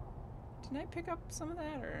 Didn't I pick up some of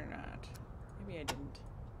that or not? Maybe I didn't.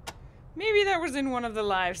 Maybe that was in one of the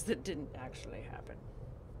lives that didn't actually happen.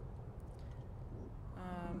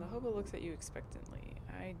 The hobo looks at you expectantly.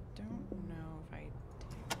 I don't know if I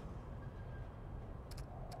did.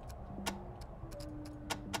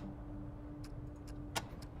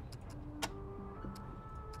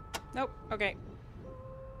 Nope. Okay.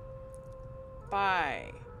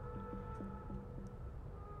 Bye.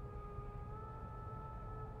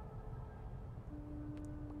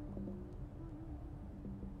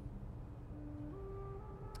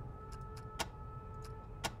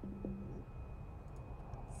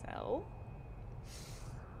 Sell.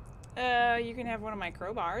 You can have one of my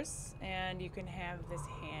crowbars, and you can have this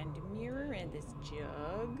hand mirror and this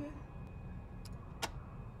jug.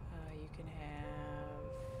 You can have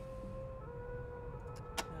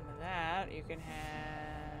none of that. You can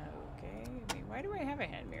have... Okay, I mean, why do I have a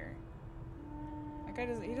hand mirror? That guy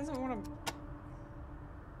doesn't... He doesn't want to...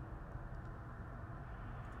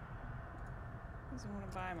 Doesn't want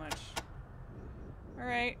to buy much.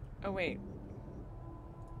 Alright. Oh, wait.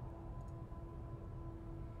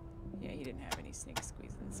 Yeah, he didn't have any snake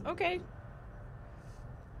squeezins. Okay.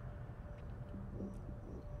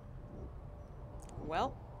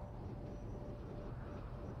 Well.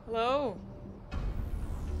 Hello?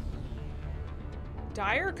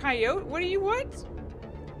 Dire coyote? What are you, what?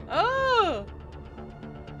 Oh!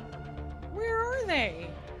 Where are they?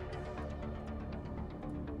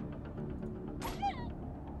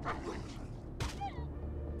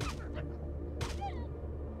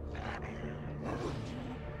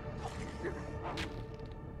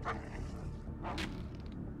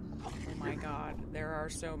 Oh my god, there are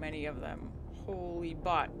so many of them. Holy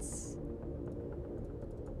butts.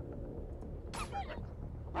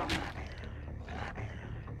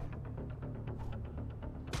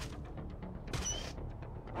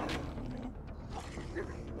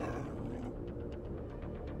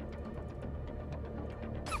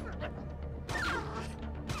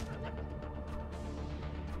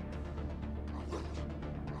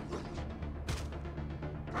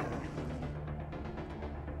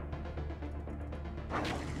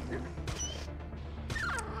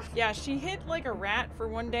 Yeah, she hit like a rat for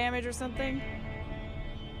 1 damage or something.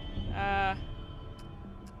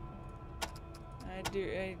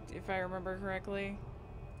 If I remember correctly.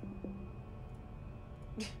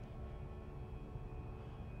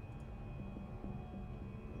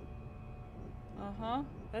 Uh-huh.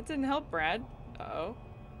 That didn't help, Brad. Uh-oh.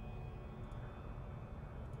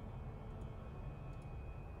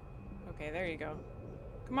 Okay, there you go.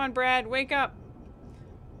 Come on, Brad, wake up.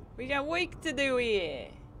 We got work to do here.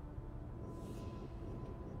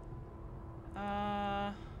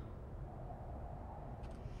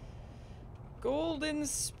 Golden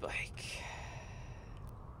spike.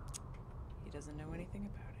 He doesn't know anything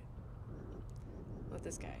about it. What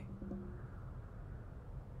this guy?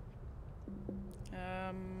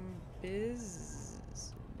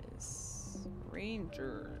 Business.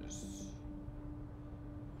 Rangers.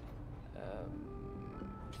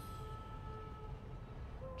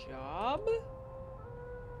 Job?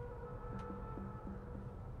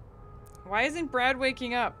 Why isn't Brad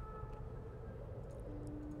waking up?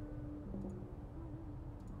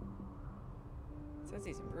 It says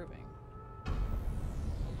he's improving.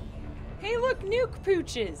 Hey, look, nuke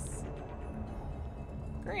pooches!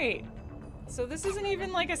 Great. So this isn't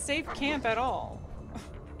even like a safe camp at all.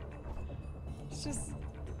 It's just...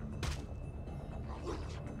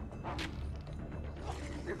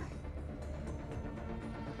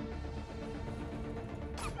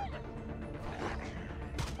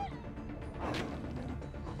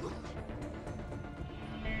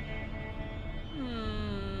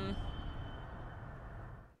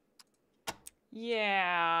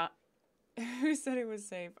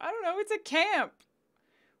 safe? I don't know. It's a camp.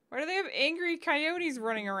 Why do they have angry coyotes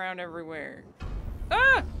running around everywhere?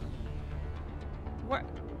 Ah! What?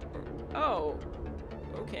 Oh.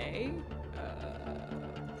 Okay.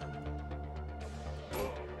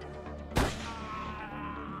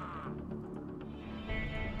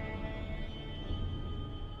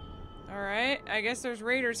 Alright, I guess there's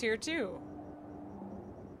raiders here too.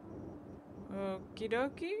 Okie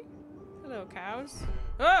dokie. Hello, cows.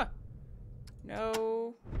 Ah!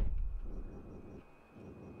 No.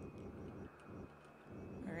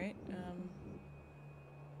 Alright,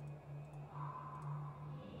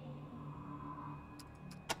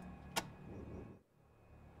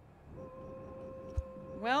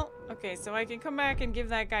 well, okay, so I can come back and give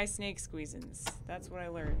that guy snake squeezins. That's what I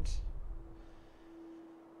learned.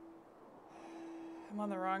 I'm on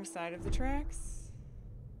the wrong side of the tracks.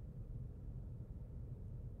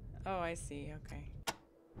 Oh, I see. Okay.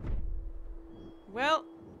 Well,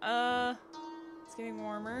 it's getting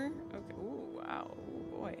warmer. Okay. Ooh, wow.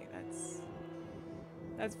 Ooh, boy,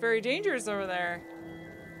 that's very dangerous over there.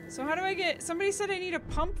 So how do I get... Somebody said I need a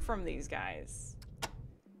pump from these guys.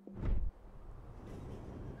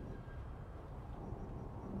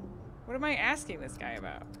 What am I asking this guy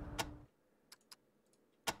about?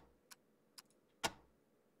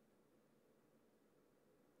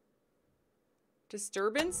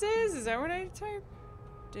 Disturbances? Is that what I type?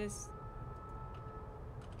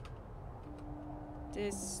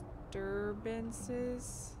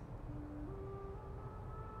 Disturbances?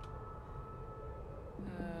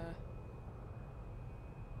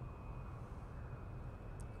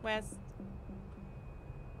 Quest.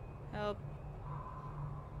 Help.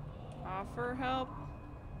 Offer help.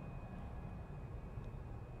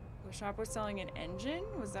 The shop was selling an engine?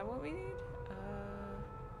 Was that what we need?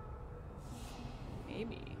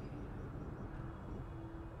 Maybe.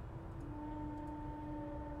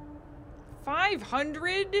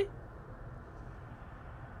 500? Can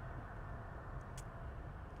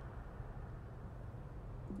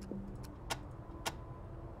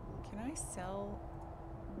I sell?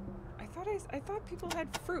 I thought people had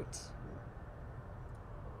fruit.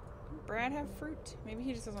 Didn't Brad have fruit? Maybe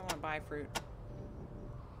he just doesn't want to buy fruit.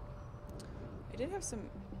 I did have some...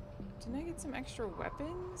 Didn't I get some extra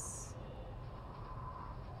weapons?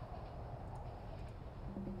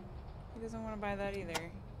 He doesn't want to buy that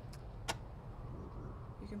either.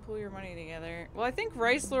 You can pull your money together. Well, I think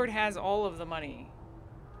Rice Lord has all of the money.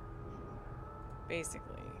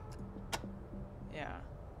 Basically. Yeah.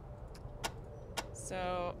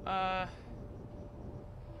 So,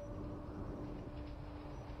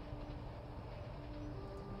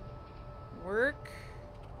 work.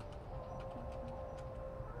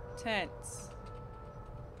 Tents.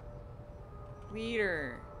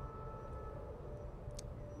 Leader.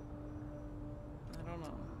 I don't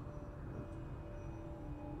know.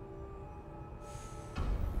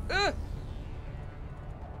 Ugh!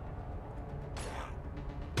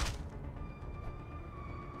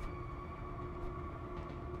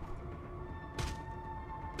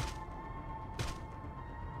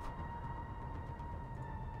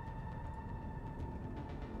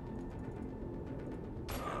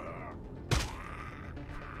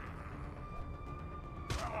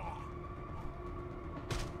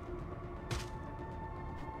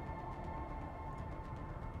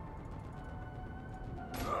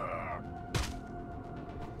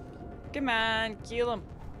 Come on, kill him.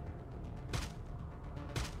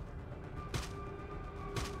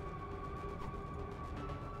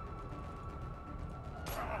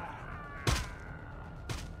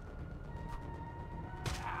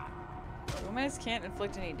 Gomez can't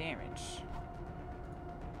inflict any damage.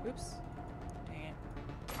 Oops. Dang it.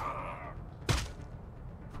 Huh.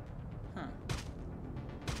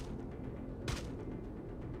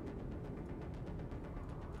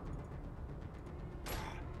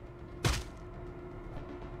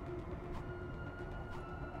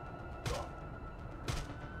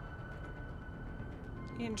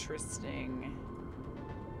 Interesting.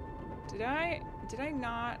 Did I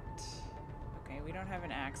not? Okay, we don't have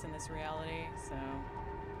an axe in this reality, so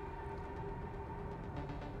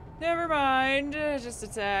never mind. Just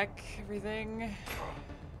attack everything.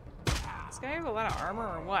 This guy have a lot of armor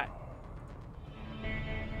or what?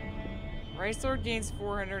 Rice Sword gains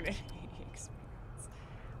 480 experience.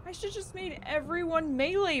 I should have just made everyone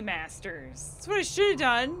melee masters. That's what I should have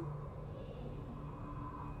done.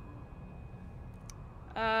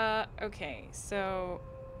 Okay, so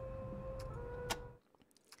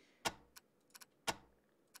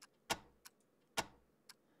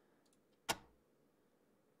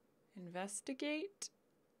investigate.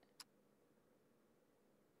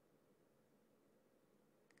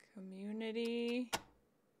 Community.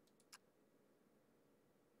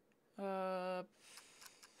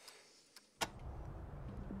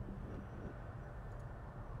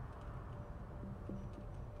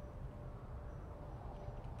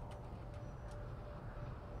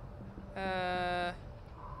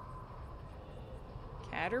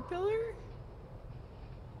 Caterpillar?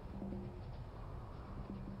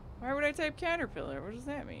 Why would I type caterpillar? What does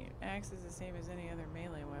that mean? Axe is the same as any other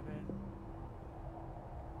melee weapon.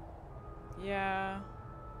 Yeah.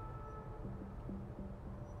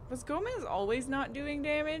 Was Gomez always not doing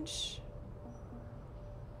damage?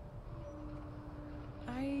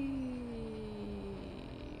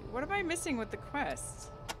 What am I missing with the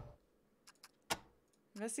quest?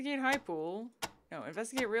 Investigate high pool. No,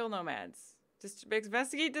 investigate real nomads.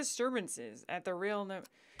 Investigate disturbances at the real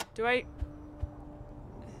Do I...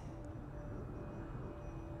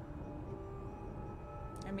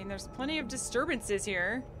 I mean, there's plenty of disturbances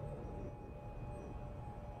here.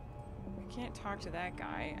 I can't talk to that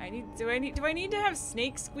guy. Do I need to have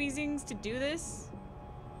snake squeezings to do this?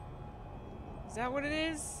 Is that what it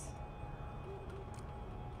is?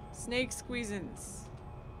 Snake squeezings.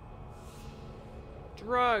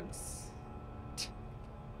 Drugs.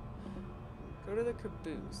 Go to the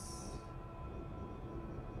caboose.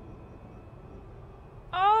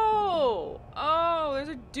 Oh, there's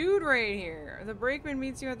a dude right here. The brakeman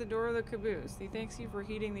meets you at the door of the caboose. He thanks you for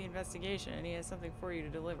heeding the investigation, and he has something for you to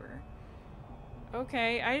deliver.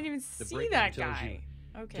 Okay, I didn't even see that guy.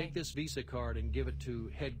 Okay. Take this Visa card and give it to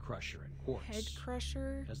Head Crusher in Quartz. Head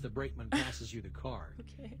Crusher? As the brakeman passes you the card,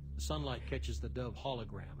 okay. The sunlight catches the dove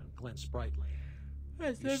hologram and glints brightly.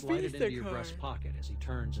 That's you slide it into your breast pocket as he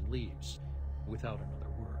turns and leaves, without another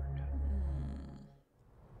word.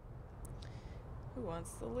 Who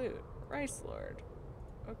wants the loot? Rice Lord.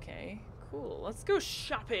 Okay, cool. Let's go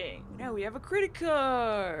shopping. Now we have a credit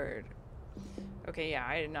card. Okay, yeah,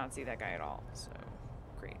 I did not see that guy at all, so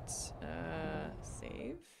great.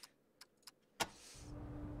 Save.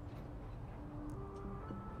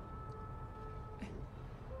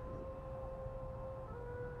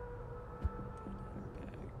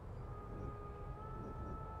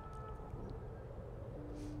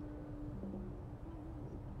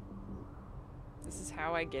 This is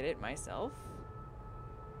how I get it myself.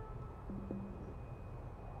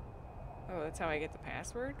 Oh, that's how I get the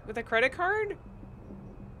password? With a credit card?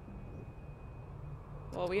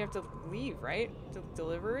 Well, we have to leave, right? To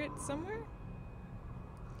deliver it somewhere?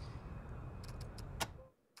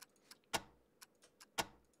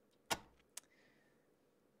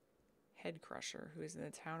 Head Crusher, who is in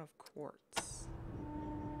the town of Quartz.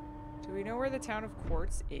 Do we know where the town of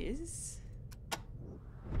Quartz is?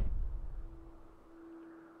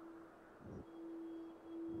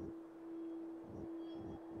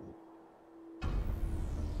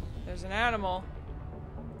 There's an animal.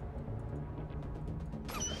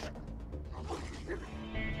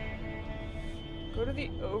 Go to the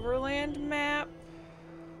overland map.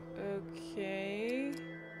 Okay.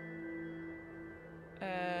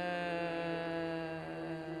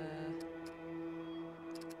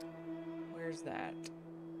 Where's that?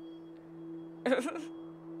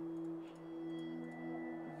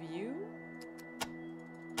 View?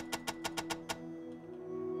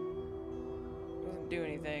 Doesn't do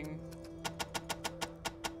anything.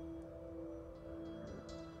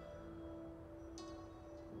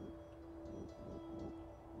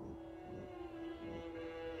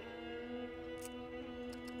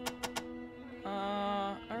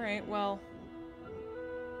 Alright, well.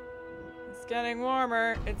 It's getting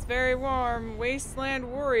warmer. It's very warm. Wasteland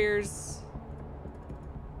warriors.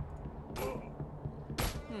 Boom.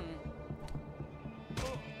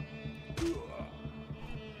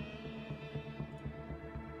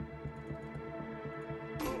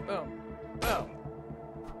 Boom.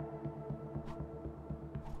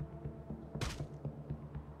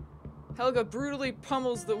 Helga brutally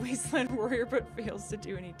pummels the Wasteland warrior but fails to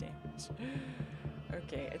do any damage.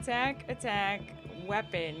 Okay, attack, attack,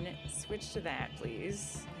 weapon. Switch to that,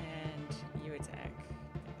 please. And you attack.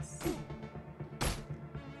 Yes.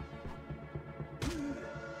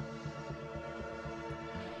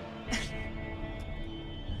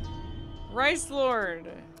 Rice Lord!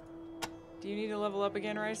 Do you need to level up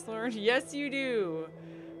again, Rice Lord? Yes, you do!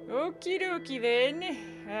 Okie dokie then.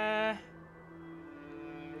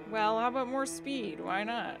 Well, how about more speed? Why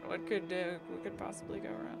not? What could possibly go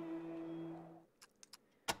wrong?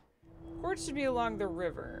 Quartz should be along the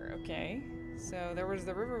river, okay. So the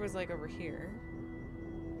river was like over here.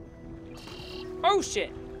 Oh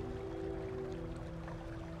shit!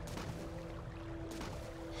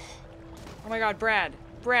 Oh my god, Brad.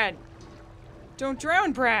 Brad. Don't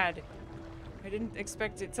drown, Brad! I didn't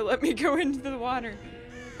expect it to let me go into the water.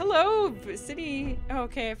 Hello, city. Oh,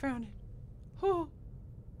 okay, I found it. Oh.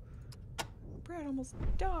 Brad almost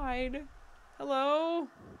died. Hello?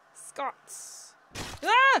 Scots.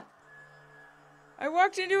 Ah! I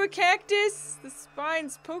walked into a cactus. The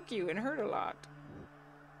spines poke you and hurt a lot.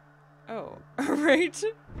 Oh, alright.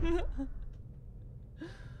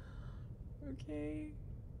 Okay.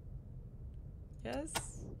 Yes?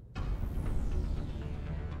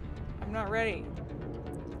 I'm not ready.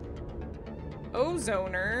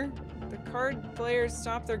 Ozoner. The card players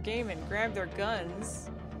stop their game and grab their guns.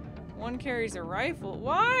 One carries a rifle.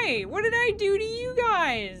 Why? What did I do to you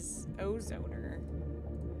guys? Ozoner.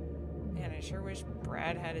 Man, I sure wish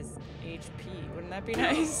Brad had his HP. Wouldn't that be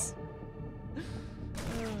nice?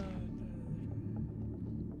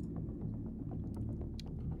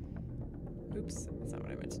 Oops, that's not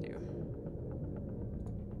what I meant to do.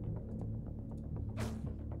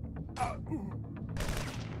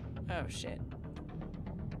 Oh, shit.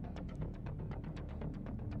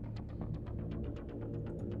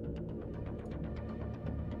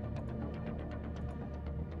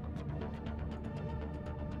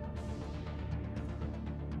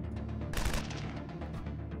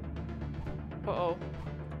 Uh-oh.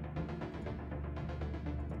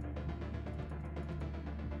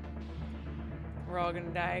 We're all gonna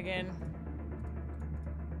die again.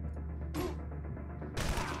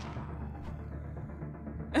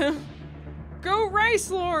 Go Rice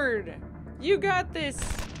Lord! You got this!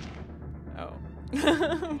 Oh.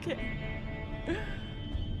 Okay.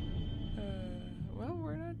 Well,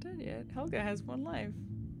 we're not dead yet. Helga has 1 life.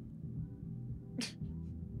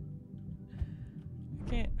 I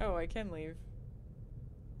can't. Oh, I can leave.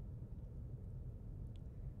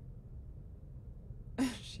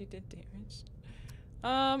 She did damage.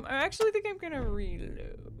 I actually think I'm gonna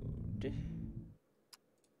reload.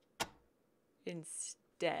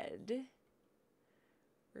 Instead.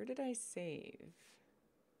 Where did I save?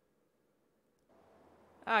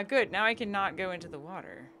 Ah, good. Now I cannot go into the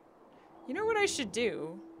water. You know what I should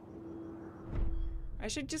do? I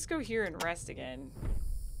should just go here and rest again.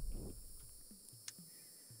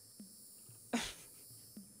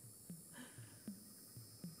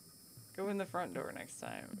 Go in the front door next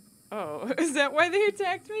time. Oh, is that why they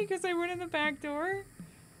attacked me? Because I went in the back door?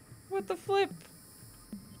 What the flip?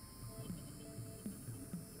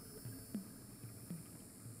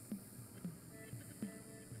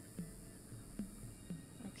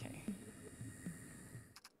 Okay.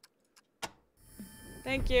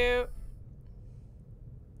 Thank you.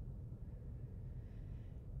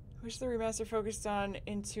 Wish the remaster focused on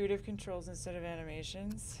intuitive controls instead of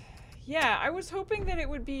animations. Yeah, I was hoping that it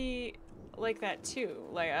would be like that too,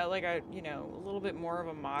 like a you know, a little bit more of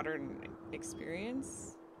a modern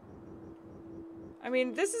experience. I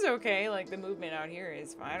mean, this is okay. Like the movement out here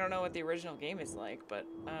is fine. I don't know what the original game is like, but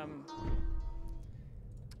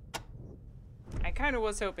I kind of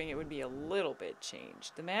was hoping it would be a little bit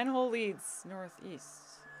changed. The manhole leads northeast.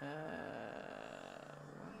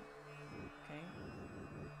 Okay.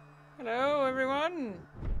 Hello, everyone.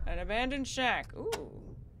 An abandoned shack. Ooh.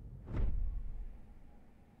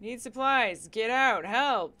 Need supplies. Get out.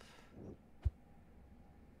 Help.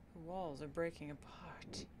 The walls are breaking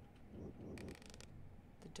apart.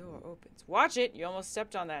 The door opens. Watch it. You almost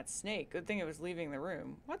stepped on that snake. Good thing it was leaving the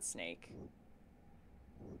room. What snake?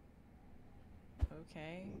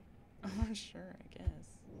 Okay. I'm not sure, I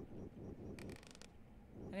guess.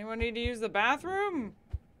 Anyone need to use the bathroom?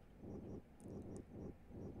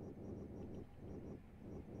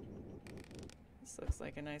 This looks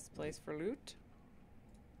like a nice place for loot.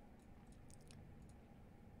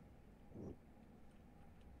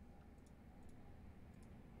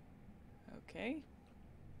 Okay.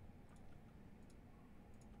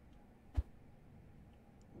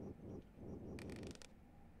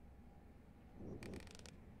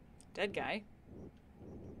 Dead guy.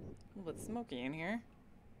 A little bit smoky in here.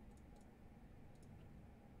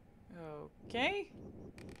 Okay.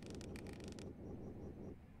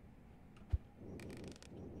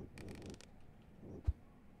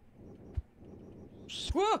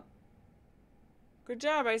 Whoa! Good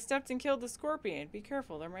job, I stepped and killed the scorpion. Be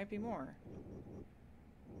careful, there might be more.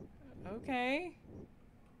 Okay.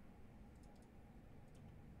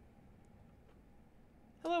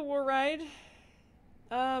 Hello, War Ride.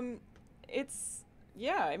 It's,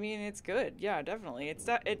 yeah, I mean, it's good. Yeah, definitely.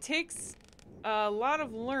 It takes a lot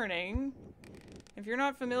of learning. If you're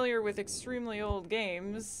not familiar with extremely old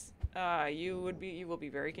games, you will be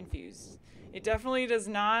very confused. It definitely does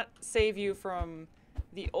not save you from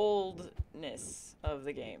the oldness of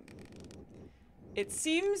the game. It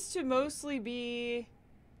seems to mostly be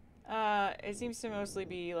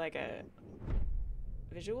like a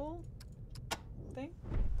visual thing.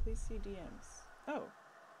 Please see DMs. Oh.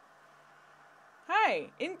 Hi,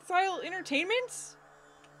 Insile Entertainment?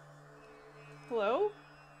 Hello?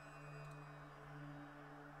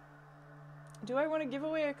 Do I want to give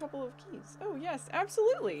away a couple of keys? Oh, yes,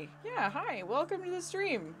 absolutely. Yeah, hi, welcome to the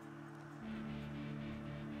stream.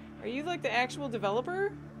 Are you like the actual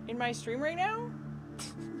developer in my stream right now?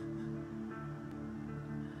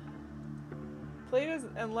 Played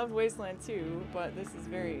and loved Wasteland 2, but this is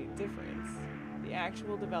very different. The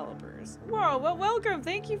actual developers. Whoa, well, welcome.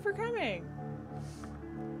 Thank you for coming.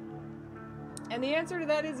 And the answer to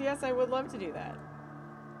that is yes, I would love to do that.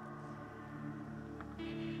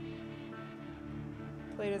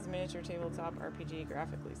 Played as a miniature tabletop RPG,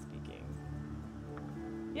 graphically speaking.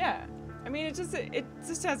 Yeah, I mean, it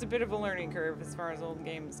just has a bit of a learning curve as far as old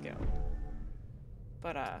games go.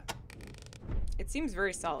 But it seems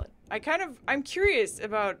very solid. I'm curious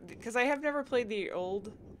about, because I have never played the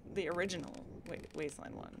original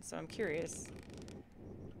Wasteland 1, so I'm curious.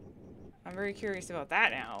 I'm very curious about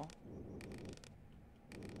that now.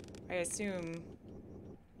 I assume.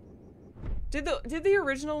 Did the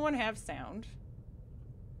original one have sound?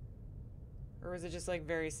 Or was it just like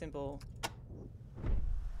very simple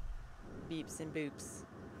beeps and boops?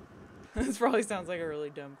 This probably sounds like a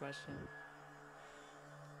really dumb question.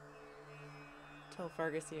 Tell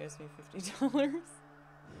Fargus he owes me $50.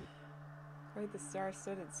 Quite the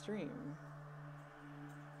star-studded stream.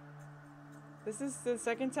 This is the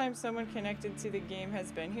second time someone connected to the game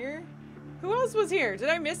has been here. Who else was here? Did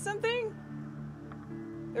I miss something?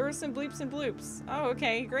 There were some bleeps and bloops. Oh,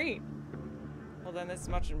 okay, great. Well, then this is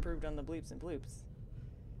much improved on the bleeps and bloops.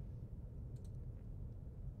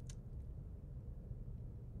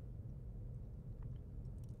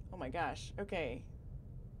 Oh my gosh, okay.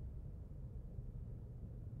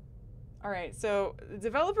 Alright, so the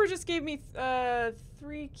developer just gave me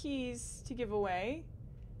 3 keys to give away.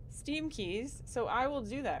 Steam keys, so I will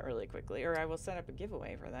do that really quickly, or I will set up a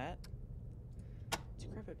giveaway for that.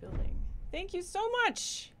 Decrepit building. Thank you so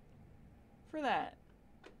much for that.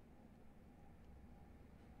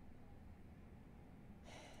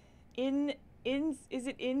 Is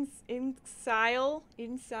it Insile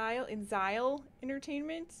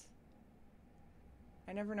Entertainment?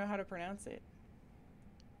 I never know how to pronounce it.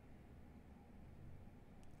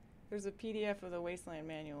 There's a PDF of the Wasteland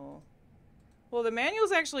manual. Well, the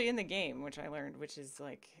manual's actually in the game, which I learned, which is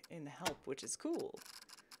like in the help, which is cool.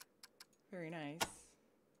 Very nice.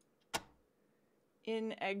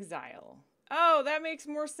 In Exile. Oh, that makes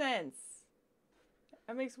more sense.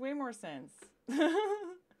 That makes way more sense.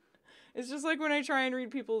 It's just like when I try and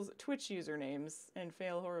read people's Twitch usernames and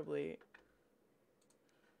fail horribly.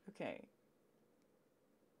 Okay.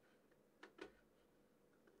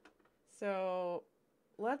 So,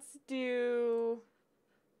 let's do...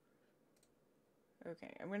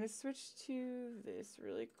 Okay, I'm going to switch to this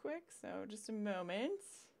really quick, so just a moment.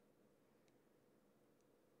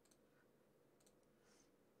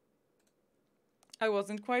 I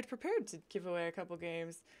wasn't quite prepared to give away a couple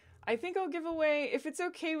games. I think I'll give away, if it's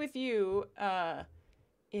okay with you,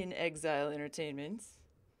 In Exile Entertainment.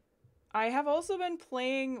 I have also been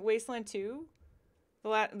playing Wasteland 2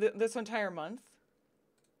 this entire month.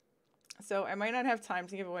 So I might not have time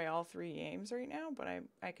to give away all 3 games right now, but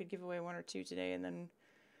I could give away 1 or 2 today and then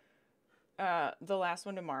the last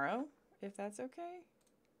one tomorrow, if that's okay.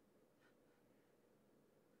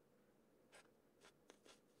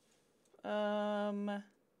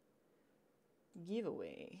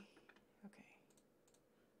 Giveaway. Okay.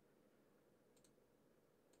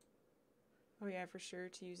 Oh yeah, for sure,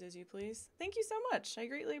 to use as you please. Thank you so much. I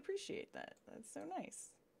greatly appreciate that. That's so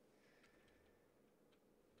nice.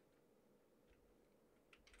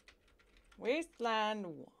 Wasteland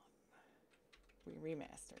 1. We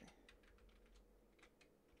remaster.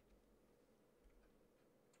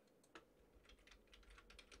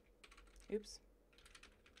 Oops.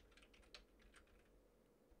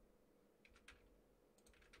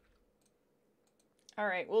 All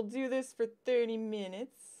right, we'll do this for 30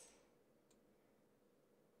 minutes.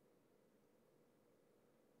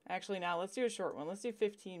 Actually, now let's do a short one. Let's do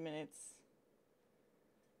 15 minutes.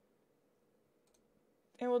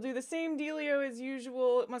 And we'll do the same dealio as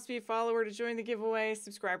usual. It must be a follower to join the giveaway.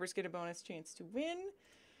 Subscribers get a bonus chance to win.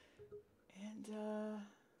 And, there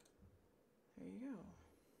you go.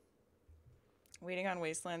 Waiting on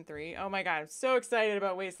Wasteland 3. Oh my god, I'm so excited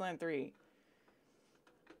about Wasteland 3.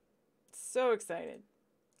 So excited.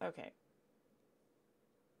 Okay.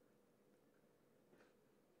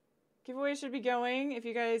 Giveaway should be going if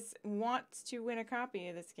you guys want to win a copy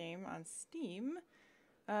of this game on Steam.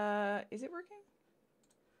 Is it working?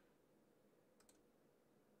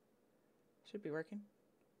 Should be working.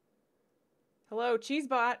 Hello,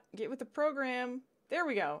 Cheesebot. Get with the program. There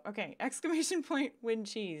we go. Okay, exclamation point win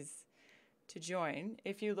cheese to join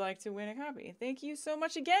if you'd like to win a copy. Thank you so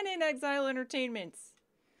much again, In Exile Entertainment.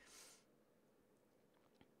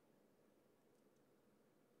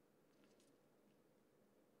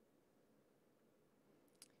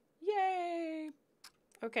 Yay!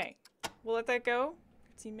 Okay, we'll let that go.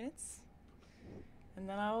 15 minutes. And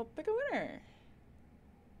then I'll pick a winner.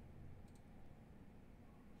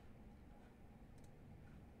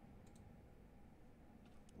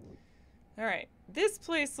 Alright, this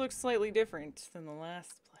place looks slightly different than the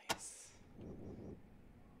last place.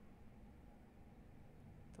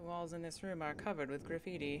 The walls in this room are covered with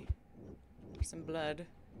graffiti. Some blood.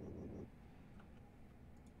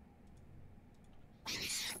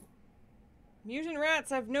 Mutant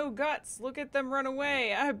rats have no guts. Look at them run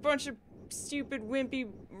away. A bunch of stupid wimpy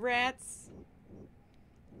rats.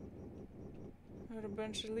 What a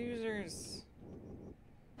bunch of losers.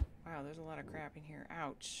 Wow, there's a lot of crap in here.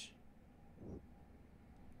 Ouch.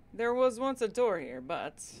 There was once a door here,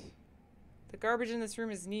 but the garbage in this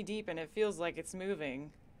room is knee-deep and it feels like it's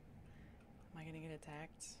moving. Am I gonna get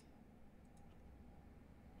attacked?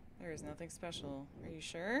 There is nothing special. Are you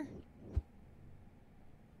sure?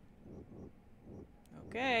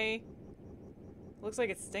 Okay. Looks like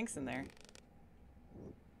it stinks in there.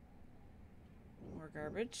 More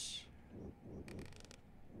garbage.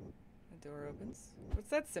 The door opens. What's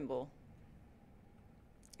that symbol?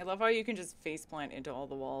 I love how you can just faceplant into all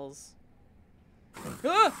the walls.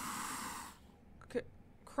 Ah!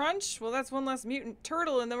 Crunch? Well, that's one less mutant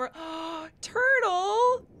turtle, and then we're... Oh,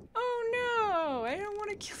 turtle! Oh, no! I don't want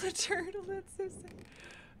to kill a turtle. That's so sad.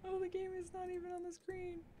 Oh, the game is not even on the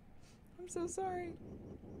screen. I'm so sorry.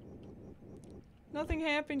 Nothing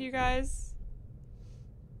happened, you guys.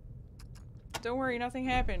 Don't worry, nothing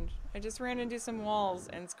happened. I just ran into some walls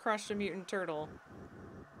and crushed a mutant turtle.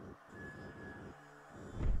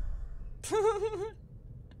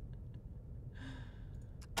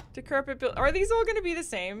 Decrepit build. Are these all gonna be the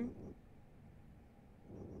same?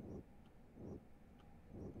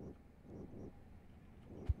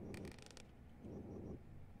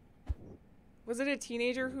 Was it a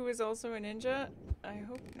teenager who was also a ninja? I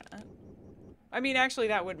hope not. I mean, actually,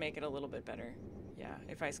 that would make it a little bit better. Yeah,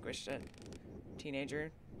 if I squished a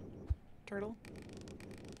teenager turtle.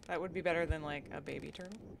 That would be better than, like, a baby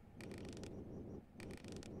turtle.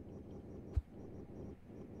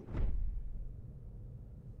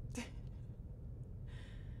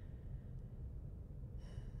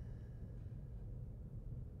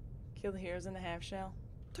 Kill the heroes in the half shell.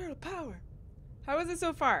 Turtle power. How is it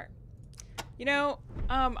so far? You know,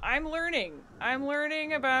 I'm learning. I'm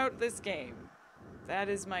learning about this game. That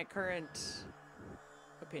is my current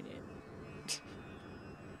opinion.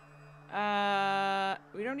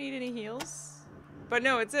 We don't need any heals. But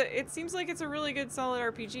no, it seems like it's a really good solid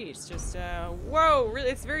RPG. It's just, whoa, really,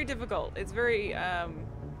 it's very difficult. It's very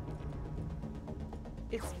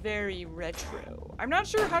retro. I'm not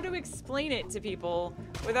sure how to explain it to people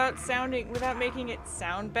without making it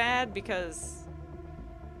sound bad because,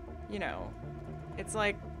 you know, it's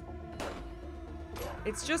like,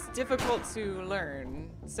 it's just difficult to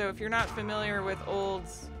learn. So if you're not familiar with old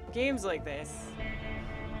games like this,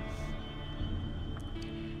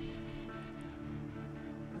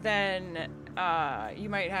 then you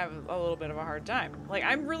might have a little bit of a hard time. Like,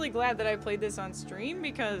 I'm really glad that I played this on stream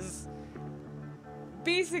because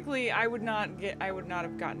basically I would not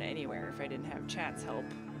have gotten anywhere if I didn't have chat's help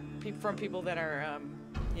from people that are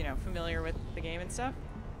you know, familiar with the game and stuff.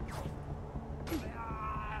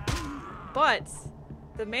 But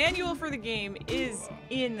the manual for the game is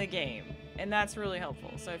in the game, and that's really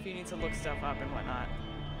helpful. So if you need to look stuff up and whatnot.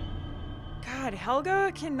 God,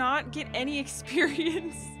 Helga cannot get any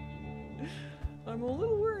experience. I'm a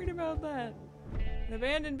little worried about that. An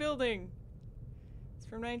abandoned building. It's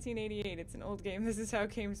from 1988. It's an old game. This is how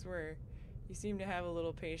games were. You seem to have a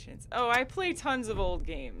little patience. Oh, I play tons of old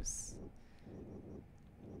games.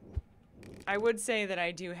 I would say that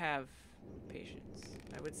I do have patience.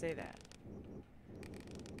 I would say that.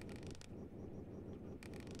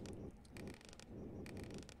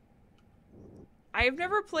 I've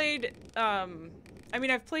never played, I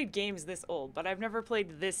mean, I've played games this old, but I've never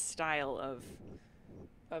played this style of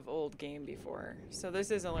old game before. So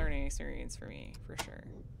this is a learning experience for me, for sure.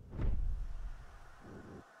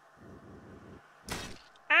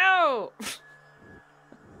 Ow!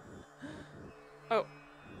 Oh,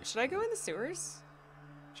 should I go in the sewers?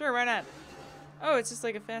 Sure, why not? Oh, it's just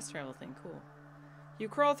like a fast travel thing. Cool. You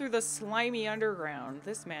crawl through the slimy underground.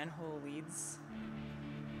 This manhole leads...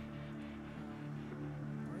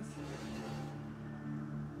 north?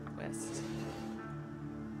 West.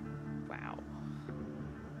 Wow.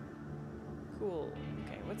 Cool.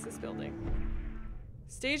 Okay, what's this building?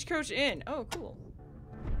 Stagecoach Inn. Oh, cool.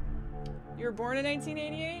 You were born in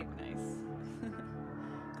 1988? Nice.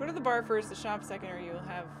 Go to the bar first, the shop second, or you will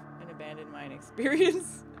have an abandoned mine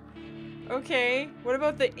experience. Okay, what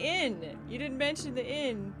about the inn? You didn't mention the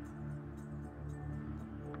inn.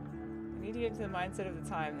 I need to get into the mindset of the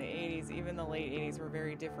time. The 80s, even the late 80s, were a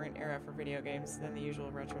very different era for video games than the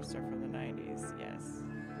usual retro stuff from the 90s. Yes.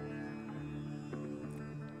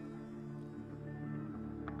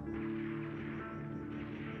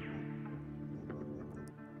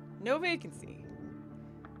 No vacancy.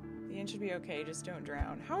 The inn should be okay, just don't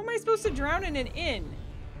drown. How am I supposed to drown in an inn?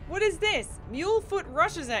 What is this? Mulefoot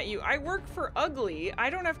rushes at you. I work for Ugly. I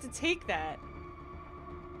don't have to take that.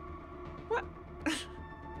 What?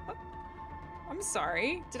 What? I'm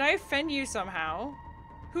sorry. Did I offend you somehow?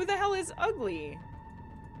 Who the hell is Ugly?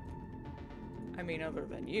 I mean, other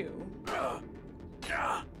than you.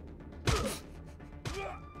 I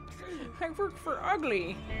work for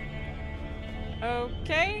Ugly.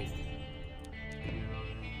 Okay.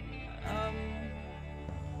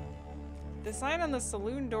 The sign on the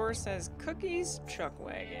saloon door says Cookies Chuck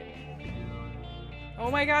Wagon. Oh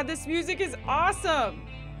my god, this music is awesome!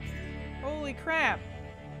 Holy crap.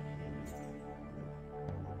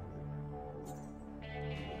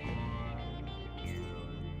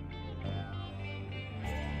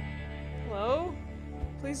 Hello?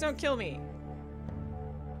 Please don't kill me.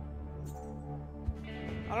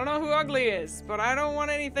 I don't know who Ugly is, but I don't want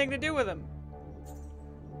anything to do with him.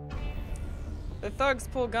 The thugs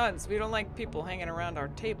pull guns. We don't like people hanging around our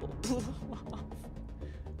table. Blow off.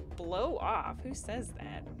 Blow off? Who says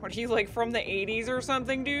that? What, are you like from the 80s or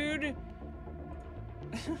something, dude?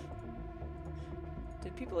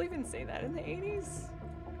 Did people even say that in the 80s?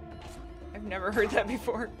 I've never heard that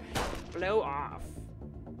before. Blow off.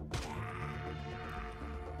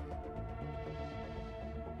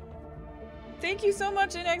 Thank you so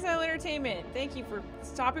much, In Exile Entertainment. Thank you for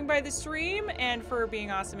stopping by the stream and for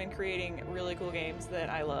being awesome and creating really cool games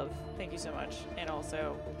that I love. Thank you so much. And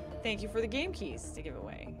also, thank you for the game keys to give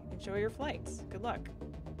away. Enjoy your flights. Good luck.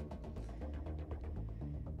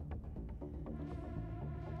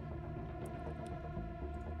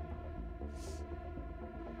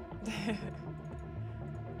 All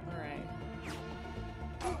right.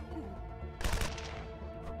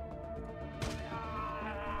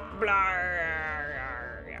 Blah.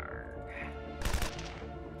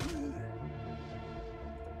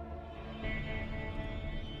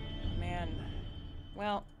 Man,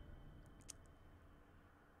 well,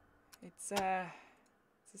 it's a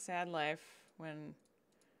sad life when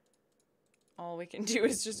all we can do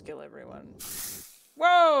is just kill everyone.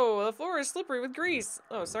 Whoa, the floor is slippery with grease.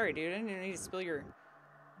 Oh, sorry, dude. I didn't need to spill your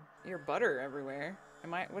butter everywhere.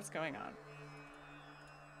 What's going on?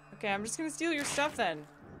 Okay, I'm just gonna steal your stuff then.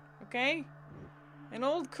 Okay? An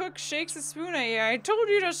old cook shakes a spoon at you. I told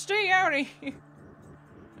you to stay out of here.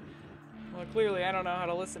 Well, clearly I don't know how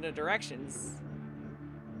to listen to directions.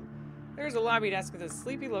 There's a lobby desk with a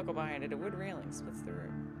sleepy local behind it. A wood railing splits the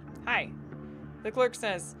room. Hi. The clerk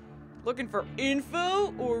says, looking for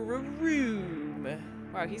info or a room?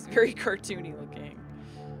 Wow, he's very cartoony looking.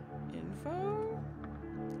 Info?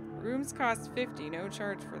 Rooms cost $50. No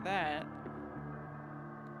charge for that.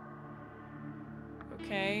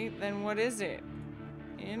 Okay, then what is it?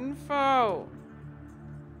 Info.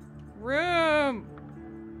 Room.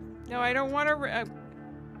 No, I don't want to.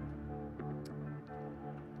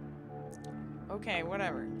 Okay,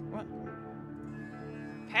 whatever. What?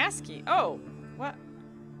 Passkey. Oh, what?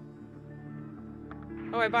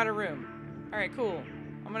 Oh, I bought a room. All right, cool.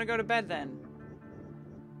 I'm gonna go to bed then.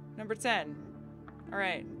 Number 10. All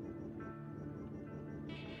right.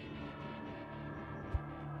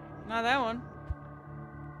 Not that one.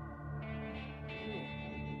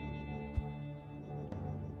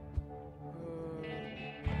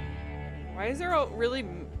 Why is there all really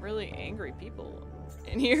angry people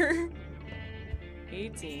in here?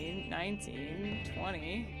 18, 19,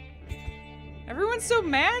 20. Everyone's so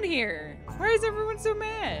mad here. Why is everyone so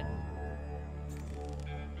mad?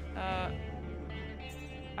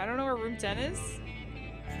 I don't know where room 10 is.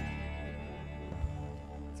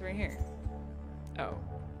 It's right here. Oh.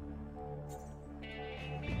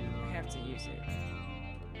 I have to use it.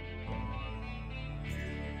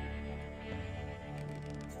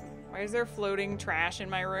 Why is there floating trash in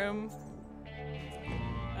my room?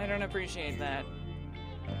 I don't appreciate that.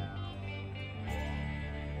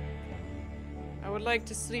 would like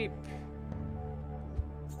to sleep.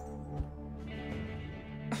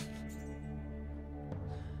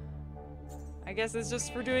 I guess it's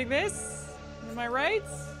just for doing this? Am I right?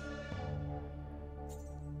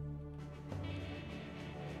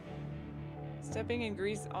 Stepping in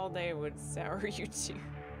grease all day would sour you too.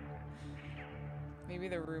 Maybe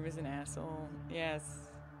the room is an asshole. Yes.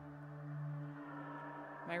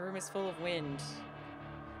 My room is full of wind.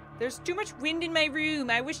 There's too much wind in my room.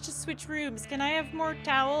 I wish to switch rooms. Can I have more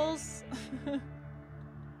towels?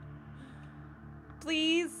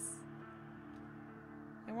 Please?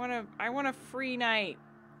 I want a free night.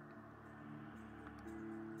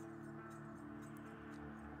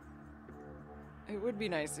 It would be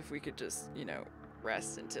nice if we could just, you know,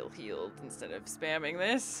 rest until healed instead of spamming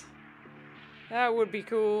this. That would be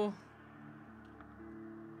cool.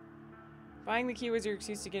 Buying the key was your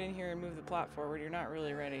excuse to get in here and move the plot forward. You're not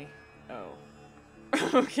really ready. Oh.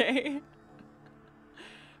 Okay.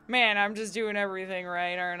 Man, I'm just doing everything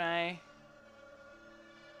right, aren't I?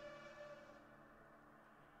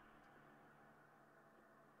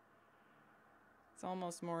 It's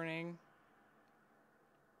almost morning.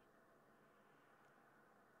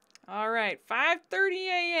 All right, 5:30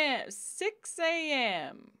 a.m., 6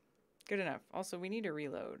 a.m. Good enough. Also, we need to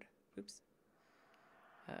reload. Oops.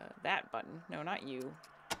 That button. No, not you.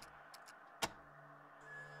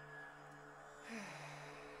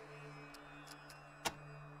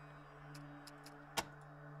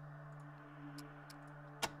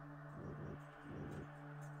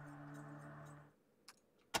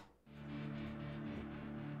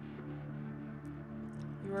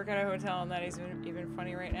 You work at a hotel and that is even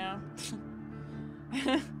funny right now?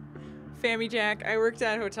 Fammy Jack, I worked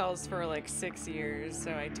at hotels for like 6 years,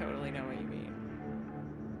 so I totally know what you mean.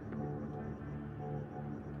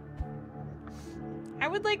 I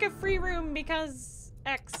would like a free room because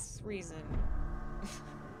X reason.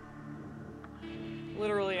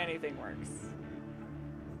 Literally anything works.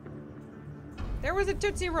 There was a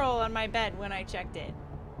Tootsie Roll on my bed when I checked in.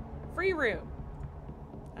 Free room.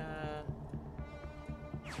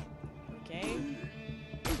 Okay.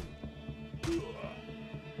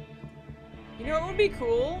 You know what would be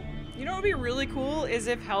cool? You know what would be really cool is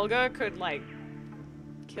if Helga could, like,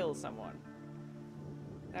 kill someone.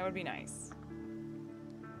 That would be nice.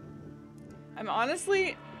 I'm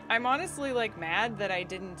honestly, like, mad that I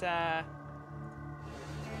didn't, oh,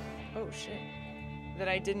 shit. That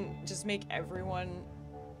I didn't just make everyone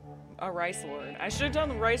a Rice Lord. I should have done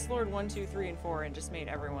the Rice Lord 1, 2, 3, and 4 and just made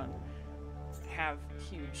everyone have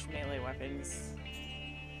huge melee weapons.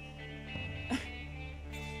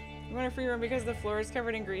 You want a free room because the floor is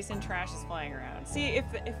covered in grease and trash is flying around. See, if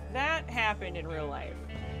that happened in real life,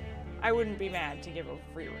 I wouldn't be mad to give a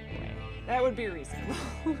free room away. That would be reasonable.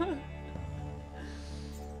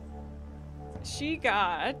 She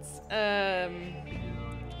got, I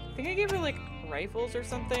think I gave her, like, rifles or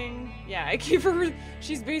something. Yeah, I gave her,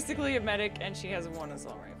 she's basically a medic and she has one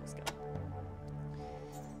assault rifle skill.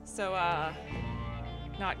 So,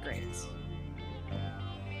 not great.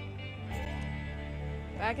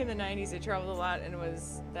 Back in the 90s, I traveled a lot and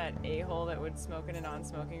was that a-hole that would smoke in a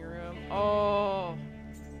non-smoking room. Oh.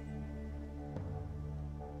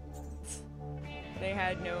 They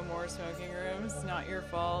had no more smoking rooms. Not your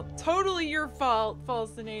fault. Totally your fault,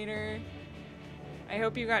 Falsinator. I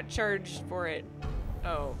hope you got charged for it.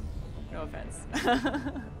 Oh, no offense.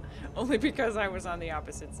 Only because I was on the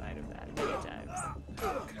opposite side of that many times.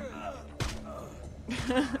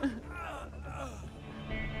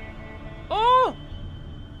 Oh!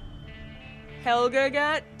 Helga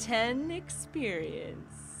got 10 experience.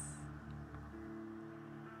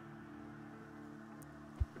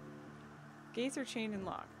 Gates are chained and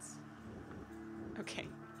locked. Okay.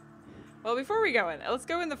 Well, before we go in, let's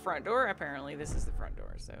go in the front door. Apparently, this is the front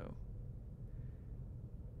door, so...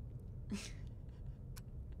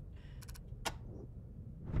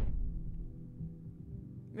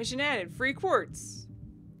 Mission added. Free quartz.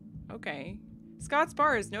 Okay. Scott's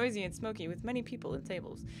bar is noisy and smoky with many people and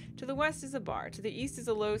tables. To the west is a bar. To the east is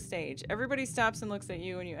a low stage. Everybody stops and looks at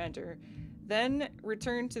you when you enter. Then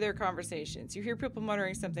return to their conversations. You hear people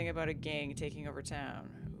muttering something about a gang taking over town.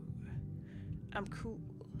 Ooh. I'm cool.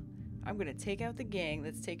 I'm gonna take out the gang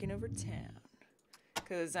that's taking over town.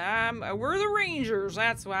 Cause we're the Rangers,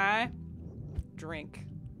 that's why. Drink.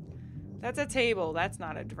 That's a table, that's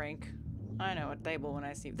not a drink. I know a table when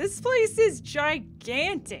I see it. This place is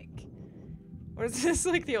gigantic. What is this,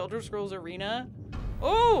 like the Elder Scrolls Arena?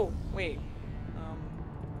 Oh, wait.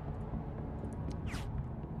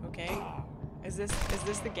 Okay. Is this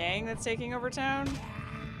the gang that's taking over town?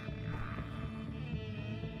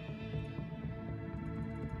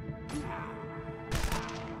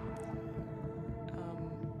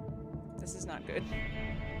 This is not good.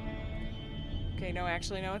 Okay, no,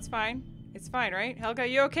 actually, no, it's fine. It's fine, right? Helga,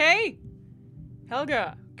 you okay?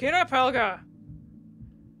 Helga! Get up, Helga!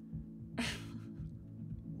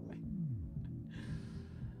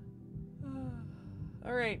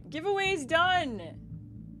 Alright, giveaway's done!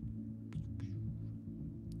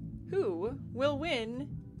 Who will win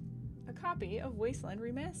a copy of Wasteland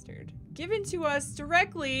Remastered? Given to us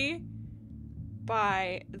directly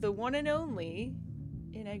by the one and only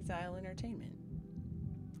In Exile Entertainment,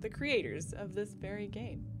 the creators of this very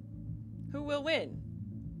game. Who will win?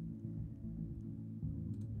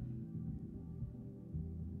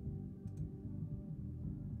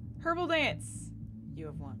 Herbal Dance, you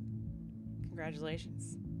have won.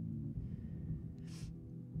 Congratulations.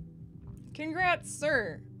 Congrats,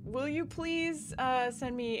 sir. Will you please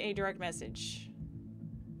send me a direct message?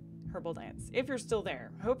 Herbal Dance, if you're still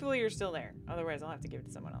there. Hopefully you're still there. Otherwise, I'll have to give it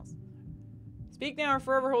to someone else. Speak now or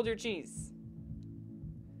forever hold your cheese.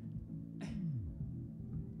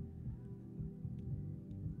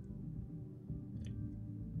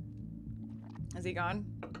 Is he gone?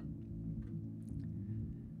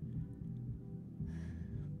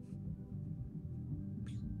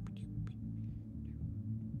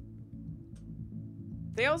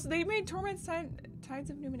 They made Torment's Tides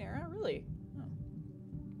of Numenera? Really? Oh.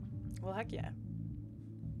 Well, heck yeah.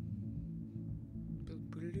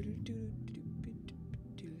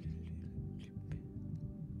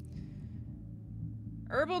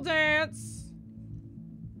 Herbal Dance!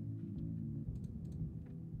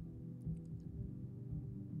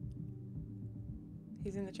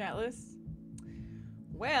 He's in the chat list?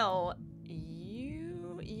 Well,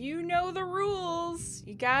 you know the rules.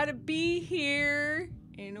 You gotta be here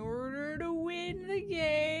in order to win the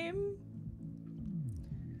game.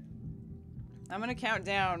 I'm gonna count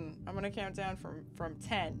down. I'm gonna count down from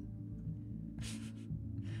 10.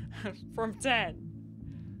 From 10.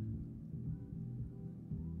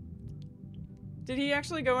 Did he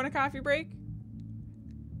actually go on a coffee break?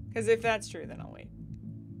 Because if that's true, then I'll wait.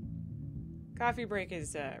 Coffee break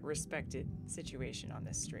is a respected situation on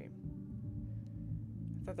this stream.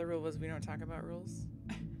 I thought the rule was we don't talk about rules.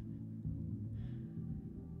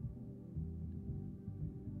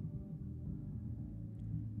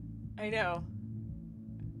 I know.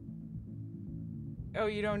 Oh,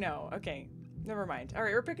 you don't know. Okay. Never mind.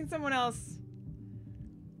 Alright, we're picking someone else.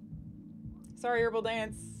 Sorry, Herbal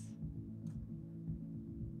Dance.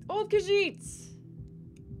 Old Khajiit!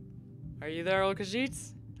 Are you there, Old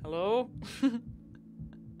Khajiit? Hello? I'm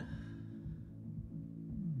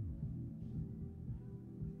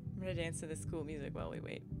gonna dance to this cool music while we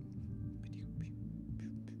wait.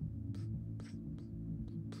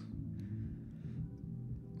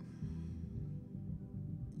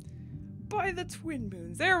 By the twin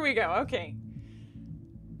moons. There we go. Okay.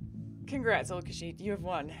 Congrats, Old Khajiit. You have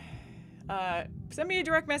won. Send me a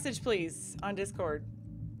direct message, please, on Discord.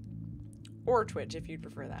 Or Twitch, if you'd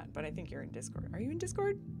prefer that. But I think you're in Discord. Are you in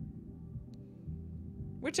Discord?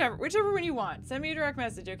 Whichever one you want. Send me a direct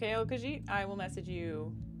message, okay, Old Khajiit? I will message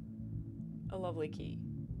you a lovely key.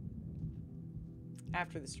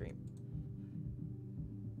 After the stream.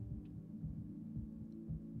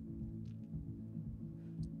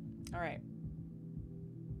 Alright.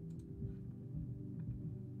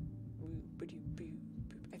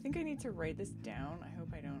 I think I need to write this down. I hope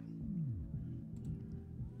I don't.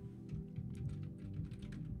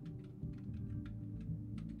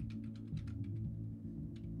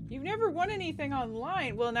 You've never won anything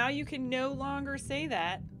online. Well, now you can no longer say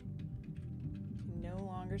that. You can no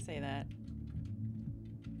longer say that.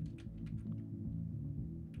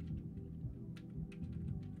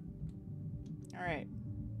 All right.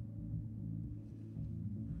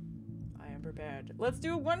 I am prepared. Let's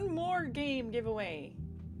do one more game giveaway.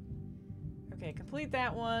 Okay, complete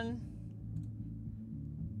that one.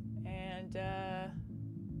 And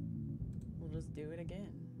we'll just do it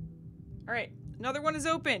again. All right. Another one is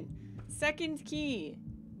open. Second key.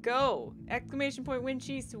 Go. Exclamation point win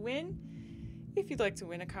cheese to win. If you'd like to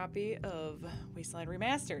win a copy of Wasteland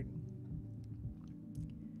Remastered.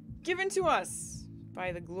 Given to us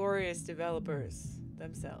by the glorious developers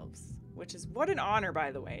themselves. Which is what an honor,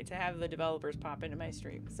 by the way, to have the developers pop into my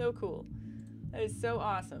stream. So cool. That is so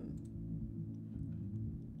awesome.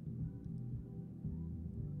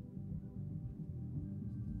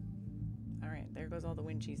 Alright, there goes all the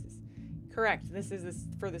win cheeses. Correct. This is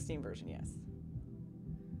for the Steam version, yes.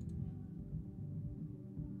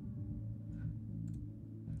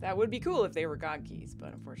 That would be cool if they were God keys,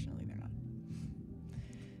 but unfortunately they're not.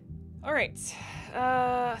 All right.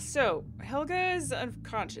 So Helga is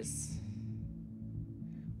unconscious.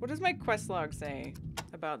 What does my quest log say?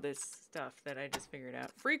 about this stuff that I just figured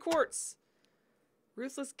out. Free quartz!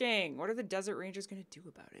 Ruthless gang. What are the Desert Rangers gonna do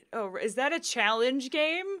about it? Oh, is that a challenge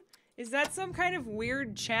game? Is that some kind of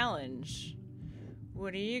weird challenge?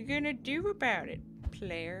 What are you gonna do about it,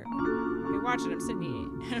 player? Hey, watch it. I'm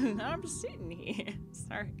sitting here. I'm sitting here.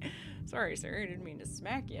 Sorry, sir. I didn't mean to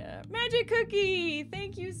smack you. Magic Cookie!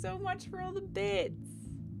 Thank you so much for all the bits.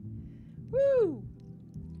 Woo!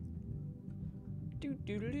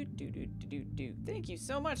 Do. Thank you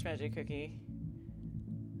so much, Magic Cookie.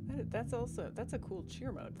 That's a cool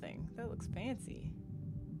cheer mode thing. That looks fancy.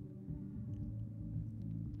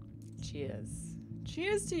 Cheers.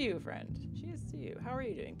 Cheers to you, friend. Cheers to you. How are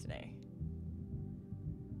you doing today?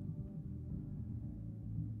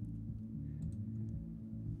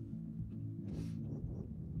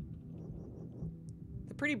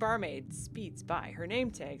 The pretty barmaid speeds by. Her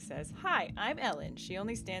name tag says, "Hi, I'm Ellen." She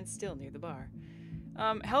only stands still near the bar.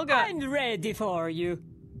 Helga. I'm ready for you.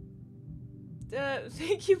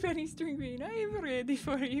 Thank you, Penny Stringbean. I am ready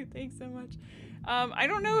for you. Thanks so much. I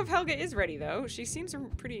don't know if Helga is ready, though. She seems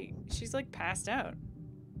pretty... She's, like, passed out.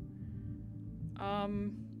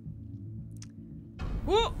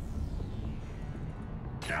 Whoa!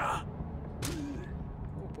 Oh,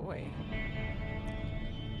 boy.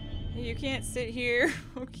 You can't sit here.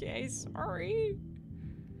 Okay, sorry.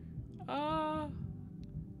 I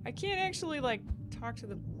can't actually, like, talk to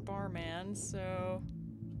the barman, so...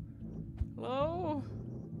 Hello?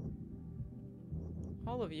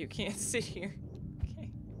 All of you can't sit here. Okay.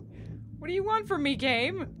 What do you want from me,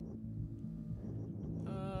 game?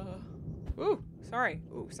 Ooh, sorry.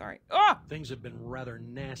 Ooh, sorry. Ah! Things have been rather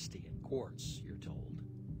nasty in Quartz, you're told.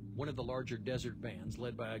 One of the larger desert bands,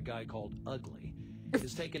 led by a guy called Ugly,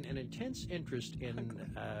 has taken an intense interest in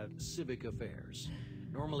civic affairs.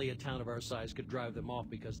 Normally a town of our size could drive them off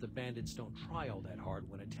because the bandits don't try all that hard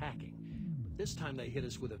when attacking. But this time they hit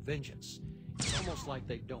us with a vengeance. It's almost like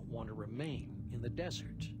they don't want to remain in the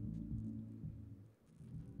desert.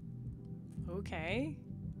 Okay.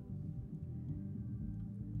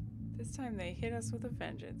 This time they hit us with a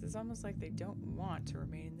vengeance. It's almost like they don't want to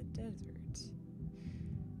remain in the desert.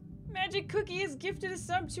 Magic Cookie has gifted a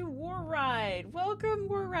sub to War Ride. Welcome,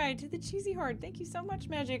 War Ride, to the Cheesy Horde. Thank you so much,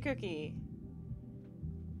 Magic Cookie.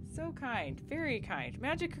 So kind. Very kind.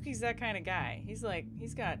 Magic Cookie's that kind of guy. He's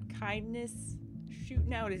got kindness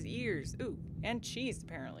shooting out his ears. Ooh, and cheese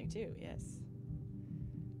apparently too, yes.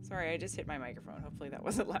 Sorry, I just hit my microphone. Hopefully that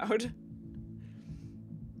wasn't loud.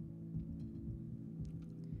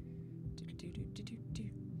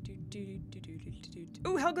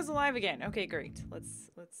 Ooh, Helga's alive again. Okay, great. Let's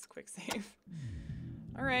quick save.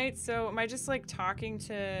 All right, so am I just like talking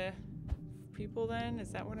to people then? Is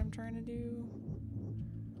that what I'm trying to do?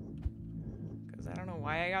 Because I don't know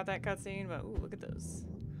why I got that cutscene, but ooh, look at those.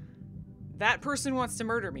 That person wants to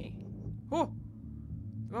murder me. Oh,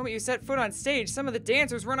 the moment you set foot on stage, some of the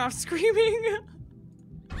dancers run off screaming.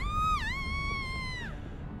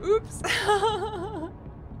 Oops.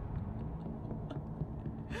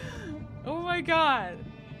 Oh my god.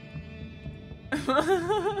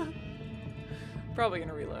 Probably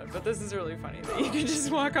gonna reload, but this is really funny that you can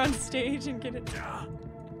just walk on stage and get it.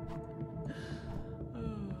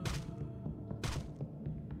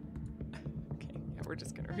 Okay, yeah, we're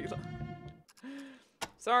just gonna reload.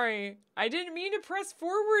 Sorry, I didn't mean to press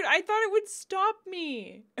forward. I thought it would stop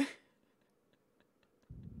me.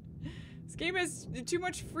 This game has too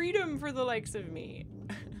much freedom for the likes of me.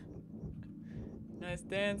 Nice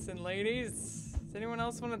dancing, ladies. Does anyone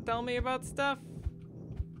else want to tell me about stuff?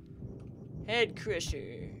 Head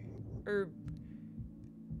crusher.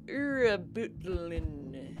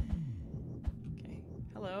 Urabutlin. Okay.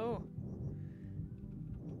 Hello.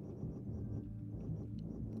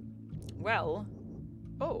 Well.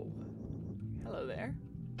 Oh. Hello there.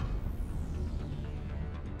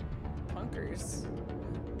 Punkers.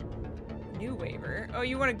 New waiver. Oh,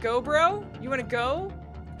 you want to go, bro? You want to go?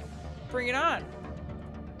 Bring it on.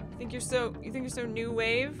 You think you're so new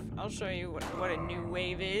wave? I'll show you what a new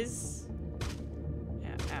wave is.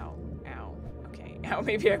 Yeah, ow, ow. Okay, ow,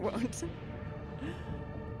 maybe I won't.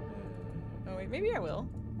 Oh wait, maybe I will.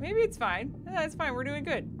 Maybe it's fine. No, it's fine, we're doing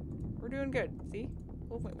good. We're doing good, see?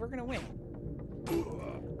 We're gonna win.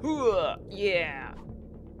 Yeah.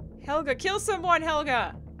 Helga, kill someone,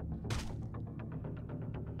 Helga!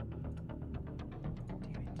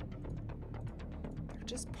 Damn it. They're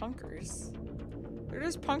just punkers. They're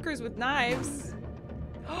just punkers with knives.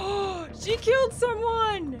 Oh, she killed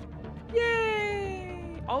someone!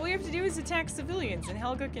 Yay! All we have to do is attack civilians and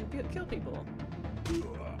Helga can kill people.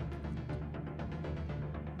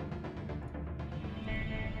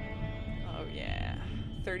 Oh yeah.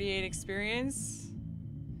 38 experience.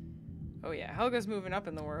 Oh yeah, Helga's moving up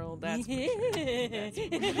in the world. That's for sure. That's for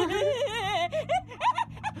sure.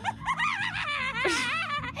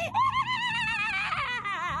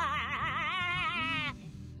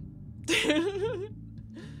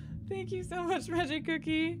 Thank you so much, Magic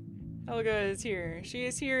Cookie. Helga is here. She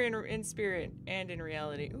is here in spirit and in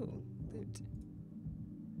reality. Ooh, loot.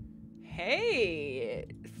 Hey,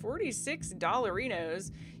 46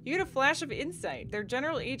 dollarinos. You get a flash of insight. Their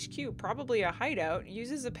general HQ, probably a hideout,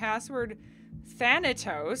 uses a password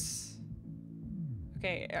Thanatos.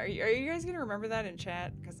 Okay, are you guys gonna remember that in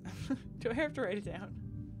chat? Because do I have to write it down?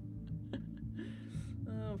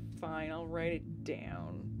 Oh, fine, I'll write it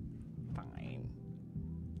down. Fine.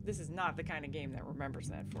 This is not the kind of game that remembers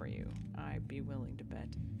that for you. I'd be willing to bet.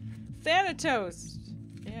 Thanatos!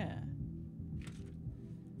 Yeah.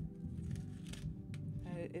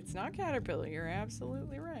 It's not Caterpillar, you're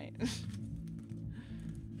absolutely right.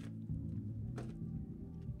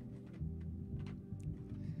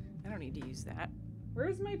 I don't need to use that.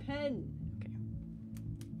 Where's my pen? Okay.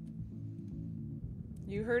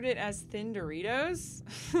 You heard it as Thin Doritos?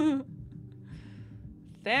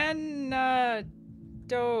 Thanatos.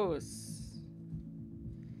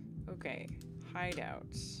 Okay, hideout.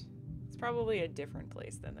 It's probably a different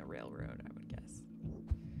place than the railroad, I would guess.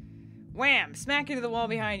 Wham! Smack into the wall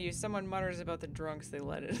behind you. Someone mutters about the drunks they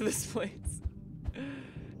let into this place.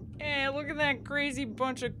 Hey, look at that crazy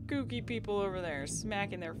bunch of kooky people over there,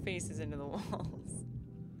 smacking their faces into the walls.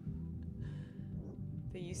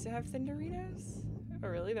 They used to have Thin Doritos? Oh,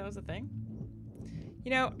 really? That was a thing?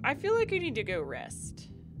 You know, I feel like I need to go rest.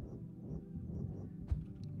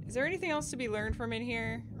 Is there anything else to be learned from in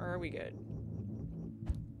here, or are we good?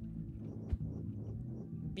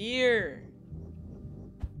 Beer!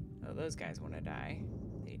 Oh, those guys want to die.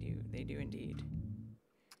 They do indeed.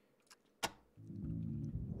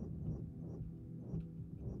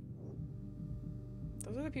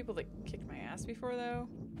 Those are the people that kicked my ass before, though.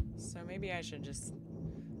 So maybe I should just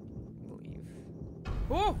leave.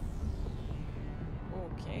 Whoa!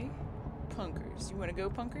 Okay. Punkers. You want to go,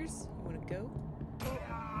 punkers? You want to go?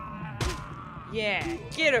 Yeah,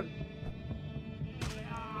 get him!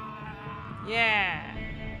 Yeah!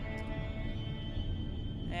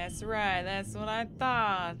 That's right, that's what I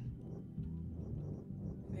thought.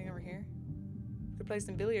 Anything over here? Could play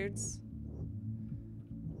some billiards.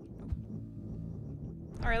 Nope.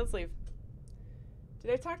 Alright, let's leave.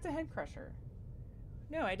 Did I talk to Head Crusher?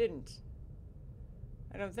 No, I didn't.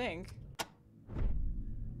 I don't think.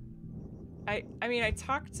 I mean, I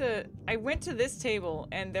went to this table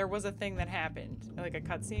and there was a thing that happened. Like a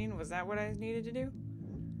cutscene? Was that what I needed to do?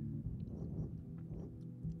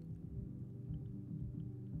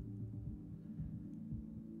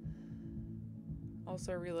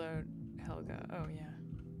 Also reload Helga. Oh, yeah.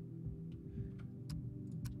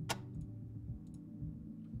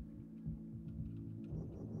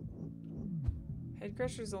 Head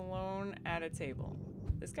Crusher's alone at a table.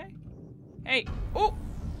 This guy? Hey! Oh!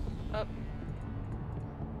 Up.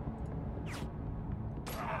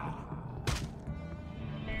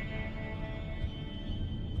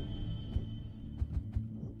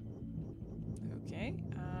 Okay,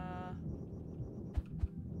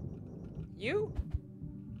 you?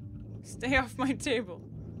 Stay off my table.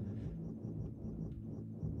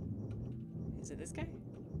 Is it this guy?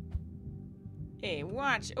 Hey,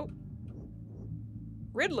 watch. Oh.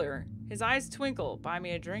 Riddler. His eyes twinkle. Buy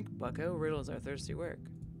me a drink, bucko. Riddles are thirsty work.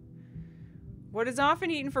 What is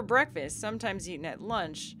often eaten for breakfast, sometimes eaten at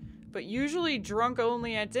lunch, but usually drunk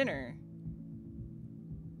only at dinner.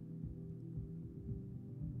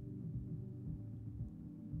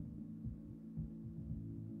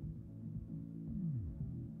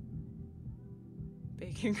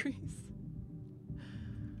 Bacon grease.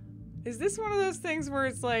 Is this one of those things where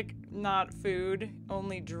it's like not food,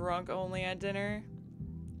 only drunk only at dinner?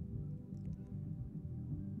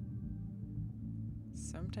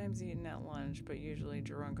 Sometimes eaten at lunch, but usually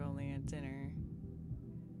drunk only at dinner.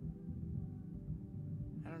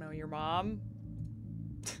 I don't know, your mom?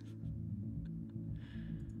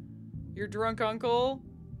 Your drunk uncle?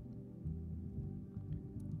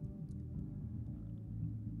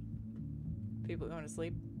 People going to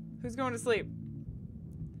sleep? Who's going to sleep?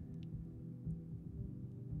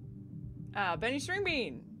 Ah, Benny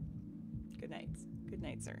Stringbean. Good night. Good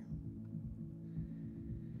night, sir.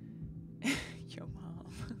 Yo,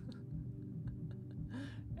 Mom.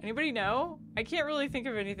 Anybody know? I can't really think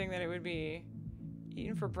of anything that it would be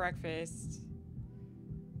eaten for breakfast.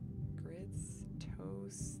 Grits,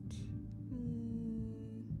 toast,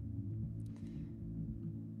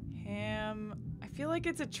 ham. I feel like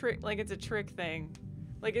it's a trick. Like it's a trick thing.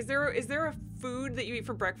 Like, is there a food that you eat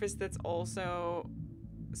for breakfast that's also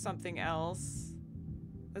something else.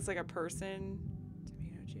 That's like a person.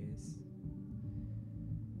 Tomato juice.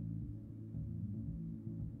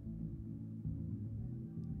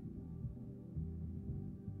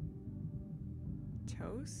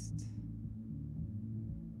 Toast?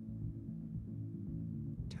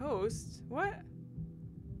 Toast? What?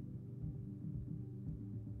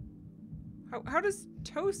 How does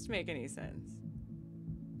toast make any sense?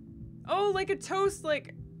 Oh, like a toast,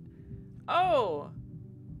 like... Oh!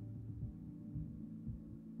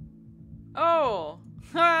 Oh!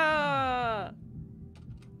 Ha!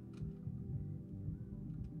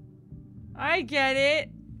 I get it!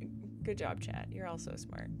 Good job, chat. You're all so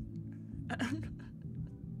smart.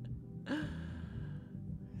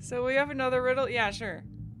 So we have another riddle? Yeah, sure.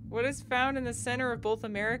 What is found in the center of both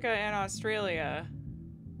America and Australia?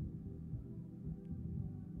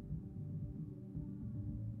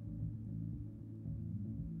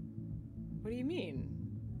 What do you mean?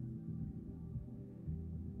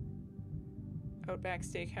 Outback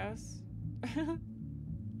Steakhouse?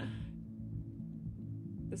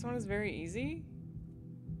 This one is very easy?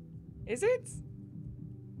 Is it?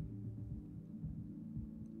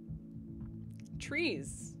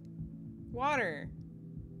 Trees. Water.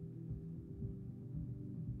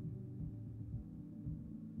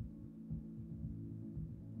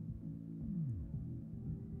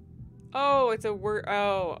 Oh, it's a word.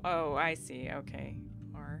 Oh, I see. Okay.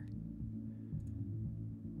 R.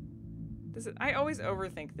 I always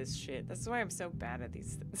overthink this shit. That's why I'm so bad at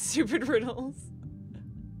these stupid riddles.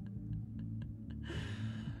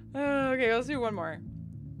 Okay, let's do one more.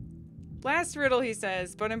 Last riddle, he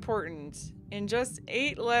says, but important. In just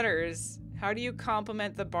 8 letters, how do you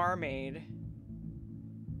compliment the barmaid?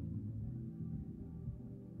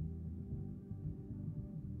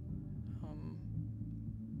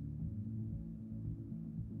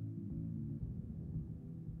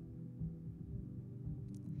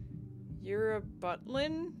 You're a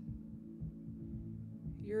butlin?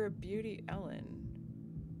 You're a beauty Ellen.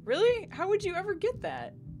 Really? How would you ever get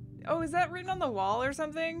that? Oh, is that written on the wall or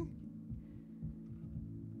something?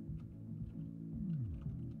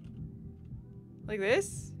 Like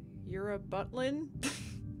this? You're a butlin?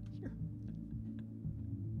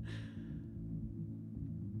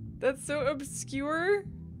 That's so obscure.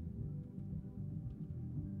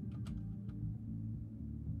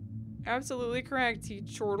 Absolutely correct. He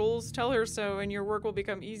chortles. Tell her so, and your work will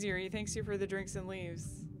become easier. He thanks you for the drinks and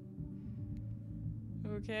leaves.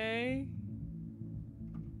 Okay.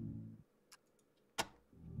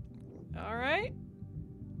 Alright.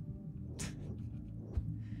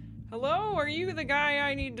 Hello? Are you the guy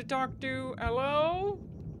I need to talk to? Hello?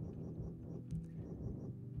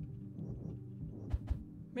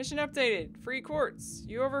 Mission updated. Free quartz.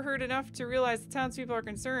 You overheard enough to realize the townspeople are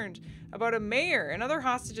concerned about a mayor and other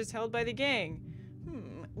hostages held by the gang.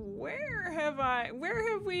 Where have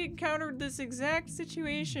we encountered this exact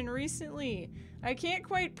situation recently? I can't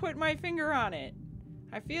quite put my finger on it.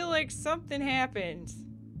 I feel like something happened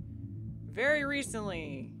very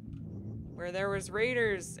recently where there was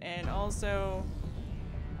raiders and also,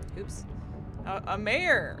 oops, a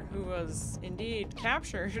mayor who was indeed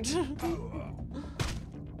captured.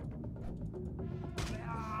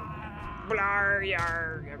 Blarg,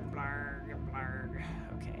 yarg, blarg, blarg.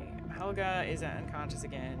 Okay, Helga is unconscious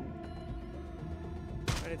again.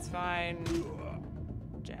 But it's fine.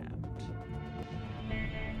 Jabbed.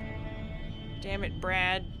 Damn it,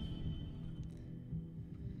 Brad.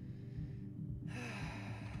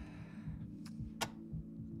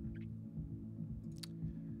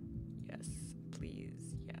 Yes,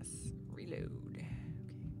 please. Yes. Reload. Okay.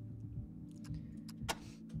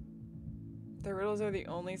 The riddles are the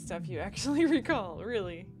only stuff you actually recall.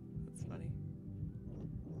 Really? That's funny.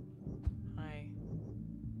 Hi.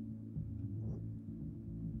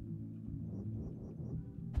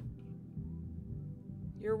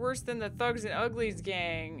 You're worse than the Thugs and Uglies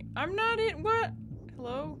gang. I'm not in. What?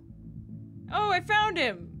 Hello? Oh, I found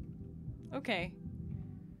him! Okay.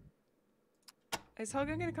 Is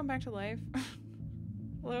Helga gonna come back to life?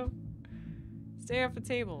 Hello? Stay off the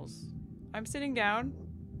tables. I'm sitting down.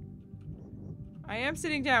 I am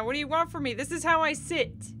sitting down. What do you want from me? This is how I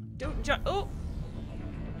sit. Don't jump. Oh!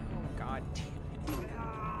 Oh, god damn it.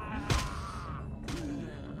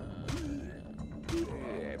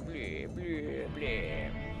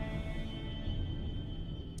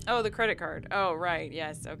 Oh, the credit card. Oh, right.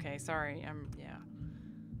 Yes. Okay. Sorry.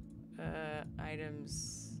 Yeah.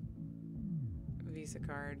 Items. Visa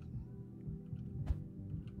card.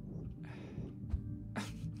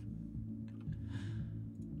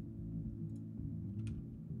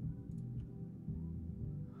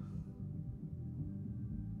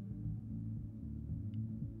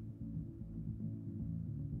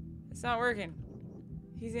 It's not working.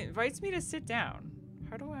 He invites me to sit down.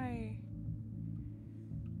 How do I...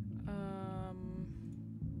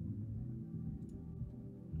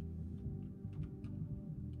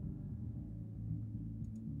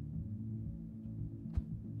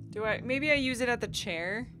 Do I... Maybe I use it at the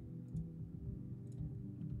chair?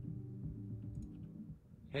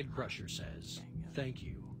 Head Crusher says, "Thank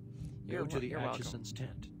you. You're Go to the welcome. Atchison's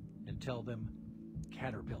tent and tell them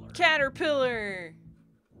Caterpillar." Caterpillar!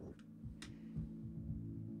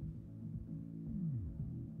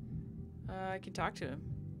 I can talk to him.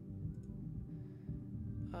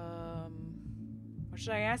 What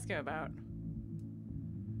should I ask him about?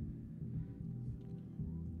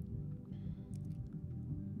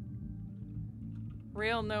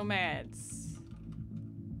 Rail nomads.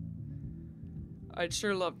 I'd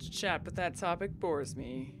sure love to chat, but that topic bores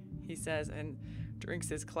me, he says, and drinks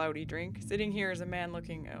his cloudy drink. Sitting here is a man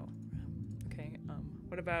looking... Oh, okay.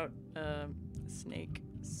 What about, snake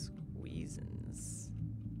squeezins?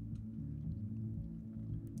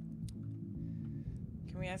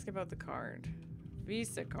 Can we ask about the card?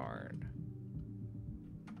 Visa card.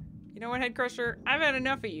 You know what, Head Crusher? I've had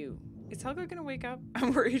enough of you. Is Helga gonna wake up?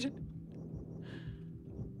 I'm worried.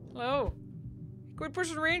 Hello? Quit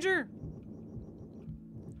pushing, Ranger!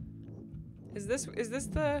 Is this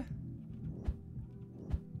the...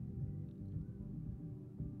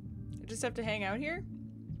 I just have to hang out here?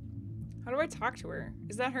 How do I talk to her?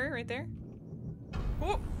 Is that her right there?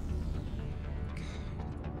 Oh!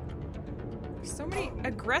 There's so many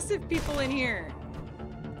aggressive people in here.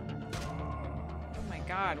 Oh my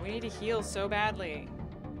god, we need to heal so badly.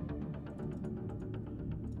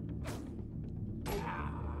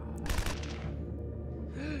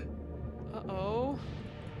 Uh-oh.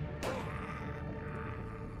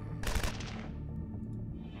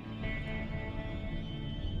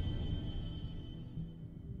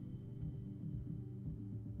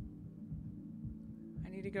 I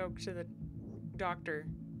need to go to the doctor.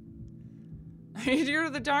 I need to go to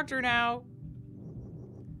the doctor now.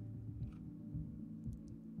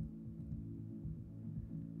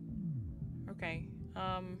 Okay.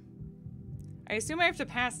 I assume I have to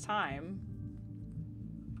pass time.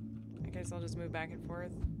 I guess I'll just move back and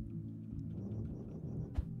forth.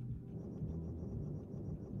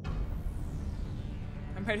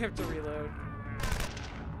 I might have to reload.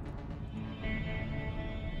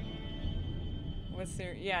 What's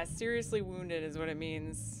there? Yeah, seriously wounded is what it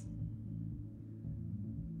means.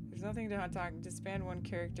 There's nothing to talk. Disband one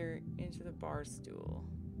character into the bar stool.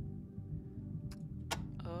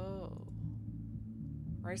 Oh.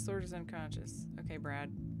 Rice Lord is unconscious. Okay,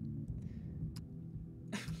 Brad.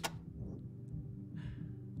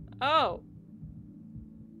 Oh.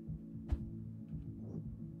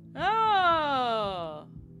 Oh.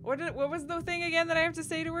 What was the thing again that I have to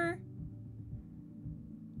say to her?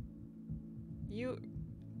 You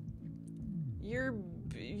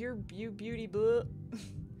beauty blah.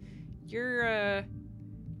 You're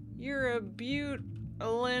a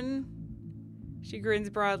beaut-lin. She grins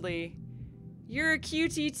broadly. You're a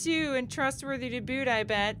cutie too and trustworthy to boot, I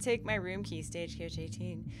bet. Take my room key, Stagecoach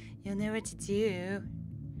 18. You'll know what to do.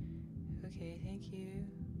 Okay, thank you.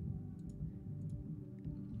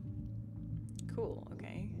 Cool,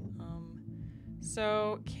 okay.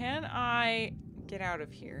 So can I get out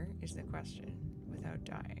of here is the question without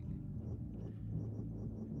dying.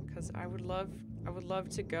 Because I would love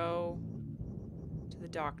to go to the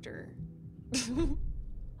doctor.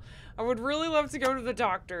 I would really love to go to the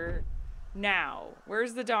doctor now.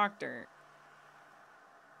 Where's the doctor?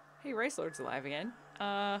 Hey, Rice Lord's alive again.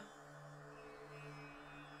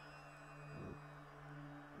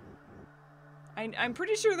 I'm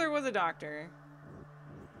pretty sure there was a doctor.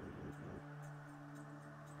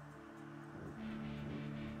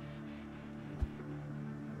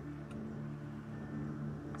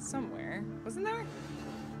 Somewhere. Wasn't there?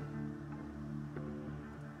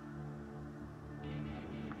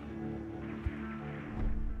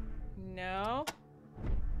 No.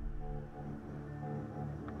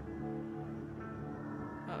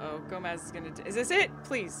 Uh-oh, Gomez is gonna... Is this it?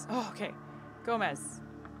 Please. Oh, okay. Gomez.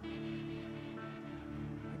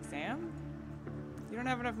 Exam? You don't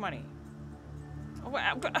have enough money. Oh,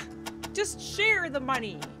 wow. Just share the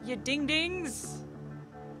money, you ding-dings.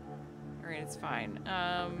 Alright, it's fine.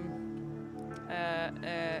 How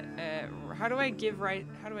do I give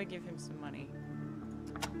him some money?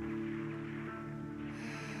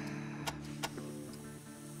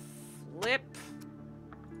 Flip.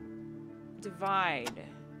 Divide.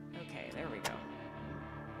 Okay, there we go.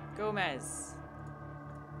 Gomez.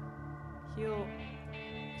 Heal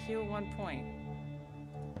 1 point.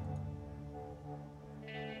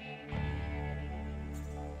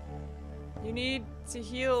 You need to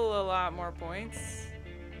heal a lot more points.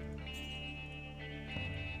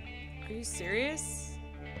 Are you serious?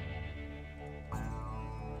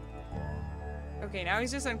 Okay, now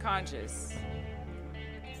he's just unconscious.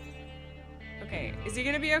 Okay, is he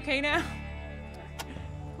gonna be okay now?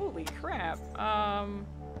 Holy crap.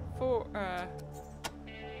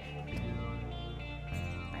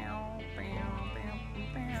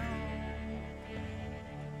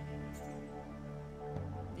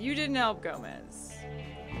 You didn't help Gomez.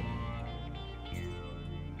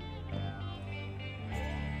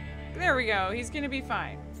 There we go. He's gonna be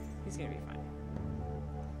fine. He's gonna be fine.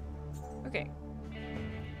 Okay.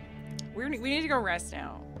 We need to go rest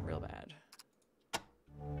now. Real bad.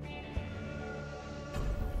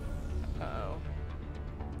 Uh-oh.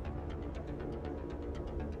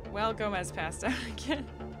 Well, Gomez passed out again.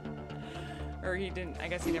 Or he didn't. I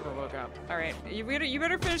guess he never woke up. Alright. You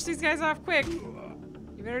better finish these guys off quick.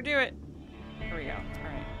 You better do it. Here we go.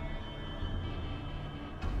 Alright.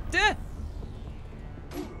 Duh!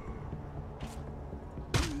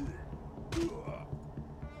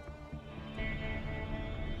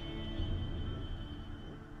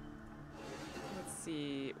 Let's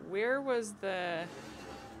see. Where was the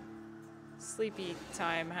sleepy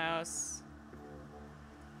time house?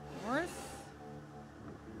 North?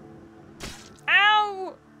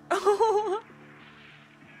 Ow! Oh!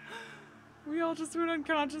 We all just went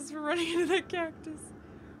unconscious for running into that cactus.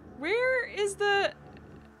 Where is the...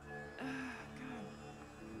 God.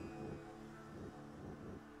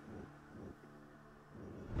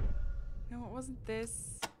 No, it wasn't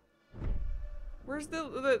this. Where's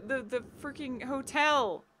the freaking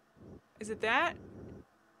hotel? Is it that?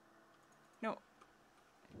 No.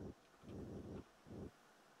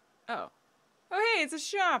 Oh. Oh, hey, it's a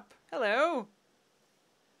shop. Hello.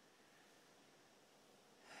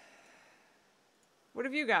 What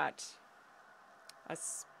have you got? A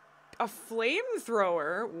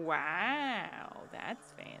flamethrower? Wow,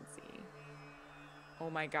 that's fancy. Oh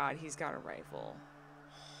my god, he's got a rifle.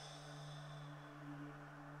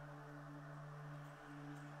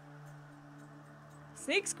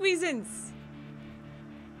 Snake squeezins!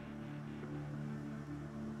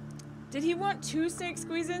 Did he want 2 snake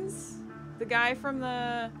squeezins? The guy from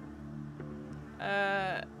the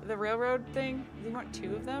railroad thing? Did he want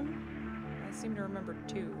 2 of them? I seem to remember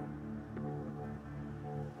 2.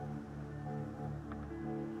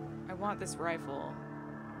 I want this rifle.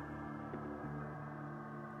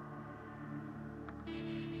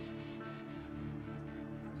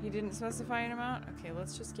 He didn't specify an amount? Okay,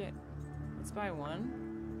 let's buy one.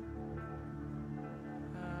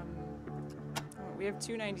 We have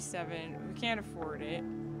 $297. We can't afford it.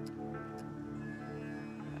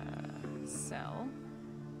 Sell.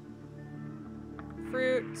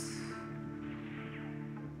 Fruit.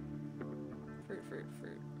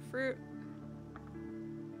 Fruit.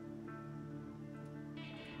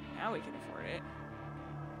 Now we can afford it.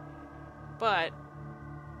 But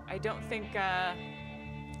I don't think I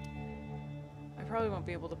probably won't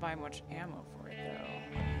be able to buy much ammo for it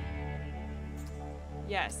though.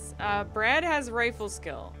 Yes, Brad has rifle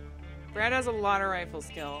skill. Brad has a lot of rifle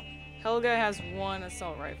skill. Helga has 1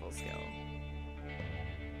 assault rifle skill.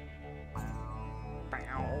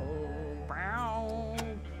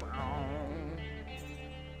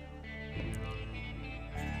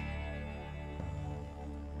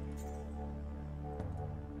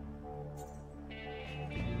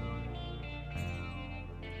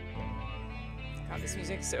 God, this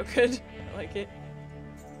music's so good. I like it.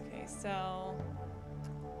 Okay, sell.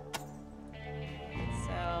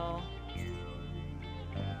 Sell.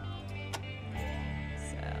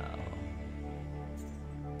 Sell.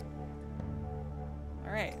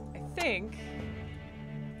 Alright, I think...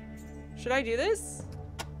 Should I do this?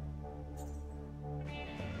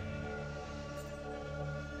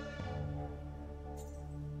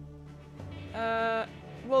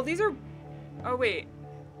 Well, these are... Oh, wait.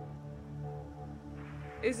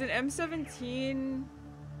 Is an M17...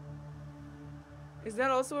 Is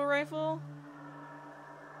that also a rifle?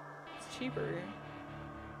 It's cheaper.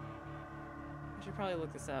 I should probably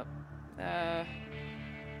look this up.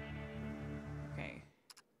 Okay.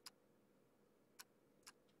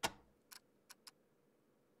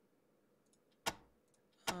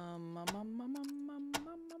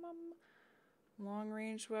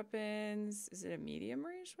 Long-range weapons. Is it a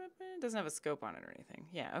medium-range weapon? It doesn't have a scope on it or anything.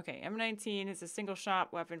 Yeah, okay. M19 is a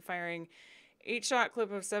single-shot weapon firing 8-shot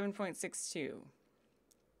clip of 7.62.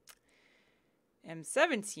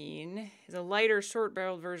 M17 is a lighter,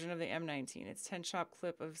 short-barreled version of the M19. Its 10-shot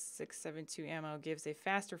clip of 6.72 ammo gives a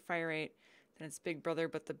faster fire rate, than its big brother,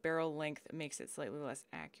 but the barrel length makes it slightly less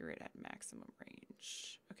accurate at maximum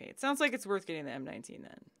range. Okay, it sounds like it's worth getting the M19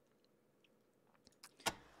 then.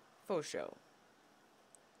 Faux show.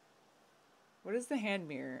 What is the hand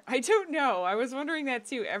mirror? I don't know. I was wondering that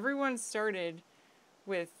too. Everyone started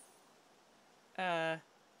with a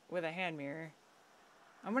hand mirror.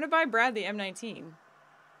 I'm gonna buy Brad the M19.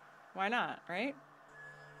 Why not, right?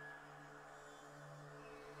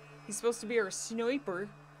 He's supposed to be our sniper.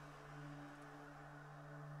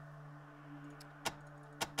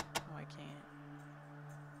 Oh, I can't.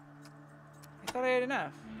 I thought I had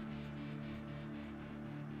enough.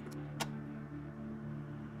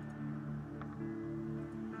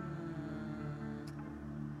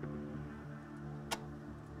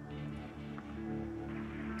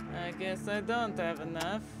 I guess I don't have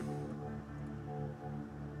enough.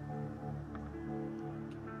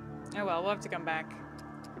 Oh well, we'll have to come back.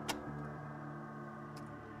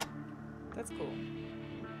 That's cool.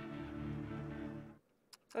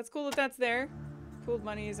 That's cool that that's there. Pooled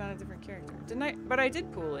money is on a different character. Didn't I? But I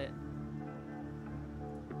did pool it.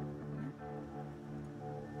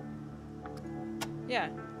 Yeah.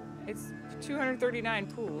 It's 239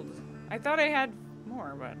 pooled. I thought I had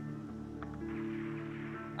more, but...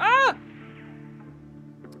 Ah!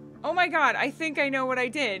 Oh my god, I think I know what I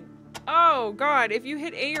did. Oh god, if you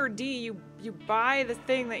hit A or D, you buy the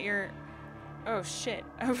thing that you're... Oh shit.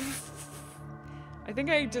 I think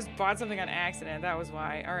I just bought something on accident. That was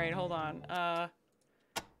why. Alright, hold on.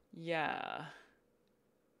 Yeah.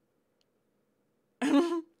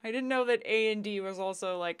 I didn't know that A and D was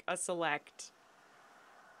also like a select.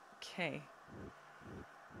 Okay.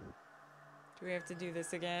 Do we have to do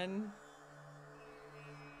this again?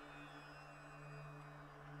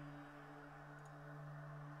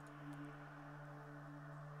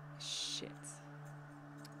 Shit.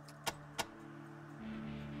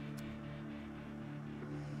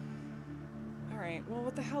 Alright, well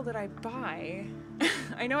what the hell did I buy?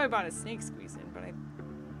 I know I bought a snake squeeze in, but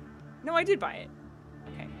No, I did buy it.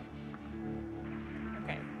 Okay.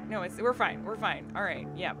 Okay. No, we're fine. We're fine. Alright,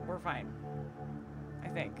 yeah, we're fine. I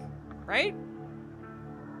think. Right?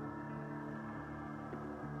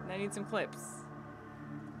 And I need some clips.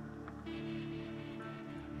 I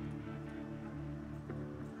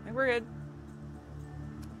think we're good.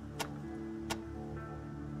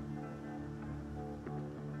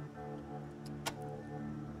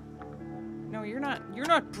 No, you're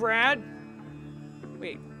not Brad.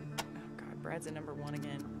 Wait. Oh god, Brad's at number 1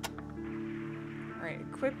 again. Alright,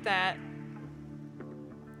 equip that.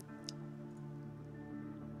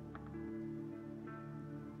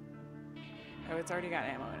 Oh, it's already got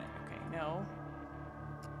ammo in it. Okay, no.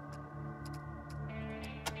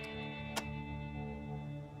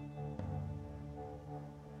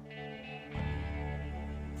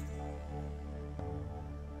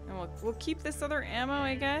 And we'll keep this other ammo,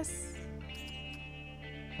 I guess.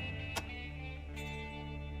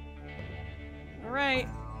 All right.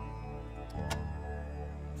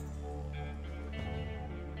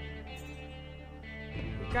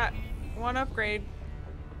 We've got 1 upgrade.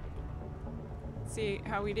 Let's see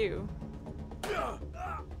how we do.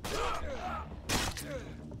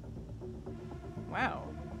 Wow.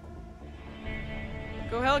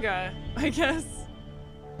 Go Helga, I guess.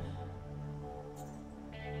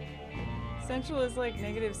 Central is like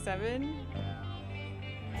 -7.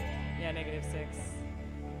 Yeah, -6.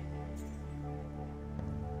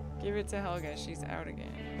 Give it to Helga, she's out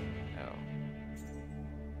again. Oh.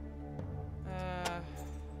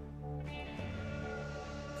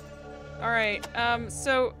 Alright,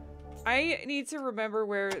 so I need to remember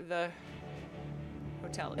where the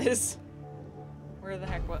hotel is. Where the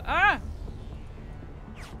heck was— Ah!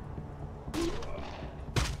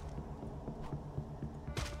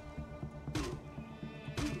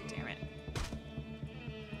 Damn it.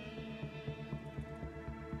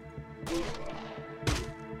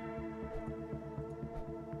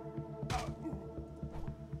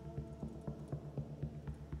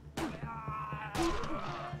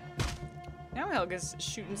 Now Helga's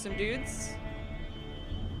shooting some dudes.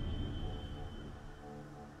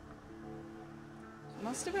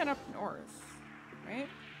 Must have been up north, right?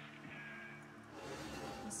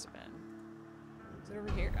 Must have been. Is it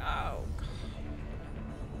over here? Oh,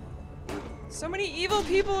 God. So many evil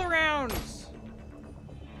people around!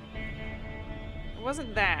 It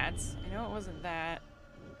wasn't that. I know it wasn't that.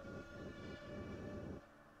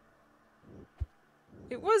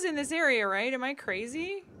 It was in this area, right? Am I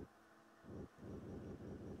crazy?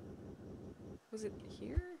 Was it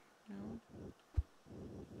here? No.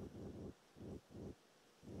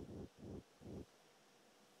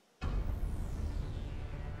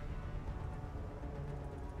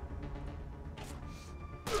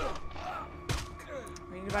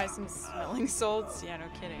 to buy some smelling salts? Yeah, no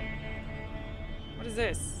kidding. What is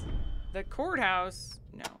this? The courthouse?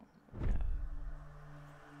 No.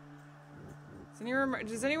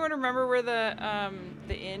 Does anyone remember where the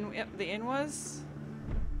inn was?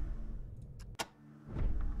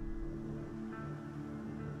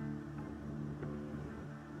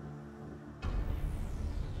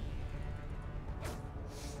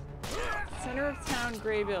 Center of town,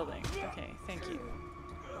 gray building. Okay, thank you.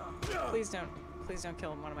 Please don't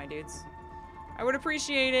kill one of my dudes. I would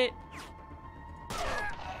appreciate it.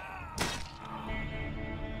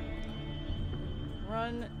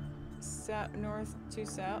 Run north to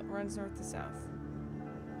south. Runs north to south.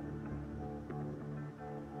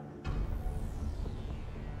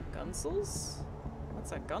 Gunsels?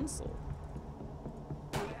 What's a gunsel?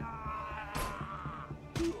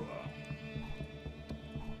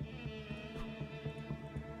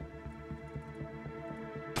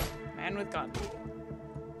 Man with gun.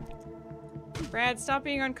 Brad, stop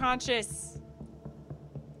being unconscious.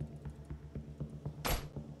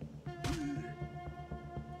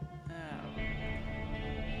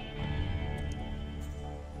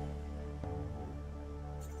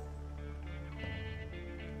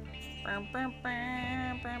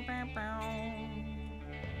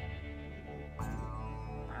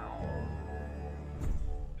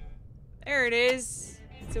 There it is.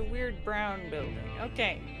 It's a weird brown building.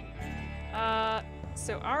 Okay.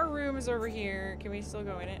 So our room is over here. Can we still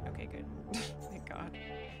go in it? Okay, good. Thank God.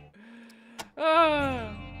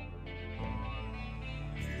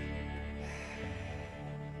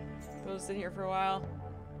 We'll sit here for a while.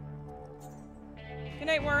 Good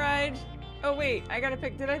night, Warride. Oh wait, I gotta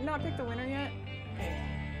pick. Did I not pick the winner yet?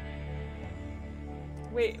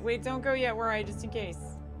 Okay. Wait, don't go yet, Warride, just in case.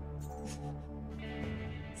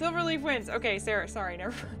 Silverleaf wins. Okay, Sarah, sorry,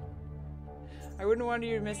 never mind. I wouldn't want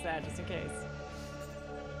you to miss that, just in case.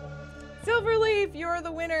 Silverleaf, you're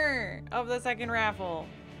the winner of the second raffle.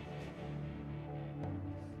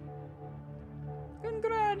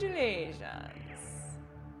 Congratulations.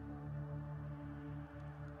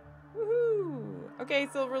 Woohoo. Okay,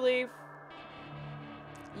 Silverleaf.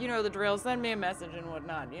 You know the drill. Send me a message and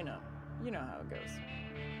whatnot. You know how it goes.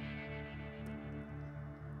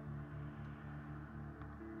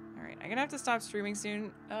 Alright, I'm gonna have to stop streaming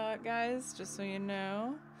soon, guys, just so you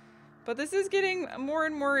know. But this is getting more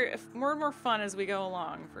and more fun as we go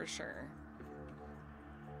along, for sure.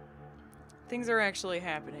 Things are actually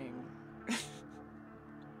happening.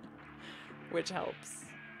 Which helps.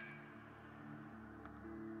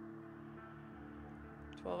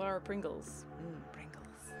 12-hour Pringles. Pringles.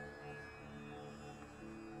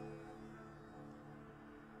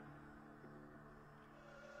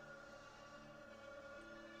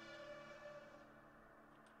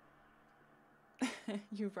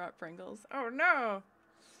 You brought Pringles? Oh no!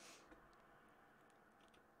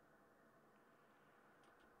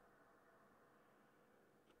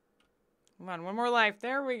 Come on, one more life.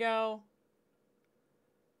 There we go.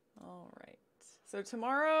 Alright. So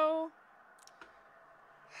tomorrow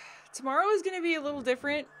is going to be a little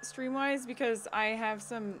different stream-wise because I have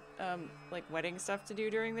some like wedding stuff to do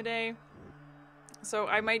during the day. So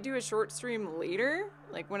I might do a short stream later,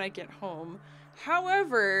 like when I get home.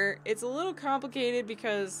 However, it's a little complicated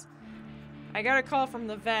because I got a call from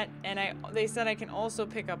the vet and they said I can also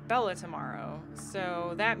pick up Bella tomorrow.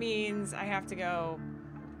 So that means I have to go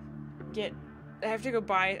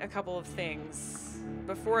buy a couple of things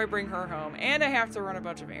before I bring her home, and I have to run a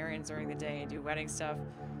bunch of errands during the day and do wedding stuff.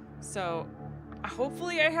 So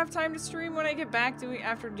hopefully I have time to stream when I get back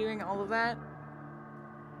after doing all of that.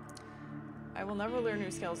 I will never learn new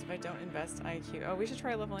skills if I don't invest IQ. Oh, we should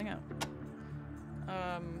try leveling up.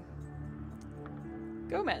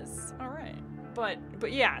 Gomez. All right. But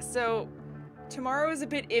yeah, so tomorrow is a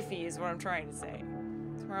bit iffy is what I'm trying to say.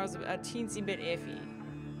 Tomorrow's a teensy bit iffy.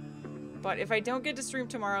 But if I don't get to stream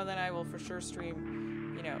tomorrow, then I will for sure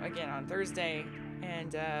stream, you know, again on Thursday,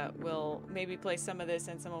 and we'll maybe play some of this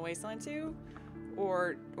and some of Wasteland 2,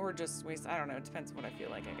 or just I don't know, it depends on what I feel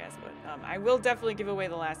like, I guess, but I will definitely give away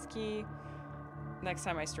the last key next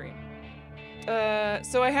time I stream.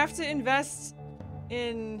 So I have to invest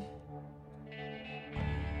in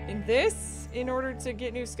this in order to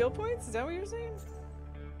get new skill points? Is that what you're saying?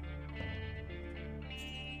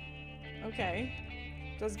 Okay.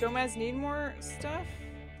 Does Gomez need more stuff?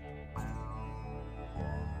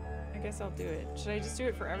 I guess I'll do it. Should I just do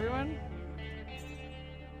it for everyone?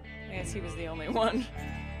 I guess he was the only one.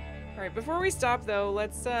 Alright, before we stop though,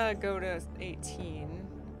 let's go to 18.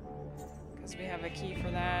 Because we have a key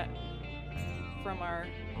for that from our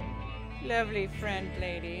lovely friend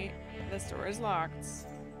lady. The store is locked.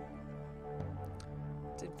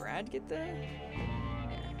 Did Brad get the...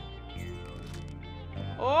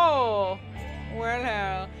 Oh!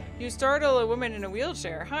 Well, you startle a woman in a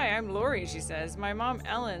wheelchair. Hi, I'm Lori, she says. My mom,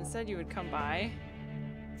 Ellen, said you would come by.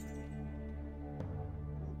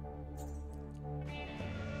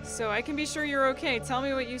 So I can be sure you're okay. Tell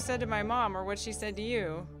me what you said to my mom or what she said to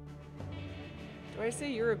you. Do I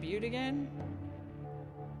say you're a beaut again?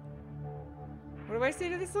 What do I say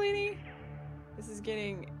to this lady? This is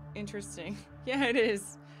getting interesting. Yeah, it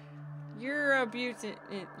is. You're a beaut.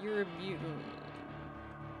 You're a beaut.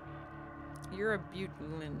 You're a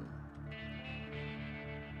beautlin.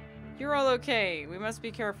 You're all okay. We must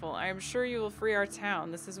be careful. I am sure you will free our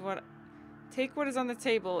town. This is what... Take what is on the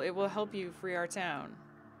table. It will help you free our town.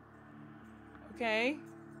 Okay.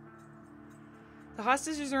 The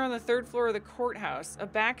hostages are on the 3rd floor of the courthouse. A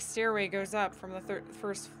back stairway goes up from the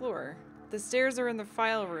 1st floor. The stairs are in the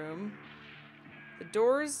file room. The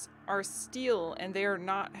doors are steel and they are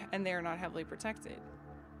not heavily protected.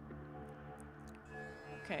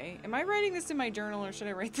 Okay. Am I writing this in my journal or should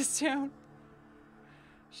I write this down?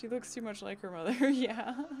 She looks too much like her mother.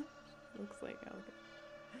 Yeah. Looks like Helga.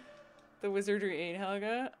 The wizardry ate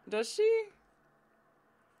Helga. Does she?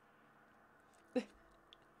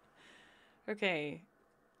 Okay.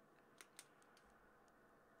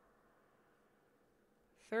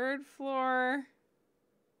 3rd floor.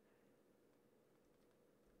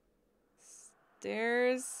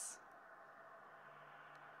 Stairs.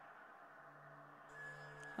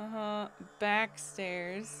 Back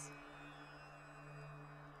stairs.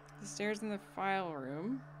 The stairs in the file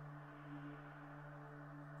room.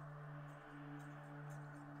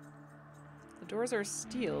 The doors are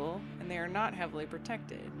steel and they are not heavily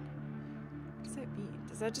protected. What does that mean?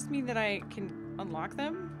 Does that just mean that I can unlock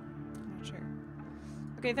them? I'm not sure.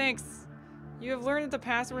 Okay, thanks. You have learned that the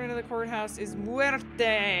password into the courthouse is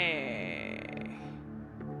muerte.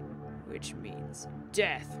 Which means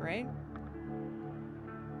death, right?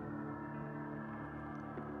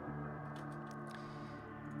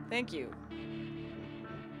 Thank you.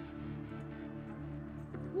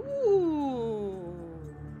 Ooh.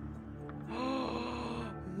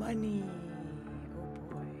 Money. Oh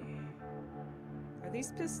boy. Are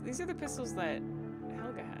these are the pistols that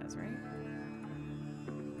Helga has, right?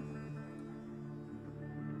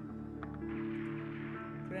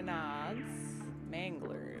 Grenades.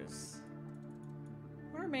 Manglers.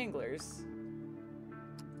 What are manglers?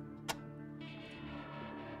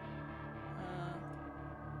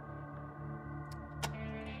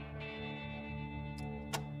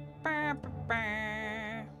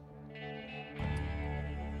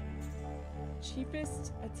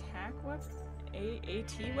 Cheapest attack weapon?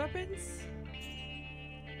 AT weapons?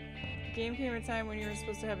 The game came at a time when you were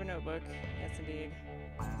supposed to have a notebook. Yes, indeed.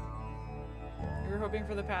 You were hoping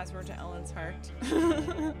for the password to Ellen's heart.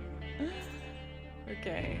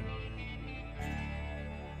 Okay.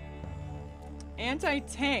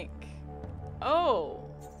 Anti-tank. Oh.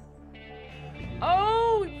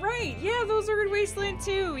 Oh, right. Yeah, those are in Wasteland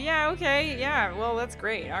too. Yeah, okay. Yeah, well, that's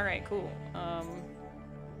great. All right, cool.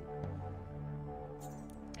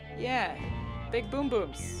 Yeah. Big boom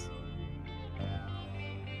booms.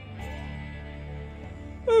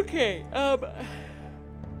 Okay,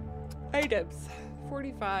 items.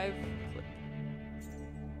 45.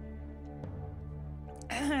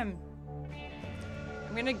 I'm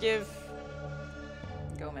gonna give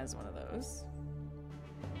Gomez one of those.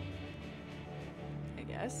 I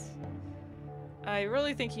guess. I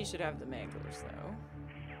really think he should have the manglers, though.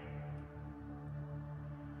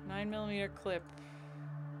 9mm clip.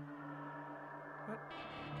 What?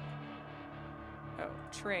 Oh,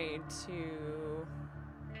 trade to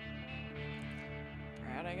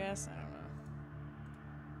Brad, I guess? I don't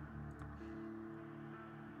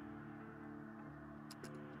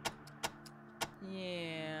know.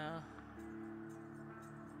 Yeah.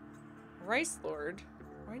 Rice Lord,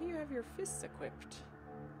 why do you have your fists equipped?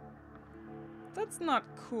 That's not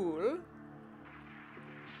cool.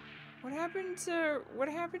 What happened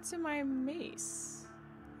to my mace?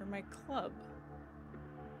 Or my club?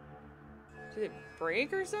 Did it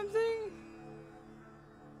break or something?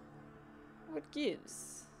 What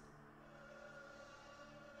gives?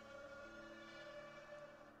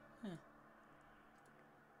 Huh.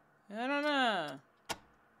 I don't know.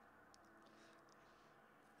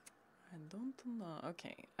 I don't know.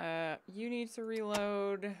 Okay. You need to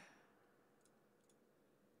reload.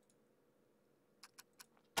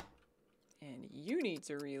 And you need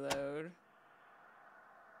to reload.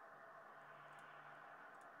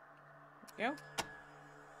 There we go.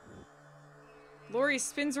 Lori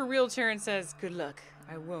spins her wheelchair and says, "Good luck.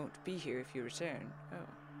 I won't be here if you return." Oh.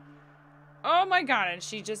 Oh my god, and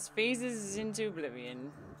she just phases into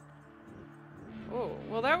oblivion. Oh,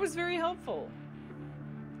 well that was very helpful.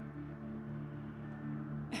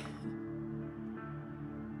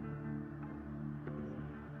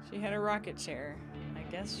 She had a rocket chair. I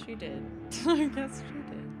guess she did. I guess she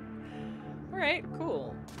did. Alright,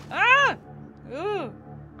 cool. Ah! Ooh!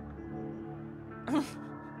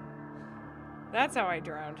 That's how I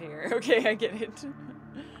drowned here. Okay, I get it.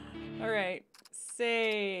 Alright,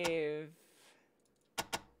 save.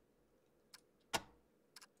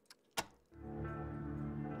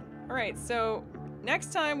 Alright, so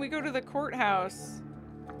next time we go to the courthouse.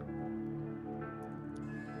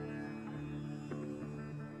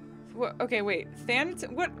 What, okay, wait.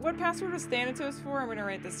 What password was Thanatos for? I'm gonna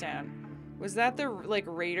write this down. Was that the, like,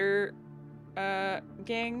 Raider,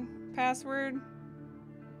 gang password?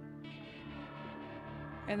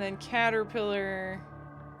 And then Caterpillar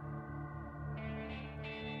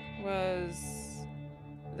was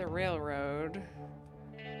the railroad.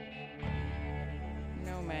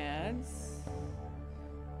 Nomads.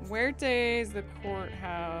 Muerte is the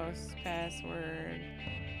courthouse password.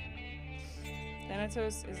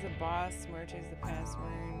 Thanatos is the boss. Muerte is the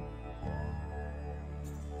password.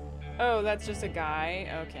 Oh, that's just a guy?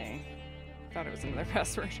 Okay. Thought it was another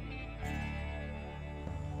password.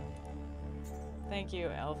 Thank you,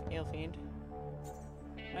 Elfiend.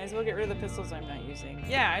 Might as well get rid of the pistols I'm not using.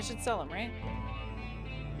 Yeah, I should sell them, right?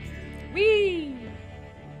 Whee!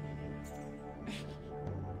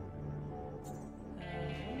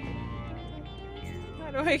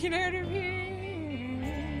 How do I get out of here?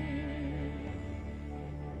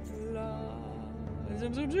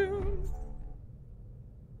 Zoom, zoom, zoom.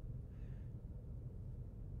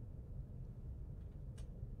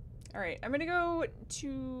 Alright, I'm gonna go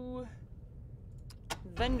to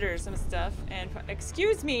vendor some stuff and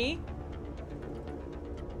excuse me.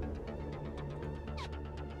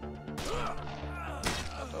 Oh,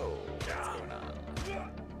 what's going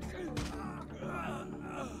on?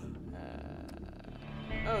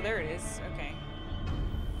 Oh, there it is. Okay.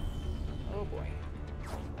 Oh boy.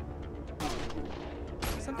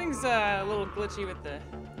 Something's a little glitchy with the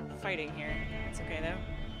fighting here. It's okay though.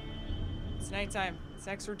 It's nighttime. It's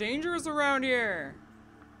extra dangerous around here.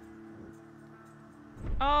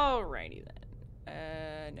 Alrighty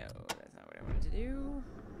then. No, that's not what I wanted to do.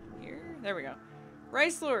 Here? There we go.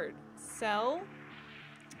 Rice Lord. Sell.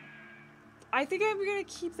 I think I'm gonna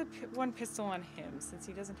keep the one pistol on him since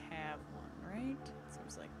he doesn't have one, right?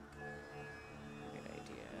 Seems like a good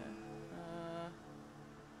idea.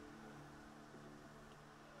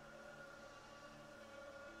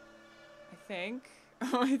 I think,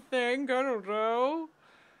 I don't know.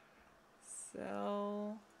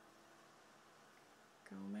 Sell.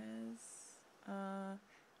 Gomez.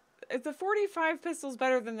 Is the 45 pistol's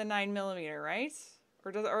better than the 9mm, right?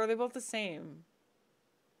 Or are they both the same?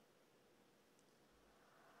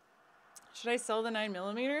 Should I sell the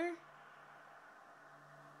 9mm?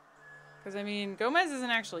 Because, I mean, Gomez isn't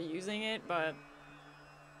actually using it, but...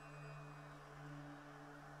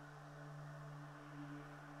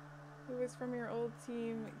 Who is from your old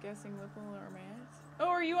team, guessing local or Matt? Oh,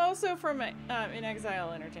 are you also from In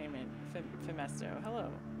Exile Entertainment, Femesto?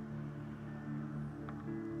 Hello.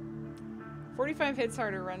 45 hits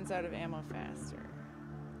harder, runs out of ammo faster.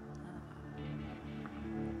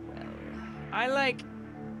 Well, I like...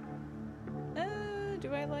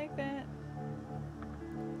 do I like that?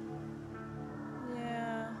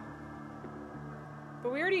 Yeah.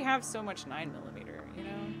 But we already have so much 9mm, you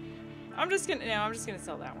know? I'm just gonna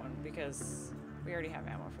sell that one because we already have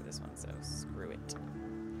ammo for this one, so screw it.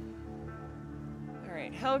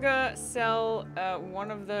 Alright, Helga, sell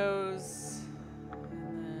one of those.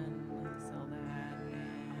 And then sell that,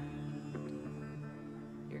 and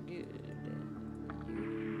you're good.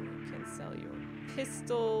 You can sell your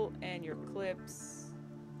pistol and your clips.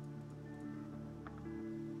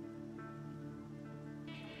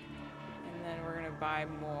 And then we're gonna buy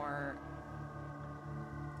more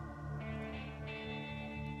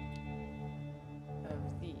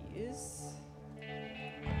of these.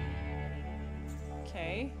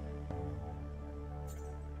 Okay.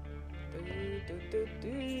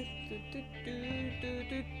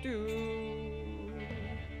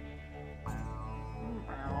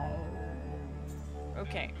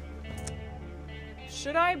 Okay.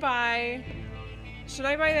 Should I buy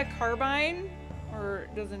the carbine, or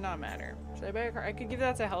does it not matter? Should I buy a I could give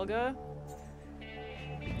that to Helga,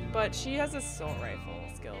 but she has assault rifle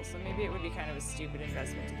skill, so maybe it would be kind of a stupid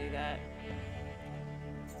investment to do that.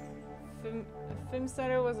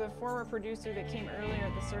 Fimseto was a former producer that came earlier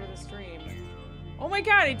at the start of the stream. Oh my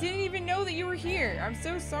god, I didn't even know that you were here. I'm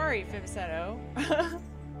so sorry, Fimsetto.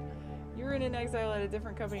 You're in an exile at a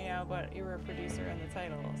different company now, but you were a producer on the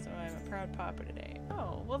title, so I'm a proud papa today.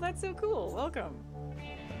 Oh, well that's so cool. Welcome.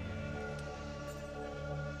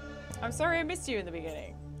 I'm sorry I missed you in the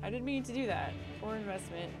beginning. I didn't mean to do that. Poor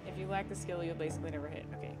investment. If you lack the skill, you'll basically never hit.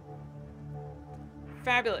 Okay.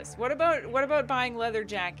 Fabulous. What about buying leather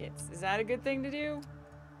jackets? Is that a good thing to do?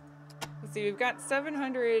 Let's see, we've got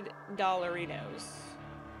 700 dollarinos.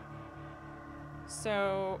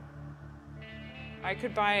 So I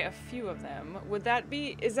could buy a few of them. Would that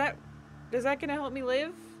be, is that gonna help me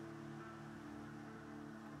live?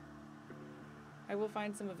 I will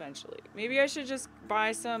find some eventually. Maybe I should just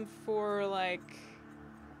buy some for like,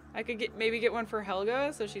 I could maybe get one for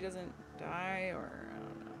Helga so she doesn't die, or I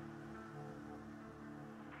don't know.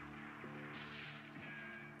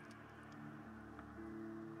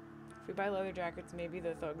 If we buy leather jackets, maybe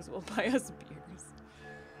the thugs will buy us beers.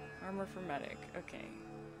 Armor for medic. Okay.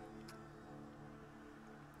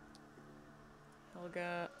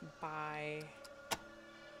 Helga, buy.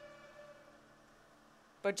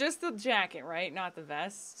 But just the jacket, right? Not the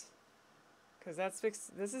vest. Because that's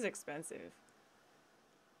fixed. This is expensive.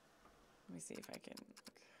 Let me see if I can.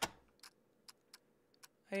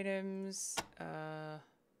 Items.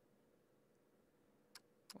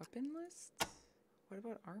 Weapon list? What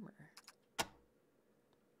about armor?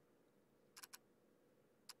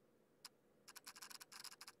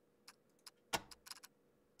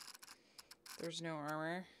 There's no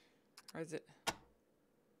armor. Or is it?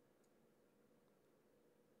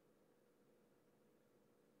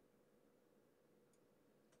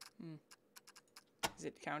 Does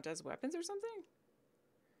it count as weapons or something?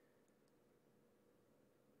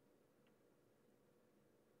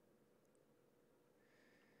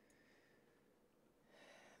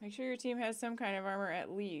 Make sure your team has some kind of armor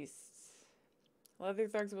at least. Leather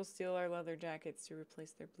thugs will steal our leather jackets to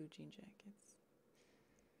replace their blue jean jackets.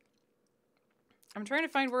 I'm trying to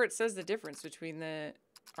find where it says the difference between the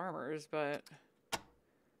armors, but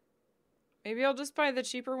maybe I'll just buy the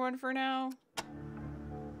cheaper one for now.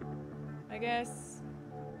 I guess.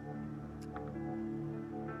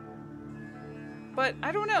 But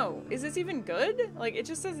I don't know. Is this even good? Like, it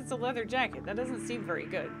just says it's a leather jacket. That doesn't seem very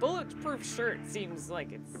good. Bulletproof shirt seems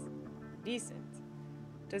like it's decent.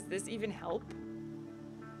 Does this even help?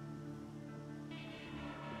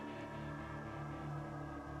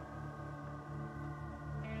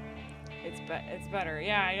 It's better.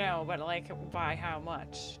 Yeah, I know, but like, by how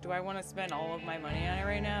much? Do I want to spend all of my money on it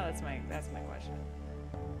right now? That's my question.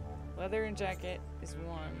 Leather and jacket is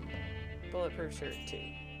 1. Bulletproof shirt 2.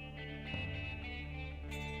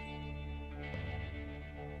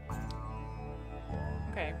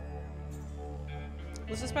 Okay.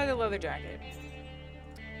 Let's just buy the leather jacket.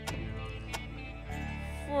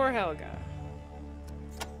 For Helga.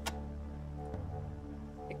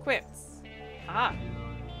 Equips. Ah.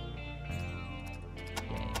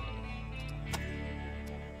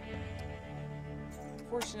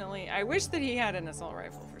 Fortunately, I wish that he had an assault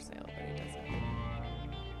rifle for sale, but he doesn't.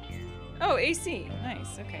 Oh, AC.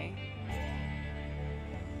 Nice. Okay.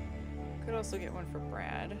 Could also get one for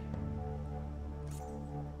Brad.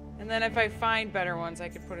 And then if I find better ones, I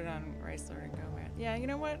could put it on Chrysler and go, man. Yeah, you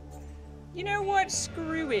know what? You know what?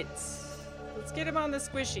 Screw it. Let's get him on the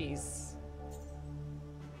squishies.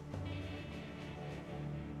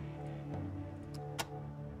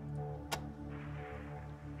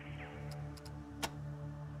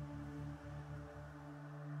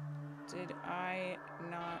 Did I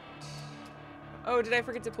not... Oh, did I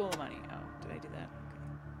forget to pull the money? Oh, did I do that?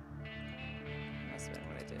 Okay. Must have been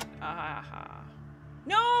what I did. Aha.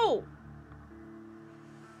 No!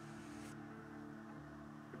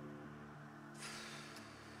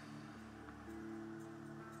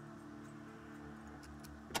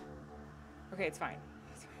 Okay, it's fine.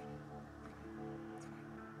 It's fine.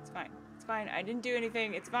 It's fine. It's fine. I didn't do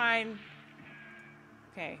anything. It's fine.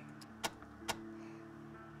 Okay.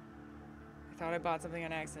 I thought I bought something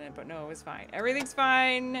on accident, but no, it was fine. Everything's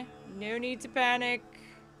fine. No need to panic.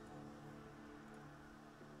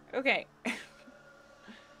 Okay.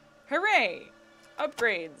 Hooray!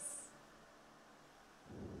 Upgrades.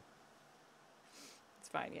 It's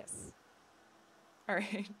fine, yes.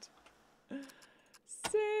 Alright.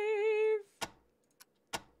 Save.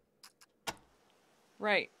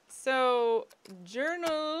 Right. So,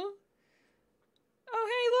 journal. Oh,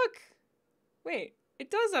 hey, look. Wait. It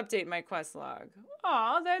does update my quest log.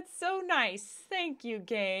 Aw, that's so nice. Thank you,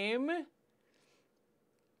 game.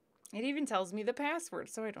 It even tells me the password,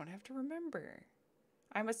 so I don't have to remember.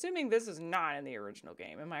 I'm assuming this is not in the original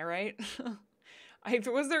game, am I right?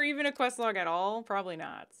 Was there even a quest log at all? Probably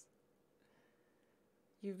not.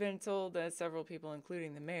 You've been told that several people,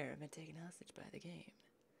 including the mayor, have been taken hostage by the game.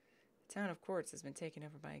 The town of Quartz has been taken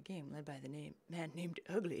over by a game led by the man named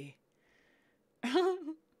Ugly.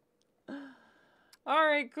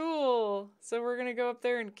 Alright, cool. So we're gonna go up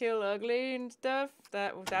there and kill Ugly and stuff.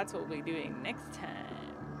 That's what we'll be doing next time.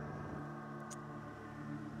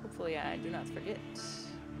 Hopefully I do not forget.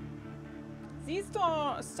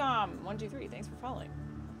 Z-Storm123, thanks for following.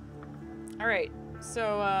 Alright,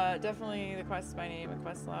 so definitely the quest by name and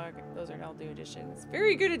quest log. Those are all new additions.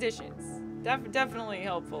 Very good additions. Definitely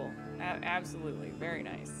helpful. Absolutely. Very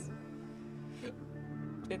nice.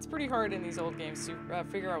 It's pretty hard in these old games to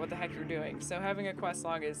figure out what the heck you're doing. So having a quest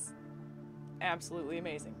log is absolutely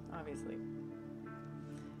amazing, obviously.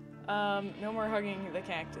 No more hugging the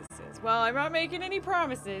cactuses. Well, I'm not making any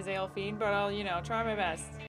promises, Aelfiend, but I'll, try my best.